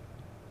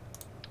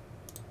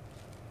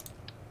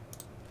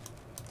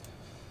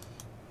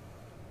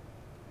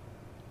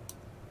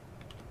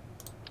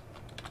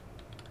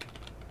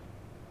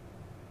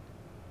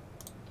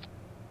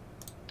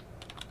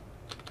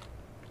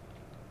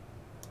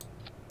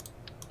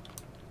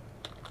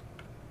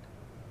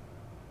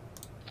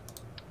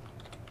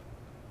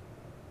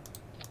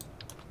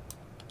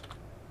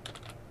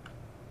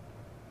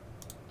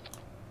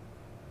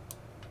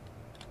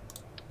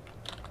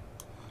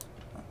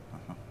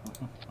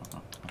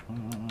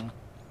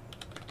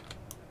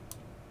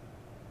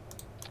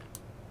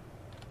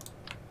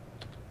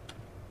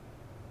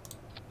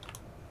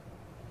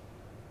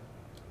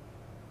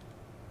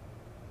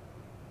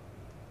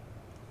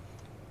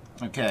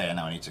 Okay, and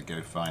now I need to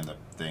go find the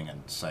thing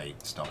and say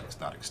start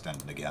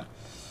extending again.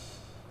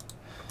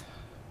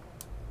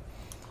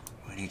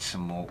 We need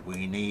some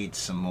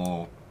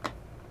more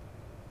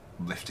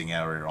lifting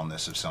area on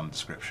this of some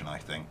description, I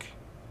think.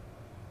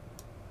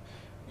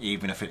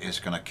 Even if it is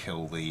going to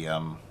kill the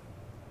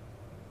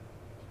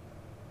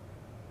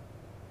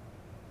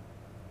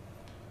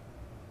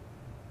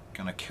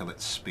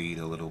its speed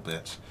a little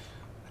bit.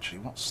 Actually,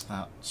 what's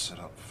that set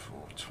up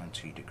for?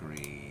 20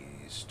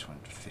 degrees,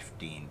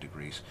 15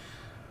 degrees.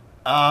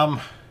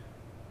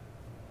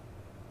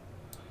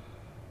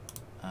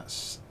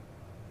 That's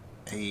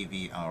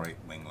AVR8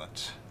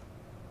 winglet.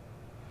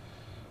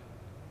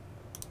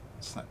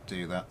 What's that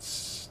do?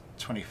 That's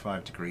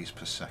 25 degrees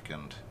per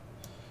second.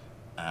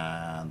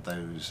 And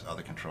those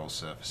other control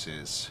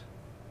surfaces,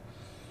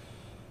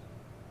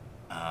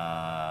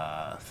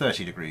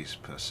 30 degrees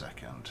per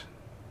second.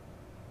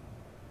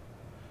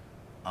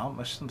 Aren't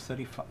most of them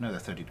 35? No, they're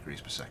 30 degrees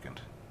per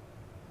second.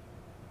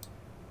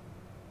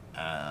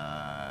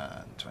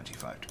 And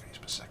 25 degrees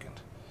per second.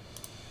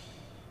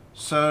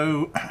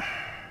 So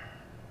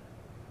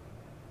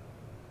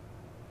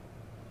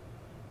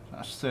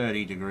that's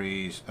 30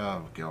 degrees.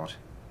 Oh God.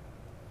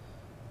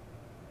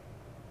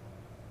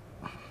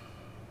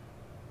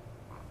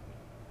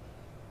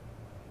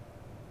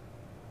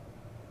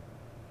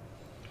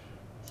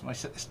 So I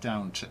set this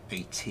down to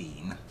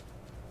 18.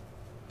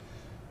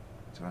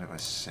 Divided by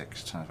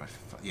 6 times by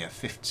 5. Yeah,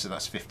 50, so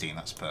that's 15,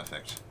 that's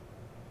perfect.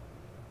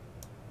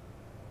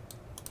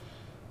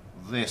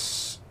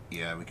 This,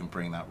 yeah, we can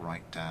bring that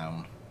right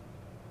down.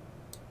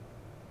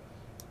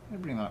 We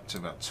bring that up to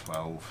about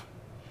 12.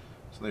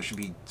 So they should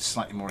be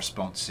slightly more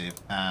responsive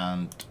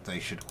and they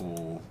should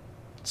all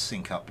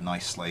sync up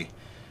nicely.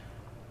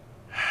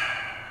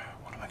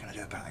 What am I going to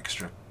do about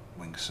extra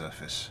wing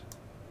surface?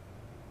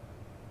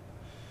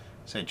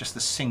 So just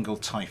the single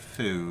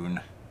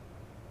Typhoon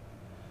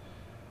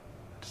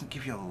doesn't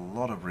give you a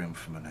lot of room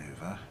for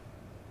manoeuvre.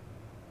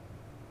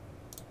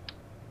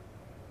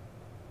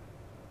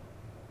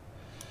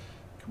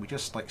 Can we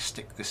just like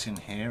stick this in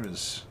here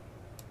as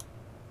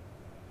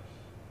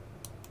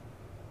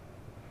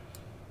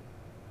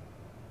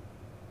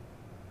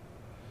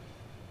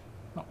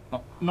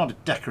not a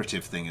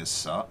decorative thing as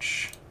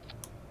such.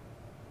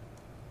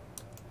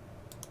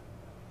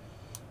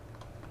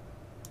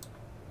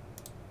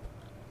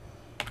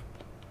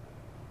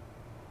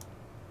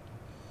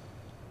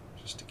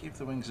 To give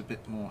the wings a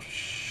bit more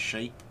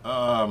shape.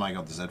 Oh my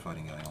God, there's Z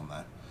fighting going on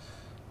there.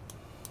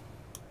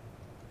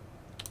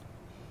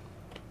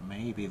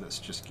 Maybe let's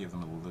just give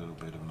them a little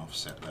bit of an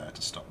offset there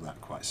to stop that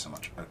quite so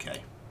much.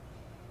 Okay.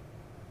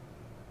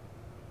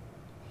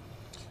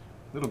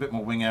 A little bit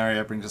more wing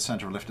area brings the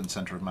centre of lift and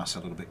centre of mass a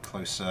little bit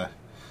closer.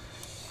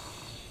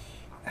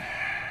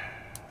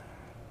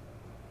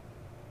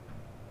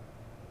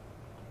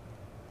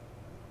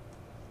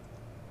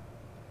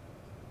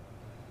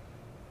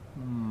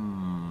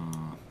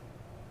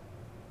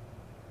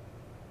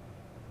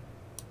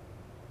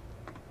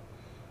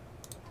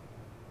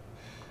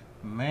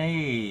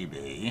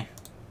 Maybe.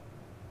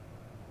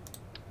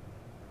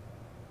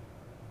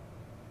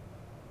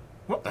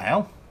 What the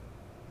hell?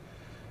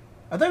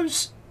 Are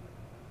those?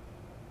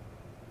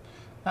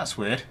 That's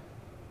weird.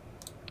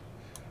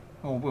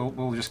 Well,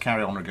 we'll just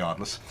carry on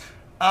regardless.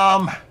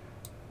 Type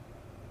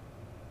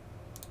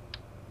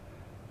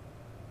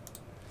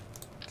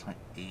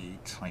E,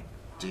 type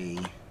D.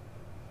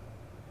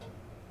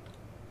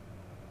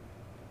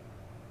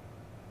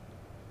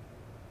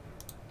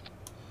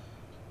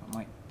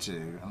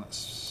 do, and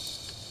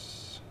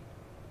let's,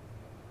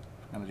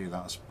 if I'm going to do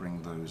that, let's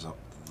bring those up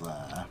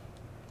there.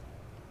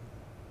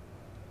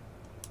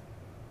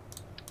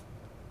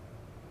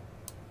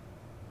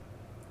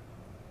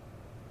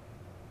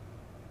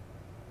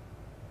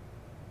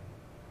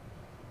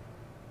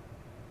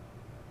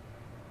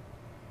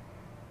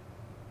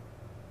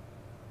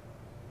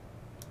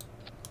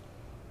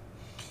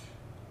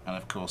 And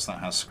of course that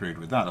has screwed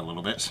with that a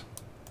little bit.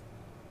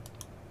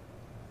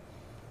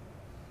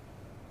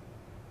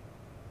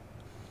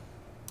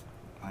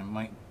 I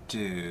might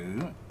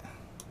do,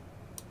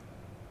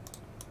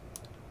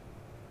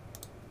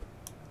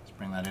 let's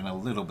bring that in a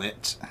little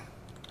bit,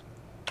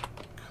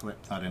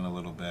 clip that in a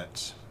little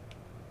bit,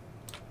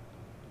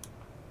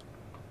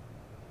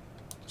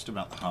 just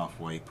about the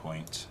halfway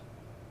point,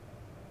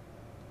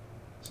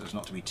 so as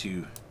not to be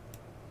too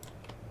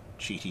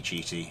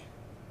cheaty.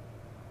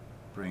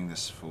 Bring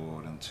this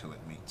forward until it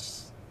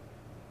meets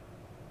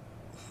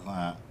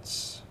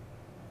that.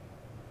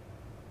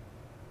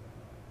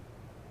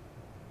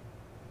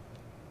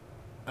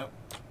 Oh,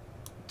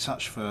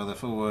 touch further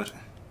forward.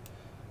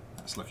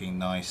 That's looking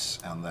nice,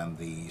 and then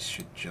these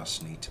should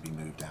just need to be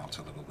moved out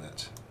a little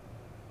bit.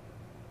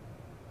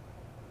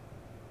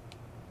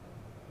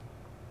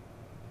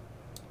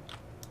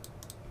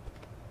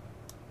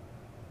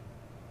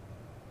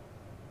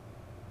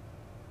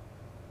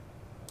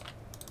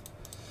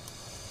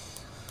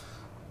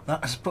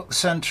 That has put the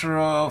centre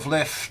of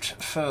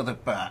lift further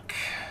back,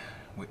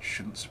 which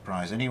shouldn't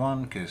surprise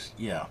anyone, because,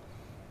 yeah.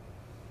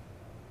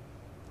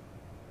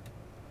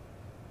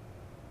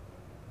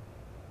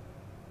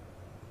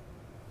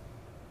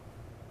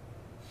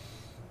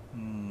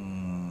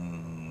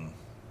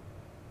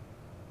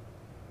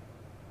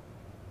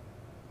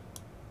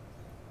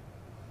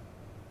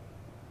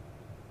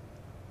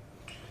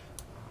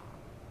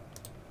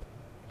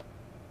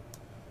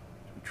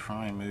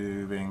 Try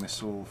moving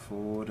this all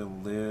forward a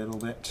little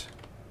bit.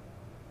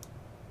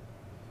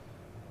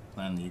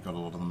 Then you've got a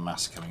lot of the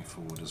mass coming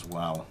forward as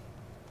well.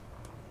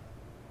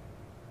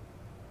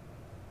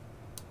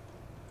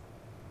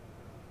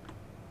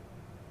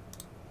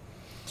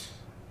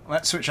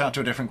 Let's switch out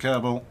to a different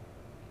Kerbal.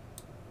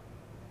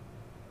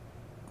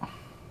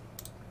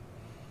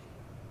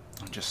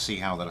 And just see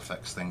how that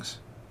affects things.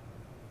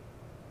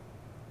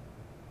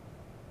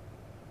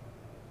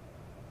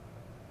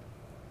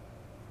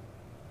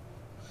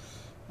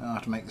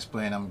 To make this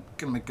plane, I'm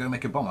gonna go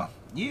make a bomber.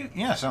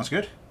 Yeah, sounds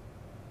good.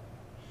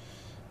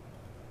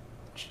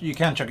 You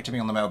can chuck it to me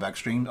on the mailbag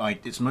stream.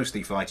 It's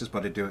mostly fighters,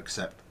 but I do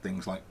accept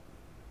things like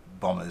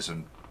bombers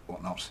and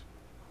whatnot.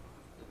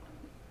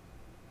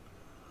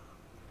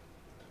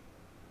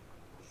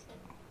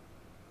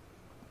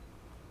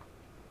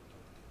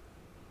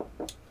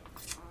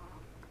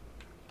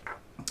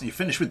 You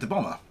finished with the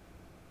bomber?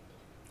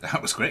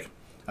 That was quick.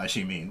 I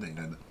actually mean, you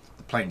know,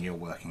 the plane you're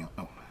working on.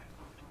 Oh.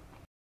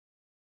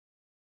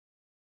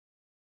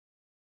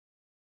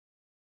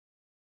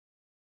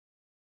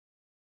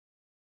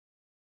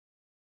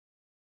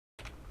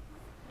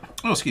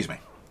 Oh, excuse me.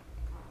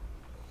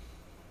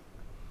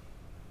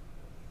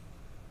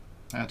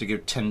 I had to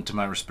give 10 to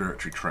my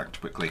respiratory tract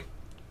quickly.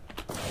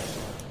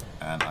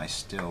 And I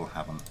still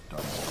haven't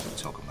done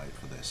toggle mode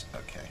for this.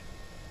 Okay.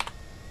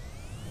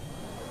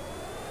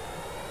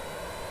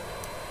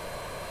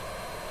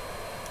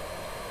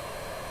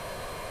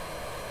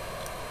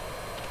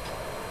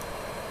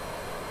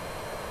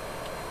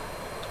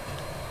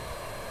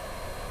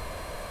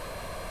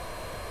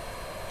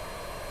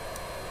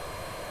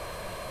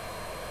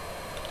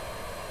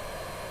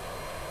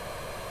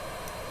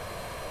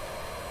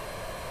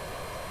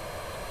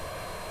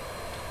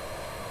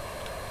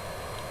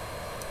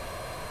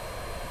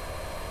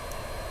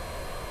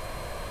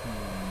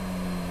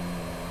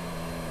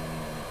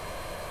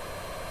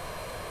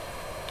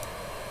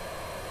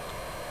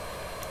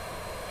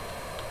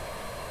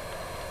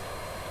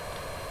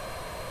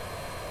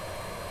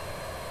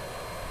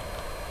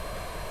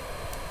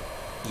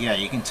 Yeah,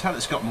 you can tell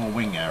it's got more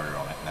wing area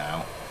on it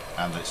now,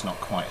 and it's not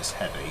quite as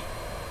heavy.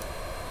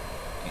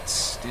 It's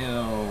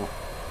still...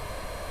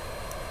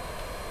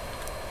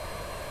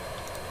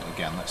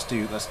 Again, let's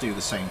do the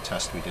same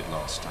test we did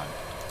last time.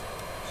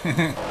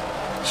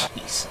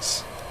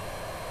 Jesus.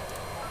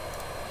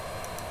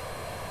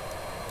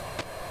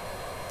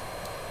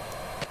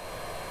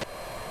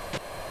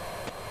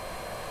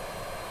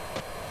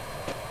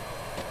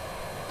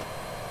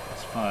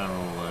 Let's fire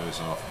all those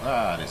off.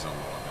 That is a lot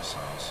of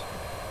missiles.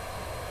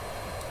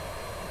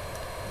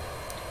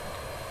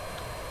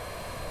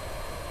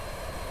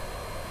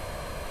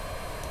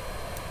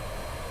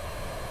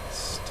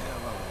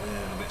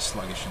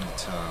 Sluggish in the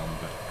turn,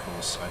 but of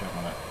course I don't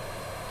want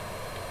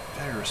to.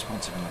 Very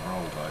responsive in the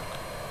roll though.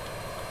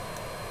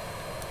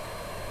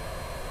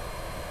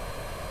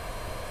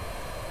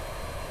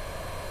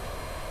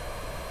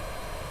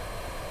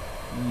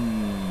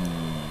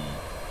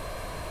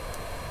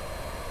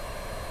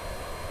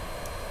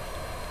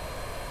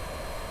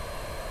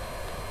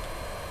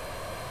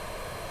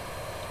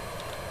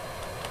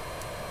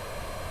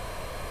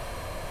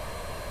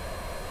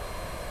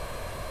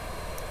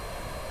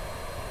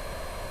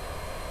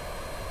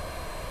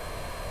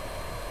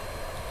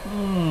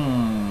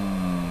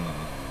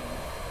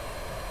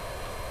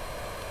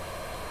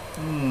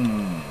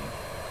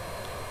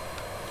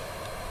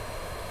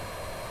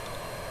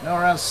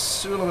 Nora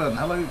Sullivan,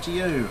 hello to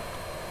you.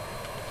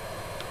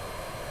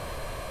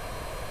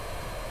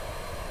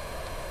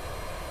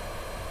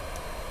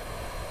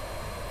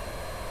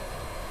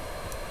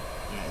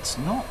 Yeah, it's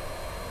not.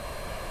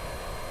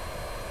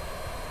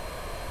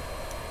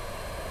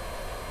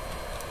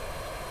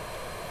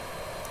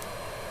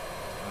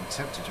 I'm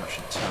tempted to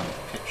actually turn the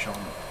pitch on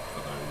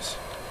for those.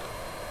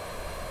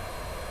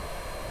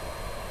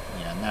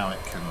 Yeah, now it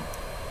can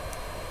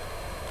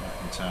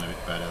turn a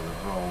bit better.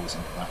 The roll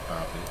isn't that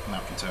badly.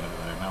 Now it can turn a bit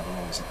better. Now the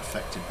roll isn't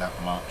affected that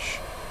much.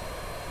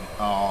 We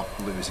are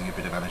losing a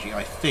bit of energy.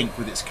 I think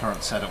with its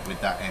current setup with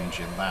that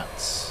engine,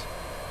 that's...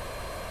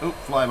 Oh,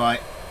 flyby. I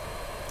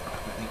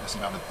don't think that's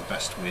about the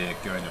best we're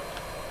going to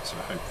sort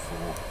of hope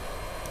for.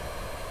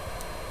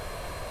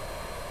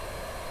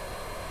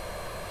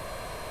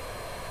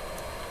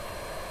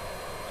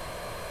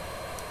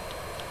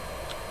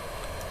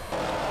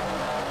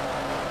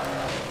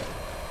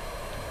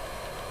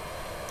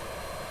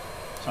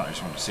 Sorry, I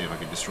just wanted to see if I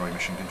could destroy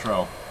mission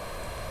control.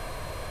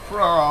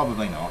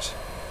 Probably not.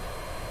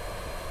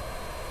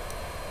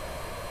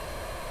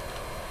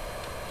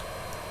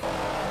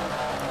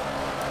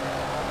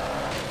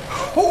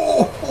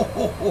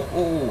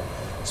 Oh,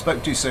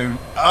 spoke too soon.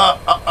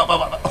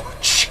 Oh,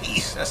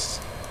 Jesus.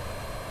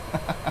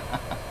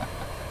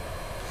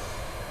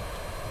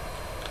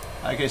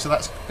 Okay, so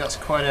that's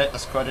quite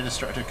a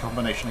destructive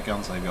combination of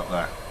guns they've got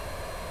there.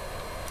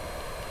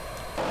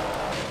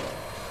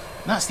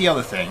 And that's the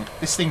other thing.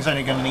 This thing's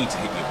only going to need to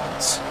hit you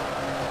once.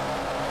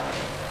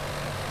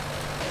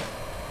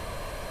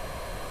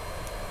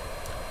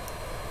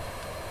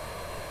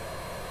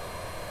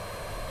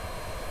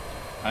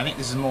 I think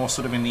this is more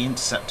sort of in the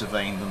interceptor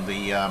vein than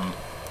the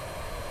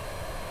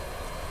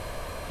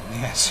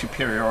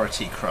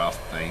superiority craft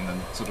vein,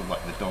 than sort of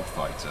like the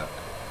dogfighter.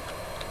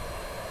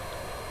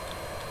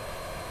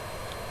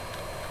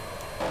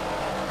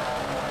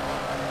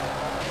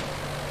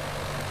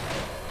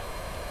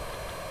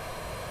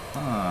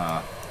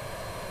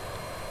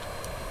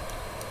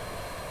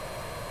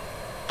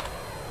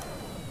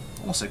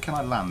 Also, can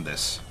I land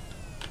this?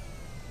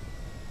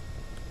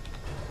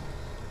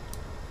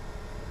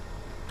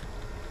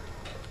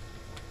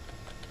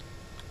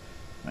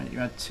 Right, you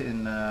had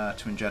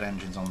twin jet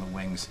engines on the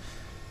wings.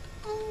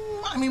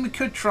 I mean, we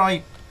could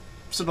try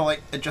sort of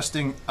like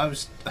adjusting. I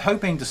was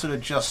hoping to sort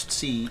of just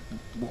see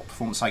what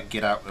performance I could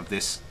get out of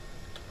this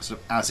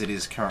sort of as it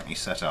is currently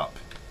set up,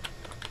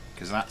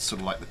 because that's sort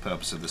of like the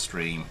purpose of the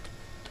stream.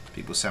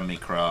 People send me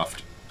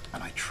craft,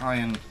 and I try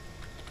and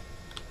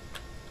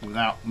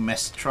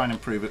try and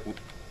improve it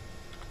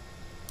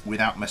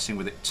without messing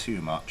with it too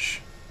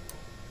much.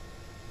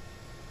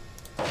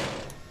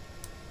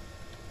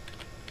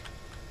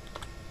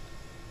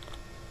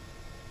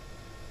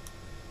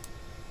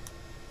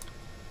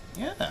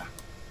 Yeah.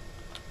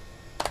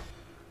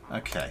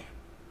 Okay.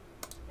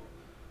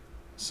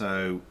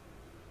 So,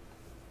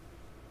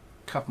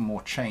 a couple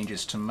more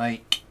changes to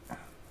make.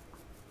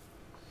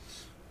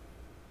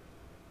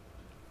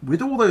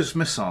 With all those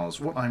missiles,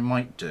 what I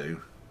might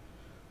do,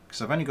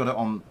 because I've only got it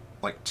on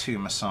like 2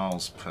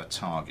 missiles per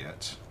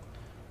target,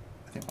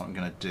 I think what I'm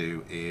going to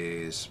do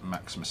is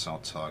max missile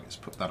targets,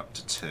 put that up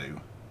to 2.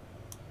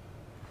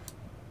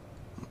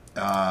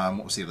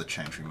 What was the other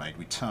change we made?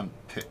 We turned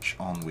pitch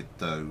on with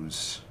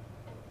those.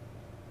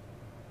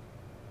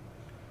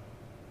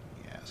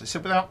 Yeah, as I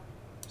said, without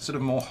sort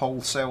of more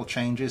wholesale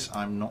changes,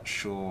 I'm not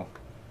sure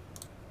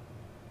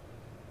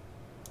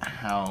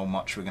how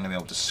much we're going to be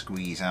able to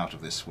squeeze out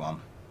of this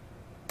one.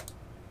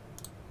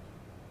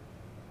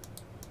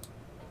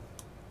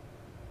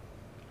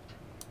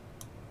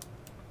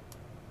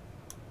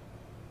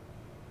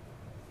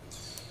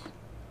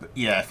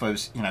 Yeah, if I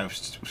was, you know,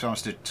 if I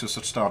was to sort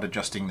of start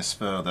adjusting this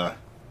further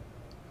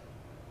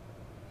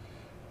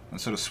and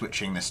sort of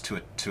switching this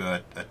to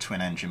a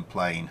twin-engine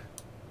plane,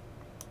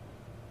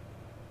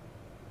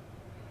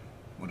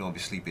 would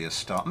obviously be a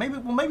start. Maybe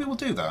we'll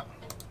do that.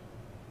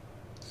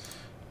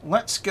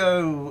 Let's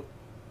go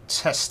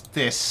test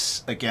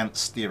this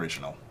against the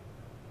original.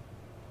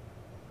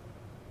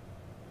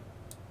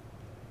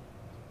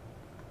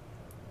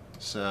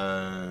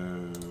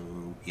 So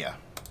yeah.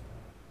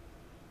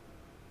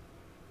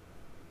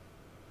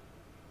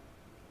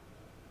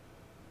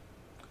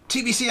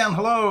 TBCN,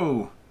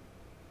 hello!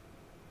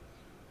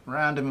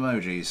 Random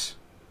emojis.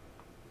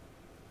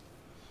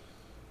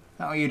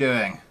 How are you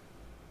doing?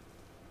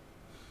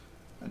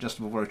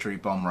 Adjustable rotary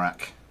bomb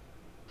rack.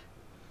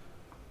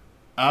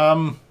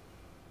 Well,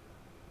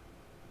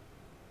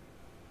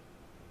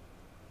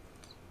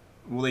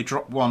 they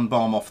drop one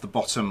bomb off the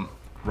bottom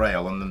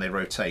rail and then they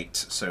rotate,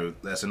 so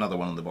there's another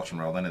one on the bottom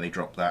rail, then they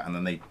drop that and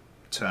then they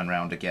turn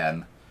round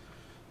again.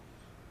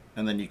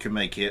 And then you can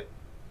make it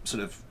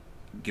sort of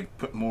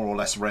put more or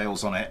less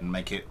rails on it and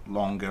make it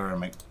longer and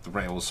make the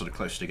rails sort of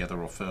closer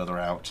together or further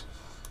out.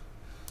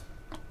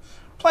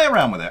 Play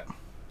around with it.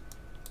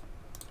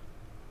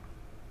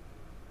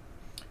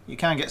 You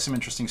can get some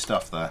interesting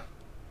stuff there.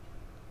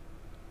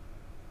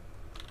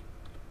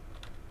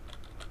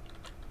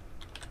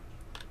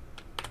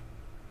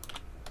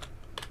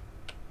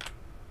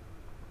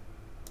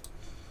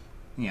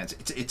 Yeah,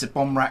 it's a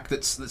bomb rack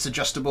that's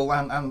adjustable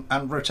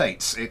and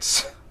rotates.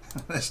 It's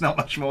there's not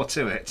much more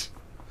to it.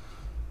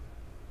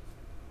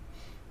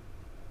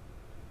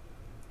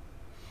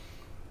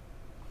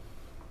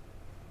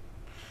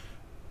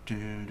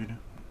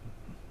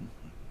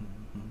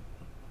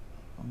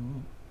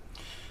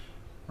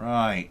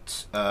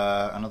 Right,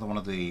 another one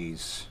of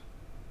these.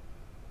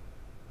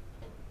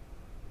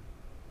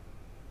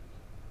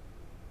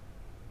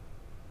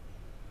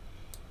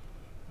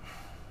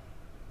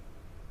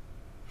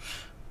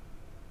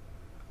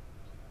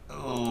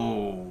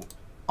 Oh,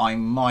 I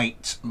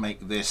might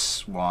make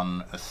this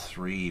one a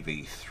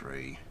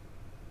 3v3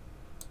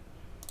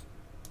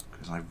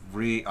 because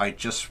I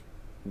just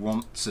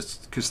want to,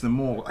 because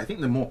I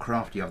think the more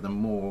craft you have, the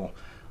more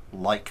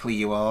likely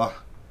you are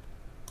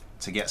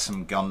to get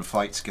some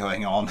gunfights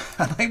going on,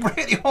 and I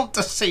really want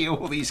to see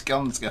all these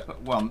guns go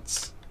at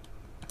once.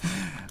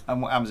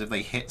 And what happens if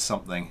they hit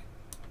something?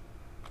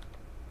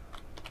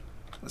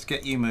 Let's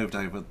get you moved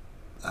over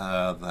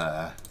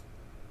there.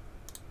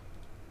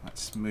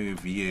 Let's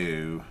move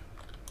you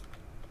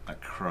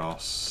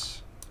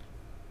across.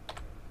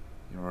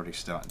 You're already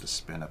starting to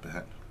spin a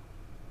bit.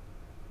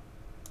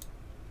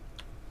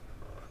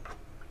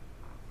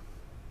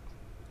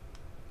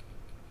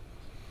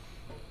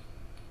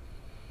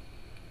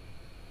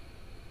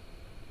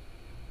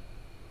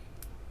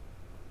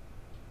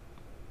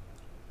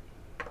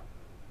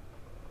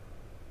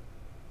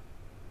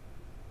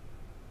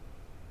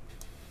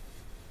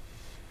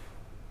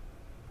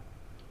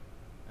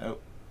 Oh,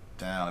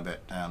 down a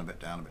bit, down a bit,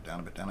 down a bit, down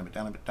a bit, down a bit,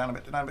 down a bit, down a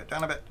bit, down a bit,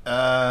 down a bit.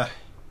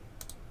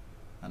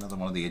 Another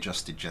one of the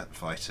adjusted jet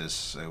fighters,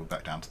 so we're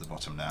back down to the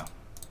bottom now.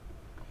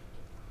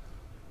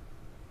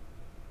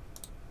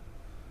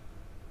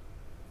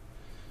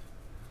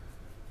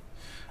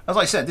 As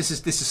I said, this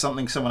is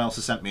something someone else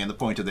has sent me, and the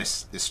point of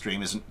this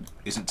stream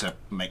isn't to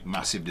make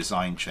massive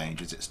design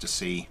changes. It's to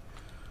see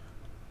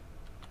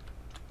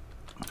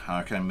how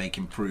I can make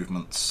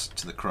improvements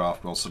to the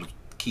craft while sort of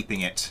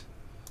keeping it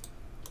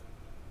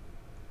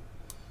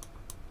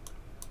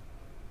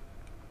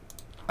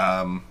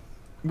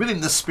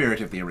within the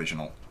spirit of the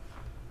original,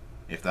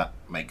 if that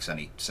makes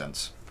any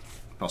sense.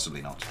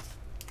 Possibly not.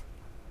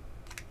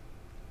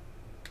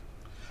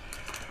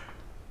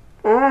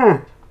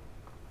 Oh,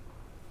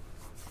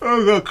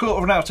 a quarter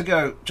of an hour to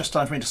go. Just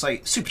time for me to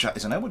say, Super Chat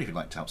is enabled if you'd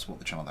like to help support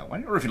the channel that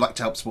way, or if you'd like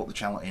to help support the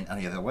channel in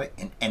any other way,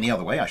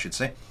 I should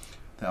say.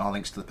 There are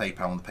links to the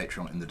PayPal and the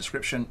Patreon in the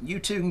description. You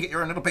too can get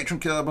your own little patron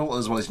Kerbal,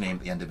 as well as name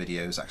at the end of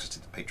videos, access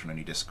to the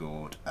patron-only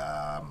Discord,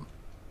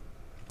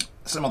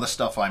 some other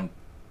stuff I'm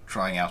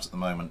trying out at the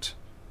moment.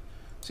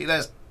 See,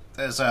 there's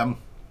one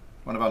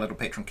of our little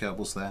patron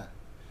Kerbals there.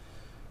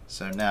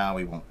 So now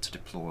we want to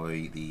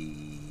deploy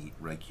the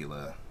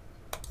regular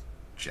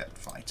jet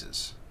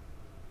fighters.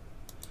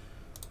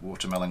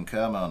 Watermelon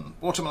Kerman.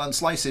 Watermelon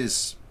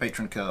Slices,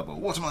 patron Kerbal.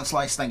 Watermelon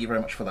Slice, thank you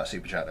very much for that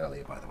super chat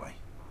earlier, by the way.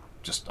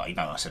 Just, I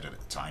know I said it at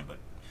the time, but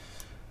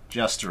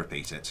just to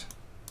repeat it.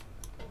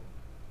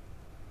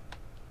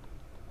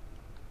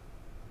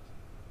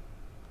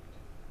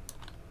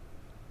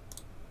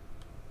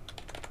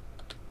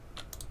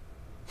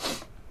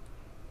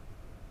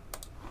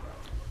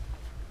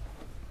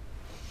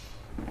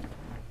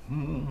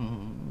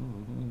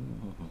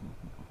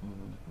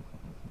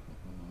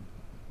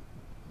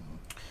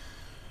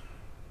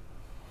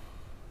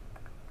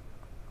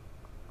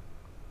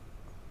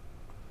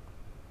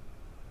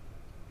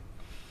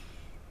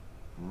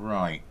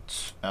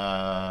 Right,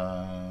 another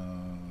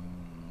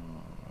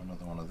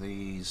one of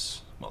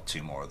these, well,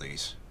 two more of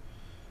these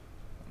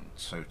in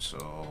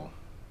total.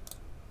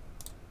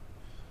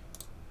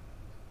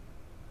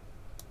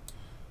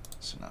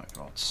 So now we've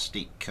got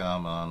Steak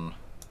Kerman,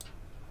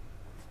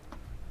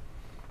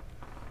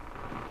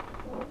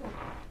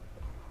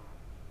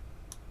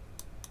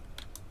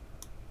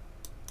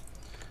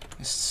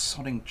 this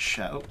sodding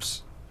chat,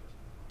 oops,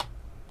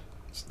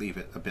 let's leave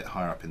it a bit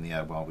higher up in the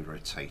air while we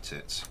rotate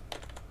it.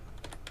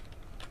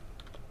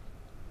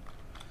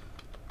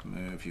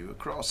 Move you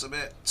across a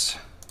bit.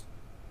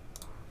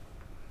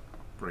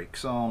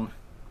 Brakes on.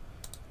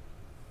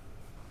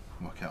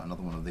 Work out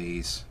another one of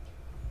these.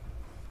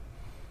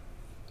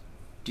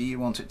 Do you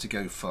want it to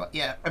go far?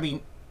 Yeah, I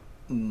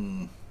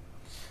mean,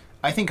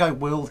 I think I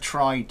will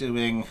try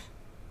doing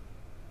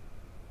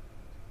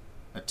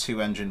a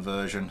 2-engine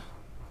version,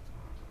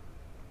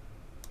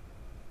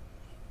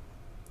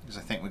 because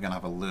I think we're going to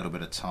have a little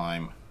bit of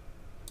time,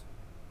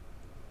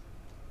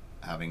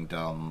 having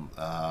done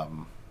a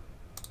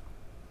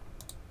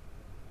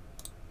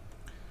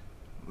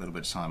little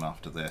bit of time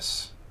after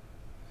this,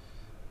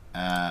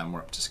 and we're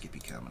up to Skippy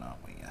Kerman,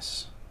 aren't we?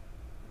 Yes.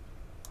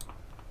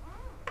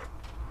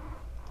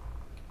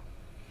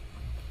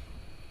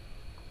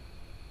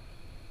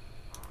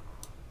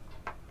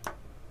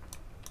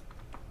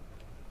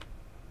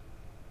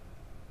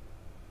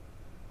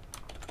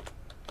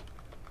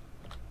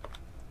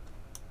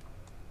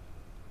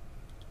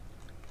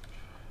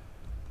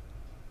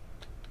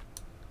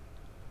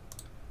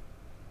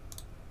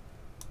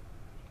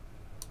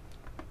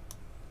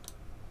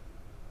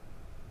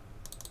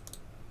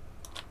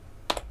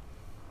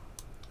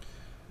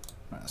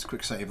 Let's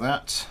quick save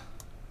that.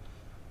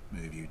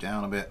 Move you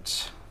down a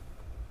bit.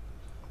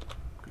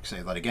 Quick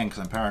save that again because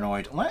I'm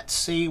paranoid. Let's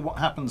see what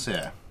happens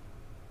here.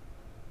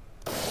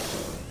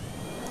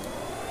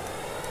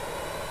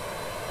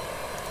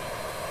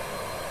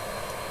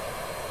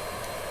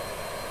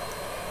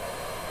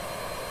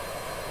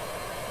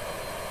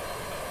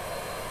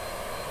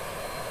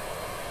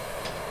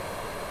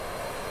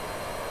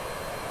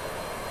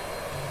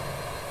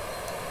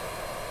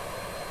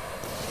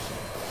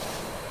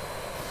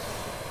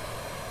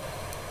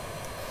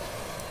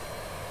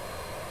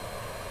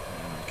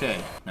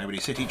 Okay,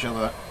 nobody's hit each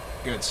other.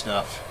 Good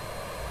stuff.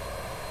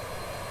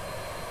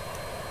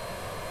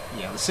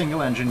 Yeah, the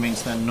single engine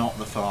means they're not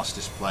the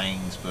fastest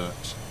planes,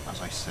 but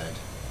as I said,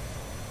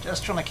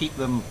 just trying to keep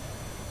them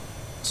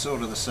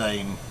sort of the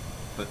same,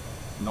 but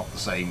not the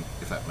same,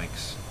 if that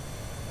makes...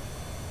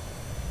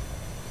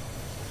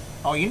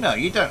 Oh, you know,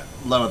 you don't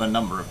lower the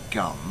number of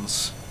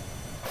guns.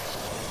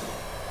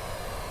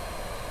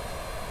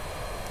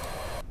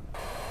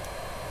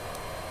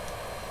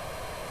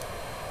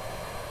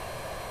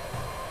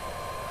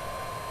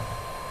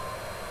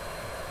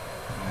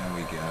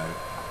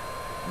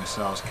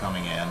 Missiles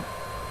coming in,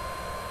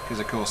 because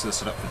of course they're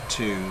set up for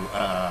two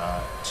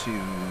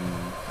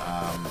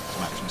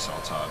max missile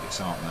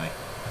targets, aren't they?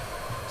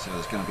 So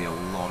there's going to be a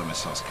lot of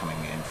missiles coming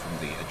in from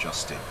the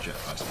adjusted jet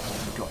fighters.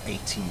 We've got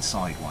 18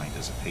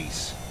 sidewinders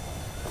apiece.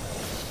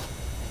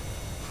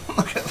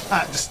 Look at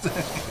that! Just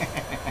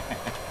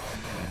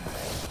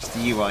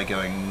the UI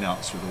going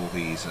nuts with all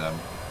these. Yeah,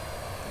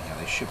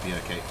 they should be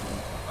okay.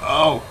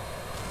 Oh!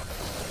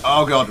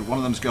 Oh god! One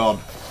of them's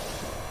gone.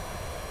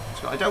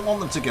 I don't want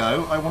them to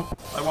go. I want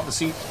to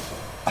see.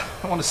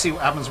 I want to see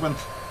what happens when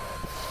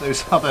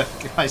those other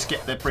guys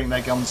bring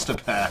their guns to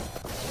bear.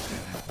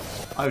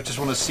 I just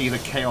want to see the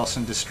chaos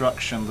and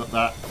destruction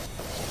that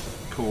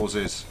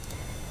causes.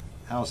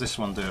 How's this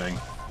one doing?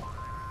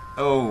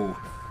 Oh,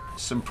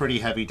 some pretty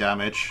heavy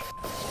damage.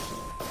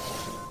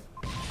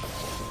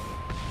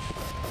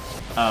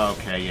 Oh,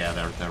 okay, yeah,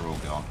 they're all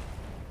gone.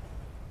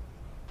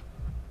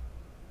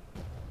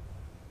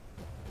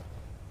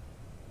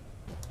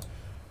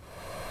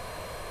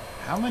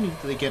 How many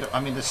do they get? I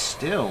mean, there's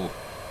still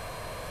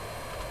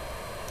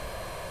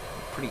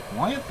pretty...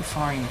 Why are they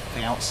firing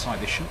from the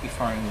outside? They shouldn't be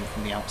firing them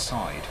from the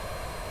outside.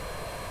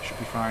 They should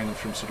be firing them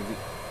from sort of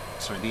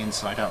the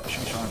inside out. They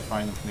should be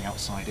firing them from the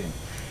outside in.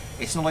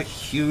 It's not like a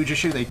huge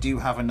issue. They do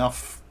have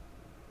enough,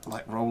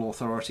 like, role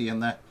authority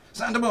in there.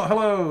 Sandamore,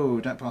 hello!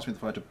 Don't pass me the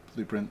fighter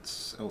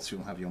blueprints, else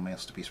you'll have your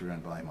masterpiece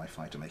ruined by my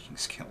fighter making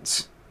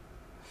skills.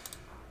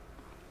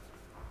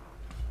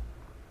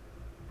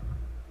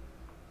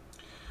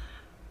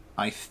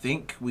 I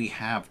think we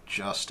have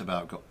just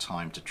about got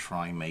time to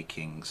try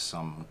making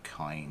some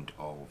kind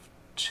of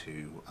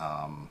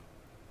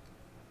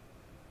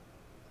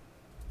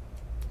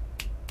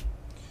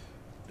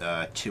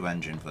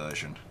two-engine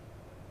version.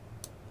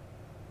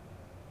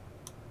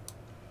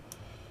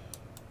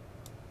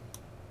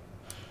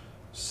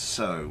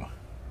 So,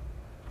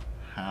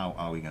 how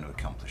are we going to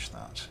accomplish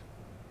that?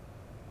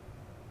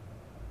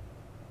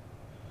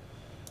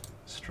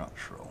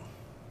 Structural.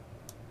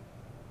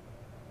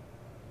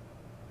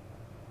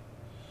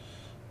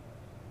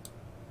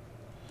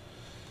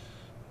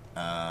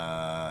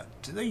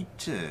 Do they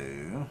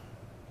do...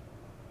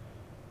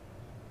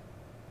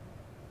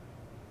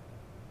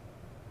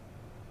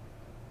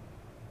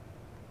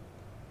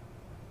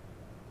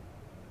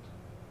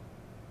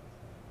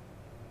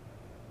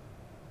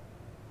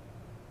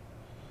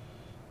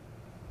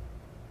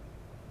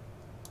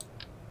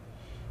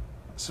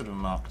 sort of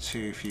Mark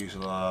II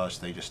fuselage,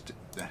 they just...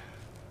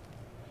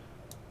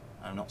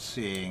 I'm not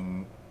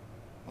seeing,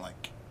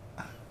 like...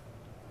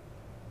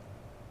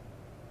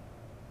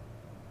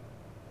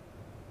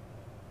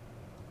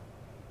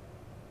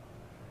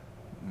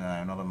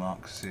 No, not a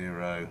Mark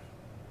 0.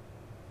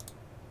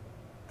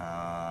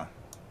 Why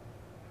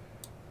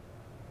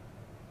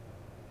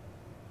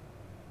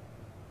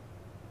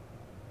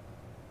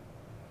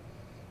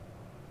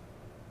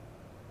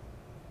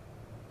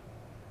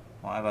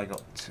have I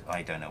got two?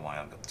 I don't know why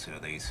I've got two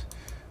of these.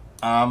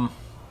 What I'm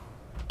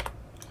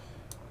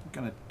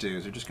going to do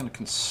is we're just going to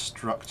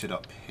construct it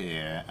up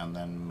here and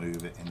then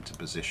move it into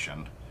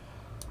position.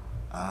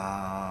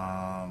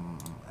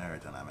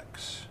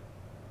 Aerodynamics.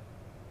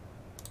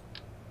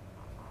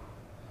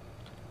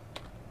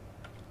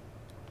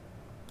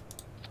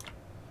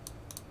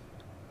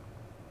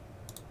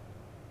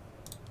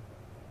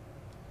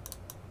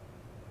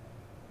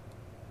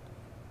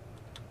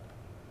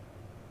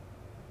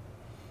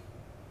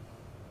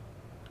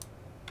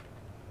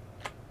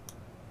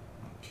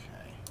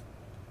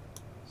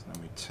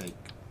 Take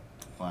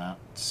that.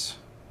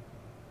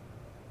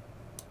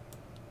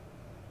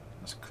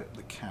 Let's clip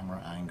the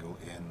camera angle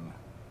in.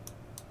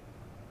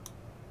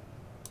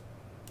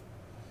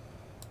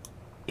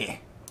 Yeah.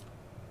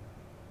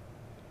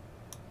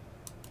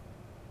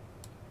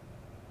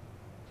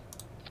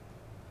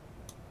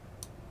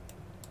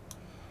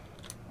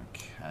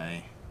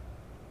 Okay.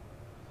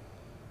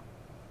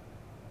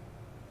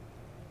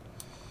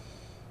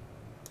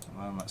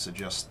 Well, let's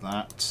adjust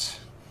that.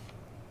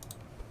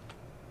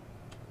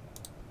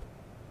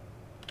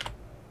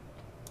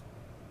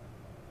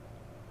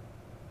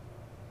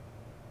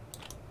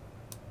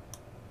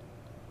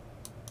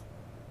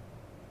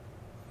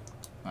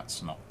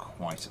 That's not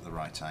quite at the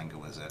right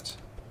angle, is it?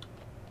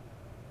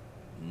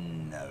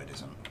 No, it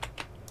isn't.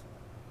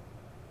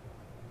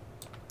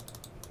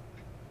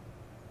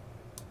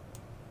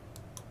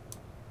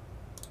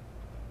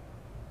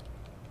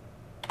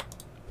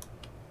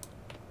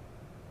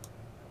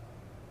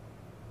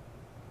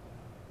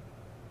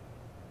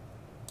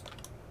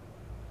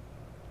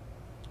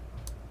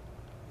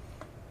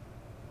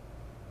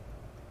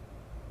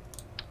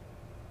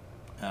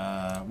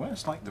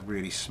 Where's like the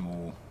really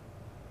small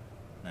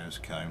nose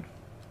cone?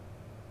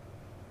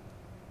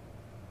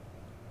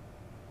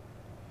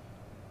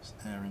 It's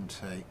air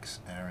intakes,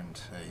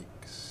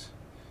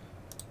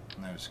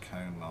 nose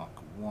cone mark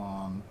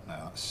 1. No,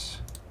 that's...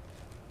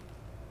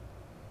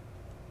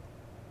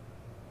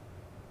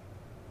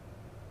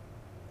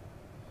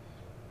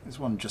 There's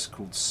one just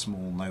called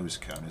small nose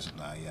cone, isn't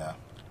there? Yeah.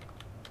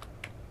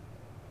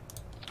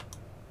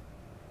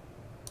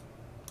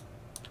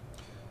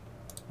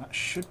 That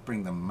should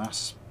bring the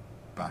mass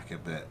back a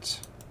bit.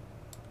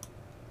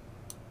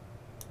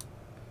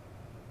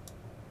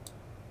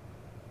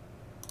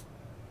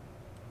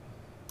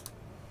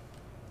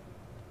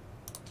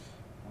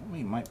 What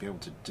we might be able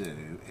to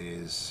do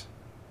is...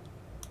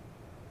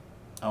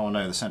 Oh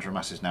no, the centre of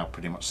mass is now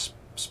pretty much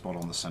spot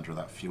on the centre of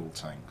that fuel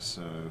tank,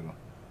 so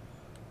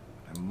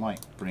I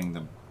might bring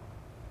the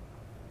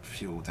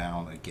fuel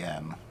down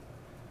again.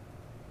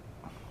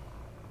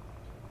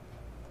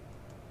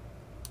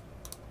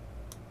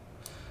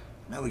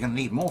 No, we're going to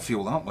need more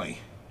fuel, aren't we?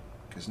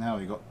 Because now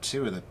we've got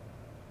 2 of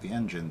the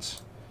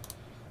engines.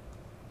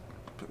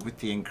 But with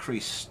the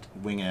increased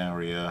wing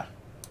area,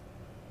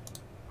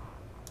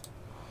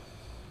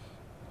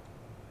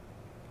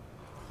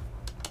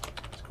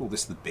 let's call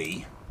this the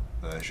B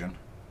version.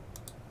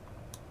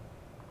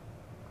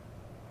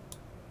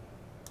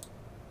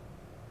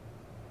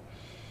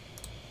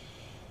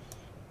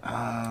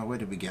 Where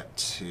did we get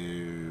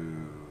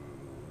to?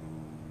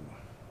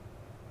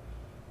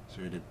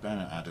 So we did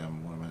Bennett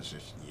Adam, what was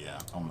it? Yeah,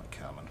 Omelette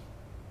Kerman.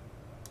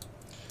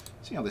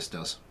 See how this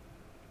does.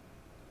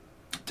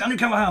 Daniel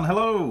Callahan,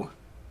 hello!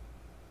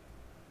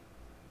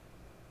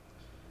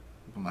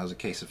 That was a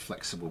case of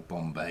flexible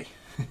Bombay.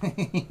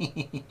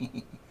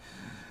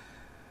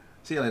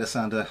 See you later,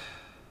 Sander.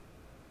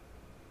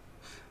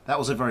 That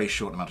was a very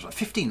short amount of time.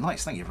 15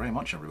 likes, thank you very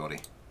much, everybody.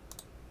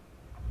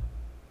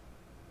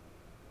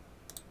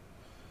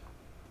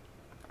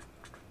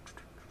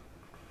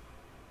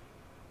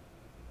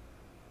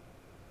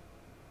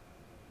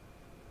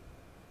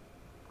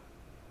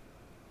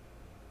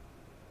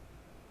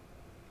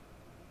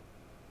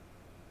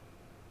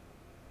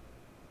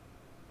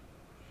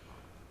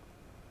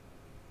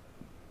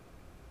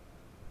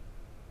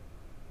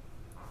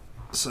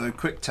 So,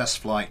 quick test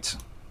flight. So,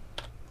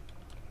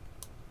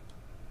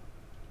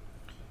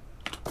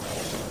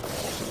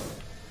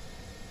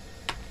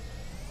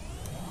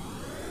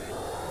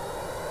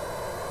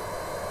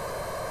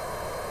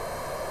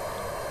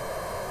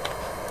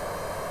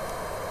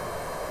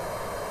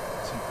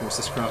 of course,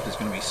 this craft is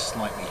going to be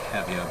slightly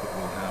heavier, but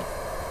we'll have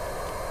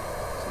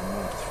some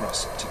more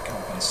thrust to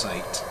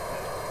compensate.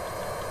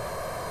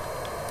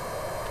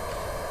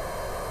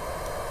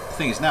 The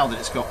thing is, now that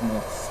it's got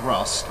more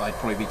thrust, I'd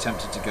probably be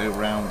tempted to go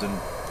round and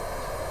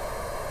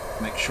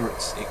make sure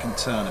it can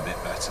turn a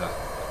bit better.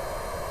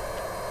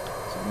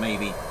 So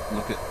maybe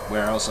look at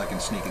where else I can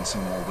sneak in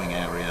some more wing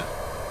area,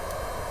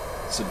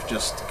 sort of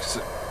just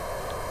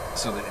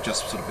so that it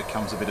just sort of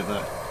becomes a bit of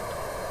a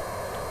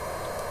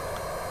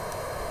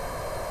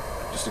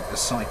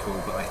cycle.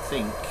 But I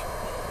think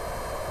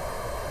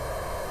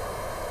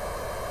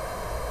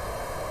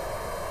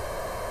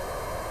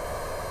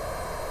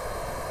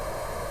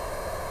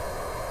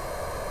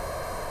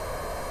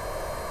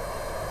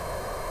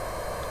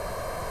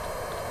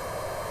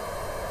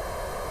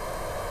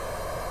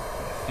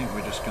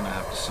we're just going to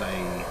have to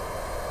say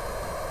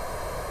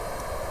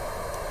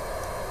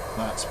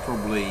that's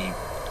probably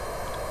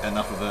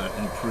enough of an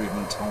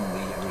improvement on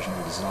the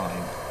original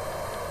design.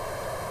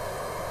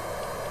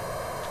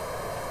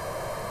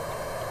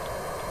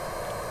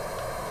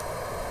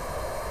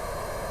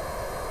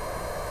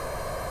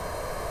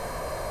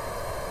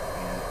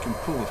 Yeah, it can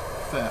pull a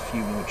fair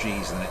few more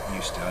G's than it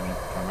used to. I mean,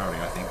 primarily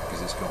I think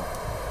because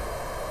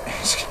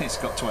it's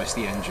got twice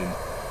the engine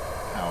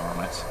power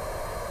on it.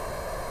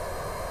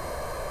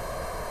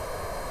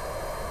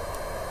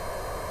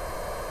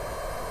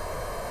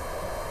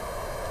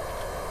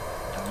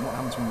 What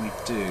happens when we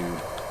do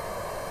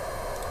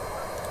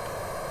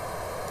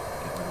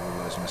get rid of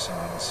all those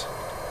missiles?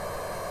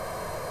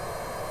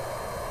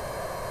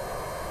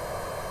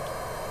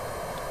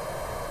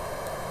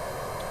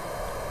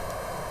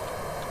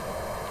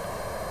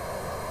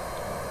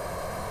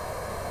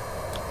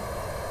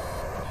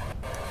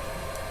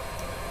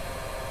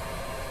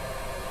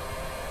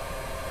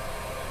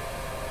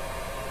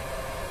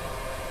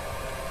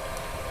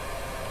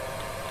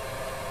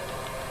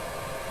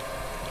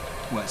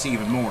 Well, it's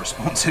even more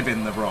responsive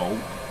in the roll.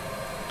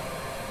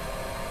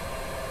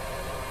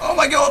 Oh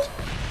my god!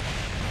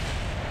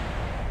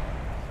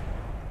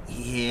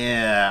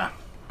 Yeah.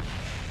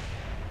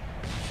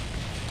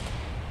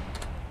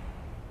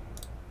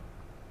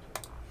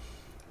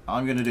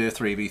 I'm going to do a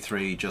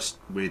 3v3 just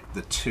with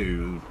the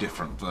two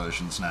different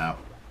versions now.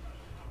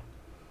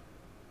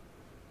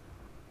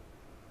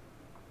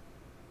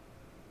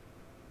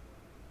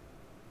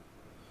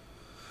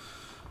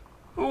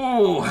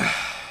 Ooh.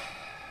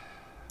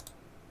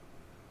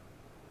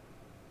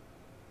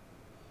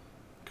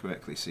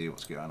 Quickly see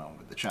what's going on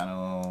with the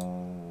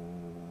channel.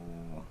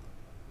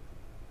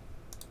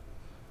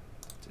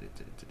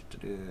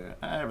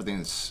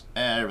 Everything's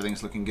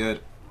looking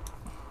good.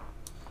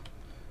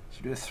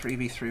 Should we do a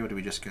 3v3 or do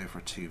we just go for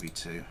a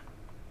 2v2?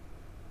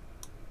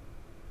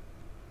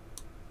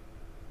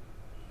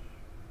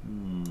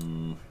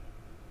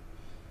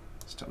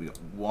 So we got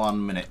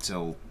 1 minute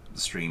till the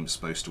stream's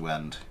supposed to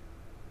end.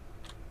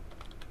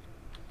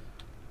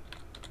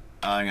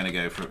 I'm gonna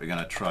go for it. We're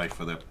gonna try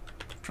for the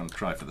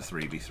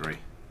 3v3.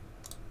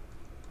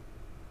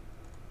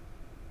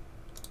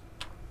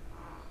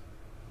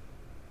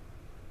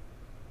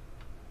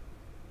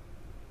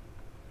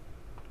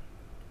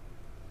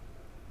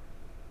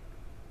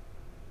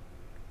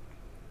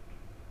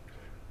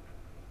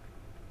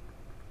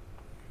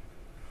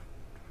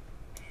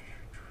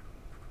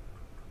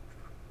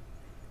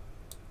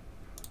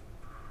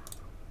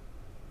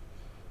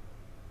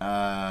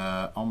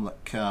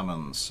 Omelette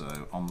Kerman,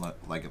 so omelette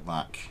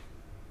Legged-Lack.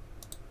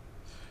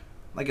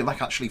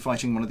 Legged-Lack actually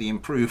fighting one of the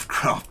improved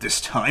craft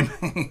this time.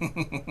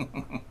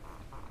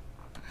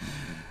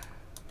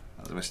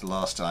 That was the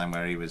last time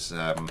where he was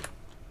on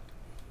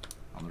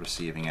the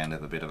receiving end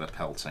of a bit of a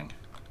pelting.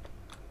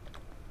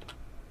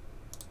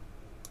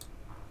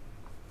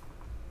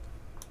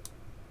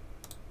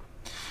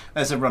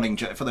 There's a running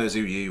joke, for those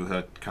of you who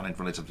are kind of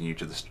relatively new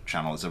to this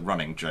channel, there's a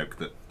running joke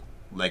that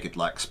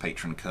Legged-Lack's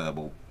patron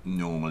Kerbal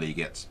normally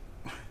gets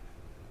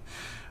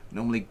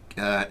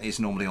is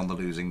normally on the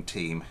losing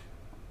team.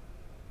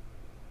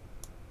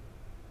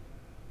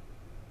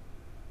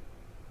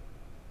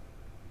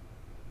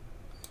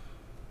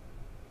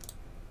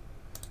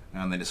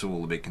 And then it's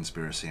all a big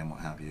conspiracy and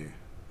what have you.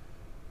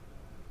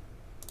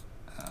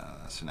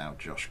 So now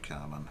Josh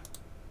Kerman.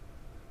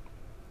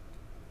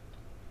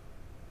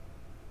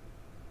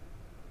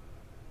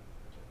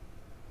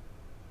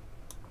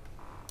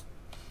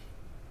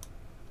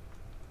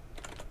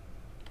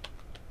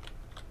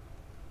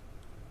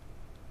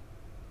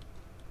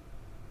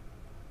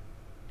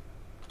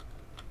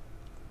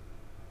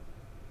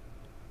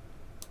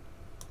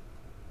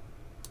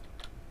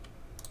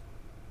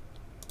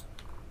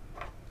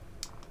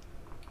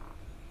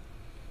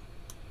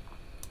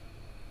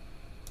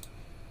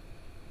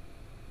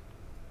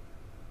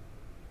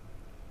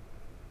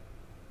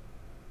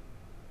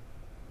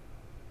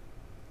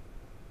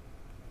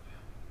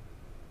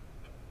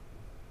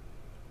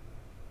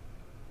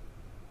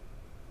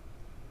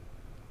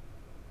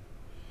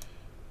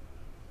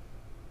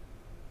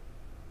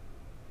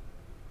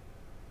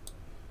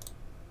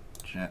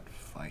 Jet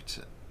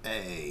Fighter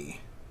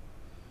A.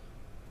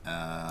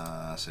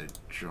 So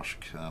Josh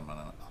Kerman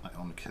and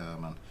Ion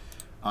Kerman.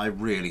 I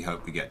really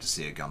hope we get to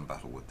see a gun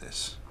battle with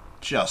this.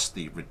 Just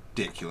the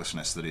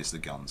ridiculousness that is the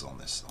guns on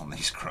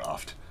these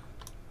craft.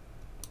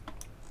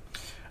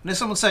 And if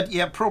someone said,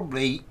 yeah,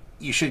 probably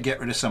you should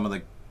get rid of some of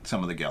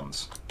the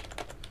guns.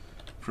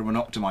 From an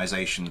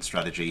optimization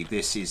strategy,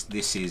 this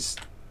is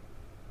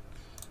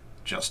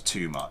just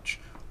too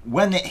much.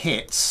 When it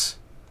hits,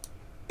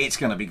 it's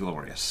going to be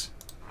glorious.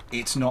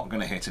 It's not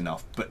going to hit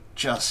enough, but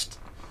just,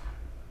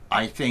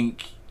 I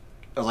think,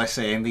 as I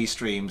say in these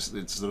streams,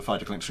 it's the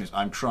Fighter Clinic streams,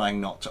 I'm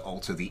trying not to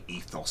alter the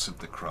ethos of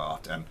the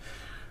craft, and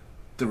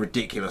the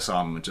ridiculous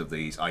armament of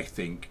these, I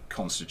think,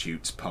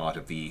 constitutes part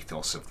of the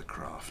ethos of the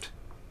craft.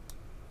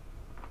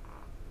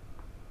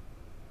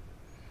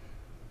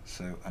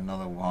 So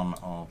another one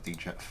of the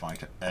Jet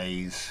Fighter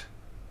A's.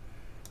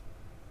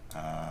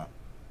 So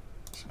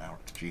now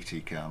to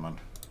GT Kerman.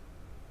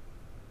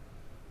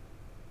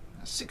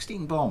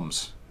 16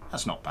 bombs.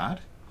 That's not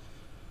bad.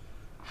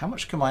 How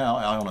much can my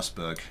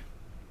Ionisberg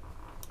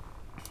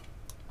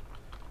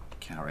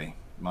carry?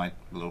 My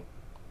little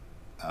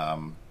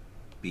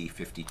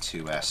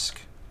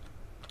B-52-esque.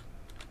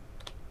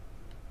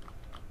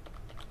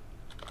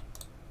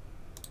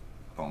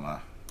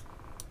 Bomber.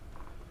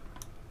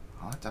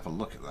 I'll have to have a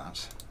look at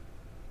that.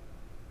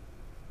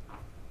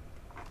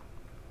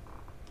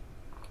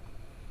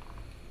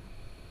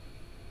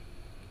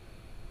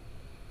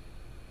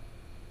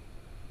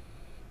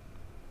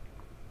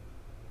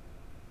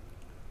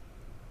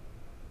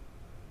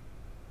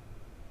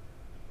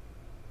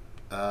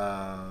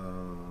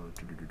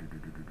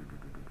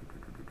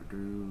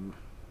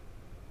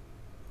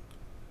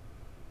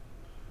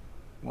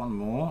 One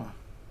more,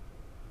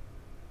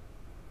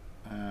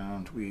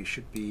 and we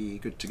should be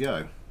good to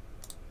go.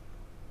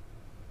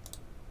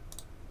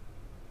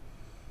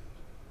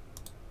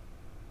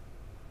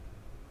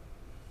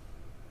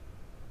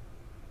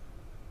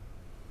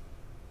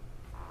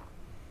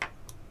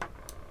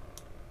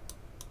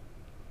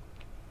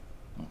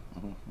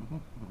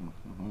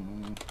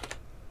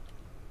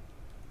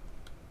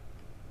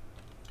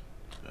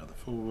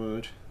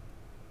 forward.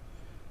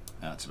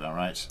 That's about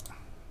right.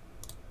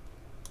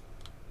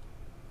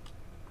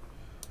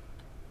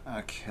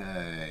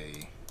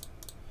 Okay.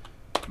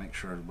 Make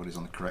sure everybody's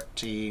on the correct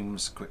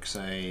teams. Quick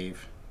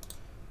save.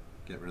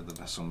 Get rid of the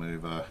vessel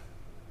mover.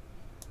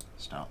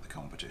 Start the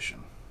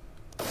competition.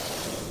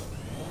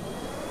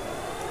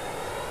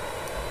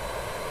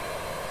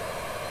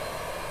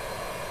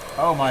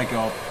 Oh my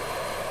god.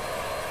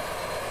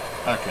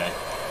 Okay.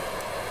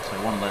 So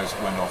one of those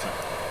went off at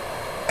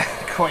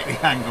quite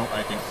the angle,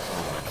 I think.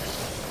 Oh, okay.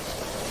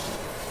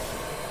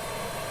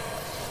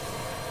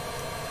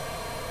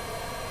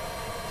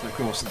 So of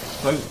course,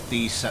 both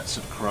these sets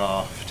of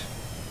craft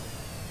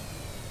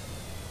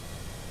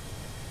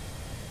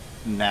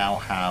now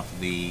have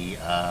the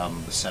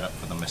setup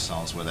for the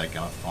missiles where they're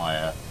going to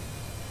fire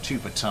 2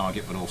 per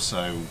target, but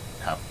also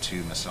have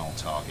 2 missile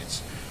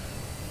targets.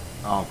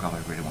 Oh god, I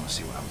really want to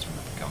see what happens when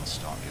the guns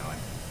start going.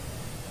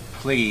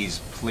 Please,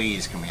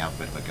 please, can we have a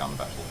bit of a gun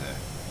battle here?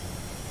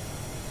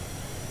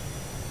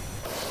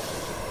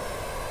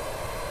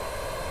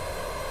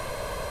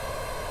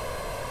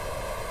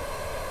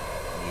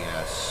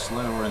 Yeah,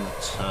 slower in the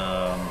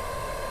turn.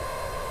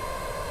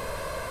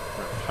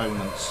 Their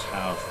opponents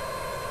have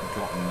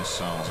gotten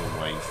missiles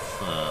away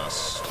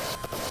first.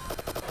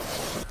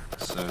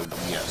 So,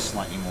 yeah,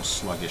 slightly more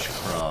sluggish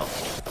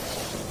craft.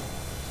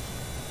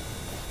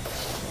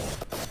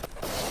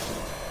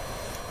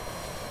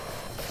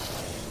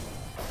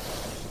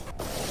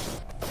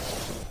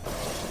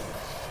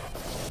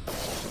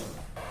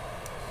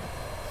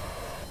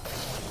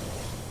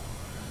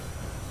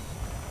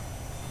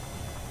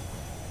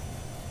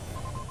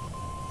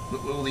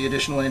 But will the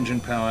additional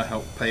engine power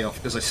help pay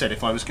off? As I said,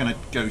 if I was going to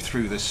go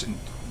through this and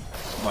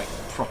like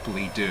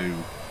properly do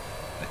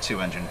a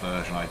 2-engine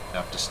version, I'd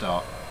have to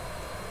start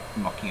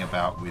mucking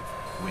about with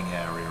wing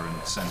area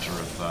and center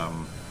of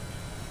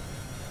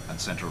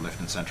lift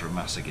and center of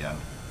mass again.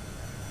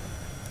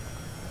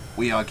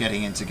 We are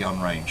getting into gun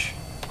range.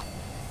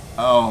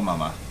 Oh,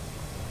 mama!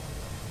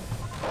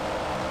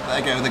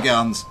 There go the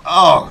guns.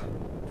 Oh!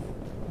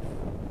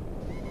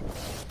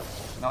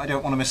 No, I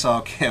don't want a missile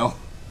kill.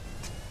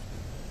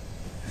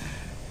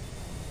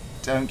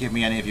 Don't give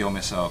me any of your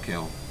missile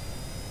kill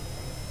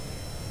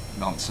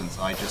nonsense.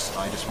 I just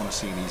want to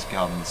see these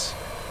guns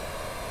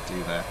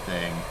do their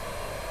thing.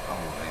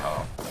 Oh, they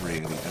are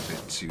really a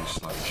bit too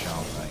sluggish,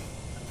 aren't they?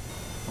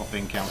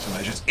 Popping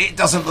countermeasures. It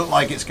doesn't look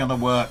like it's going to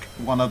work.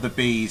 One of the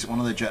Bs, one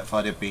of the jet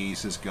fighter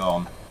Bs has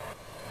gone.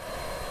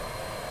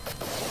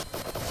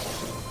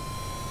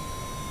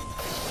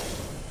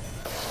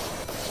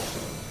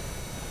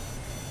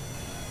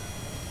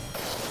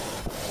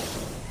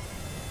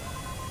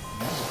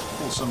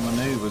 Some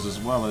maneuvers as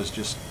well as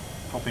just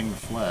popping the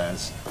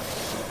flares.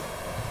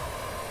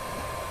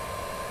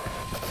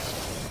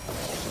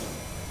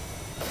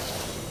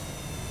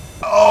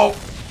 Oh!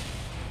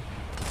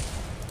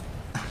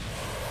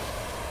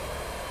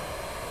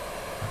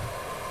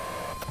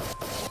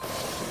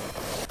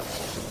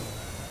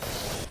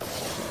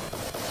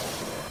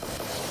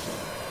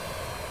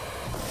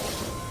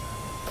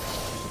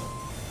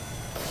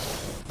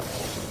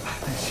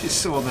 You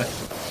saw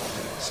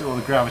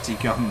the gravity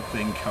gun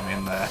thing come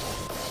in there.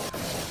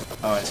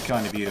 Oh, it's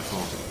kind of beautiful.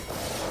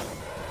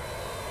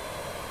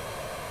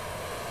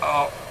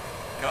 Oh,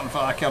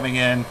 gunfire coming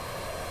in.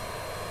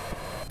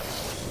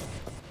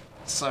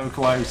 So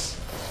close.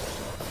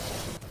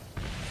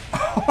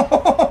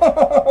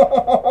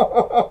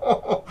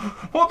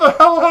 What the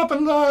hell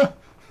happened there?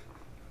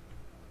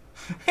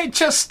 It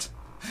just,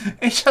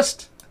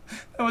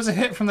 there was a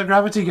hit from the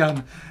gravity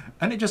gun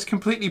and it just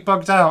completely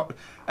bugged out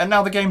and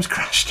now the game's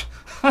crashed.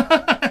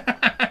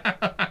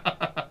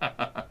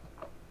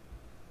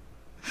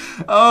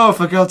 Oh,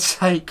 for God's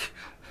sake.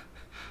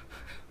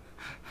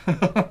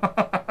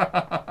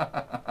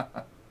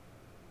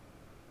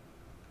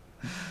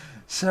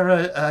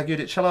 Sarah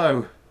Gudich,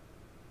 hello.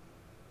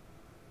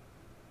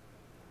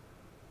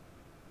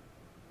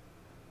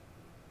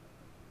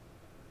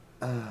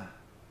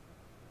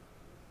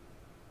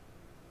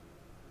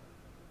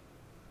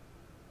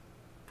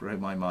 Broke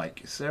my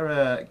mic.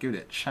 Sarah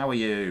Gudich, how are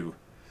you?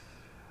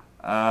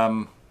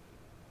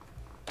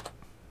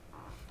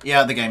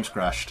 Yeah, the game's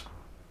crashed.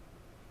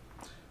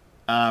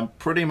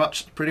 Pretty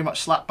much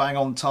slap bang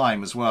on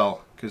time as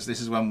well, because this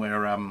is when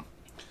we're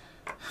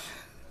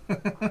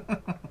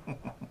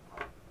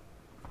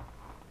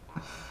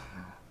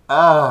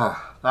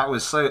ah, that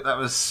was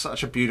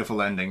such a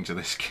beautiful ending to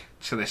this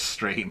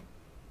stream.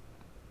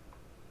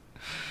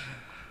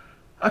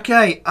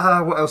 Okay,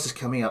 what else is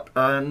coming up?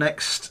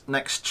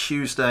 Next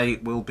Tuesday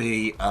will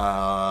be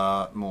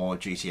more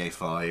GTA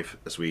 5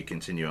 as we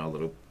continue our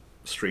little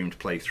streamed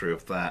playthrough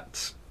of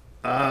that.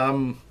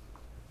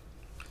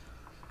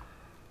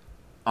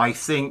 I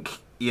think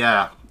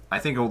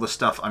all the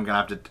stuff I'm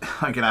gonna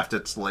have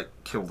to like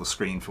kill the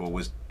screen for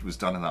was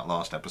done in that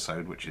last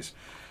episode, which is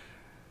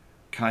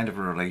kind of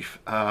a relief.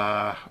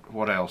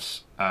 What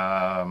else?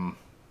 I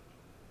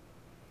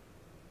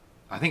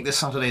think this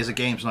Saturday is a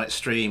games night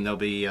stream. There'll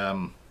be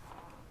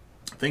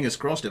fingers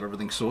crossed, if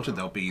everything's sorted,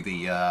 there'll be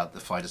the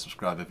fighter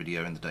subscriber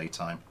video in the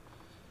daytime.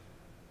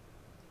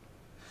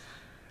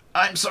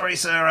 I'm sorry,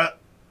 Sarah.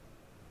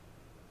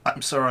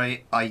 I'm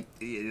sorry.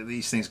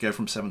 These things go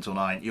from 7 till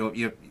 9.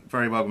 You're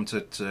very welcome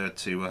to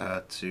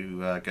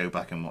go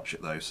back and watch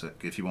it though. So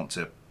if you want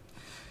to,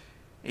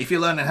 if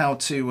you're learning how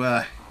to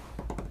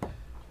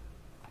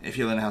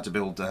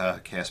build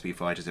KSP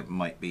fighters, it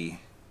might be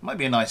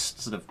a nice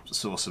sort of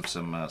source of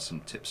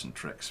some tips and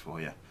tricks for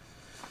you.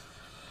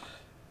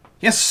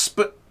 Yes,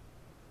 but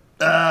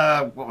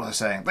what was I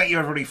saying? Thank you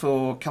everybody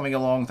for coming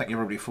along. Thank you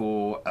everybody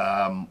for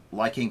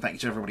liking. Thank you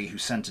to everybody who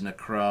sent in a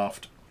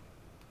craft.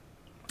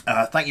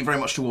 Thank you very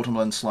much to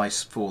Watermelon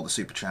Slice for the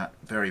super chat.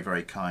 Very,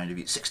 very kind of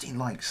you. 16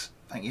 likes.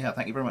 Thank you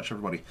very much,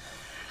 everybody.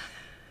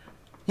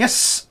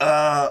 Yes,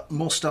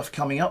 more stuff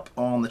coming up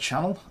on the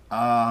channel.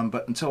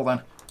 But until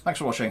then, thanks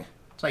for watching.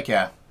 Take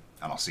care,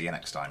 and I'll see you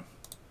next time.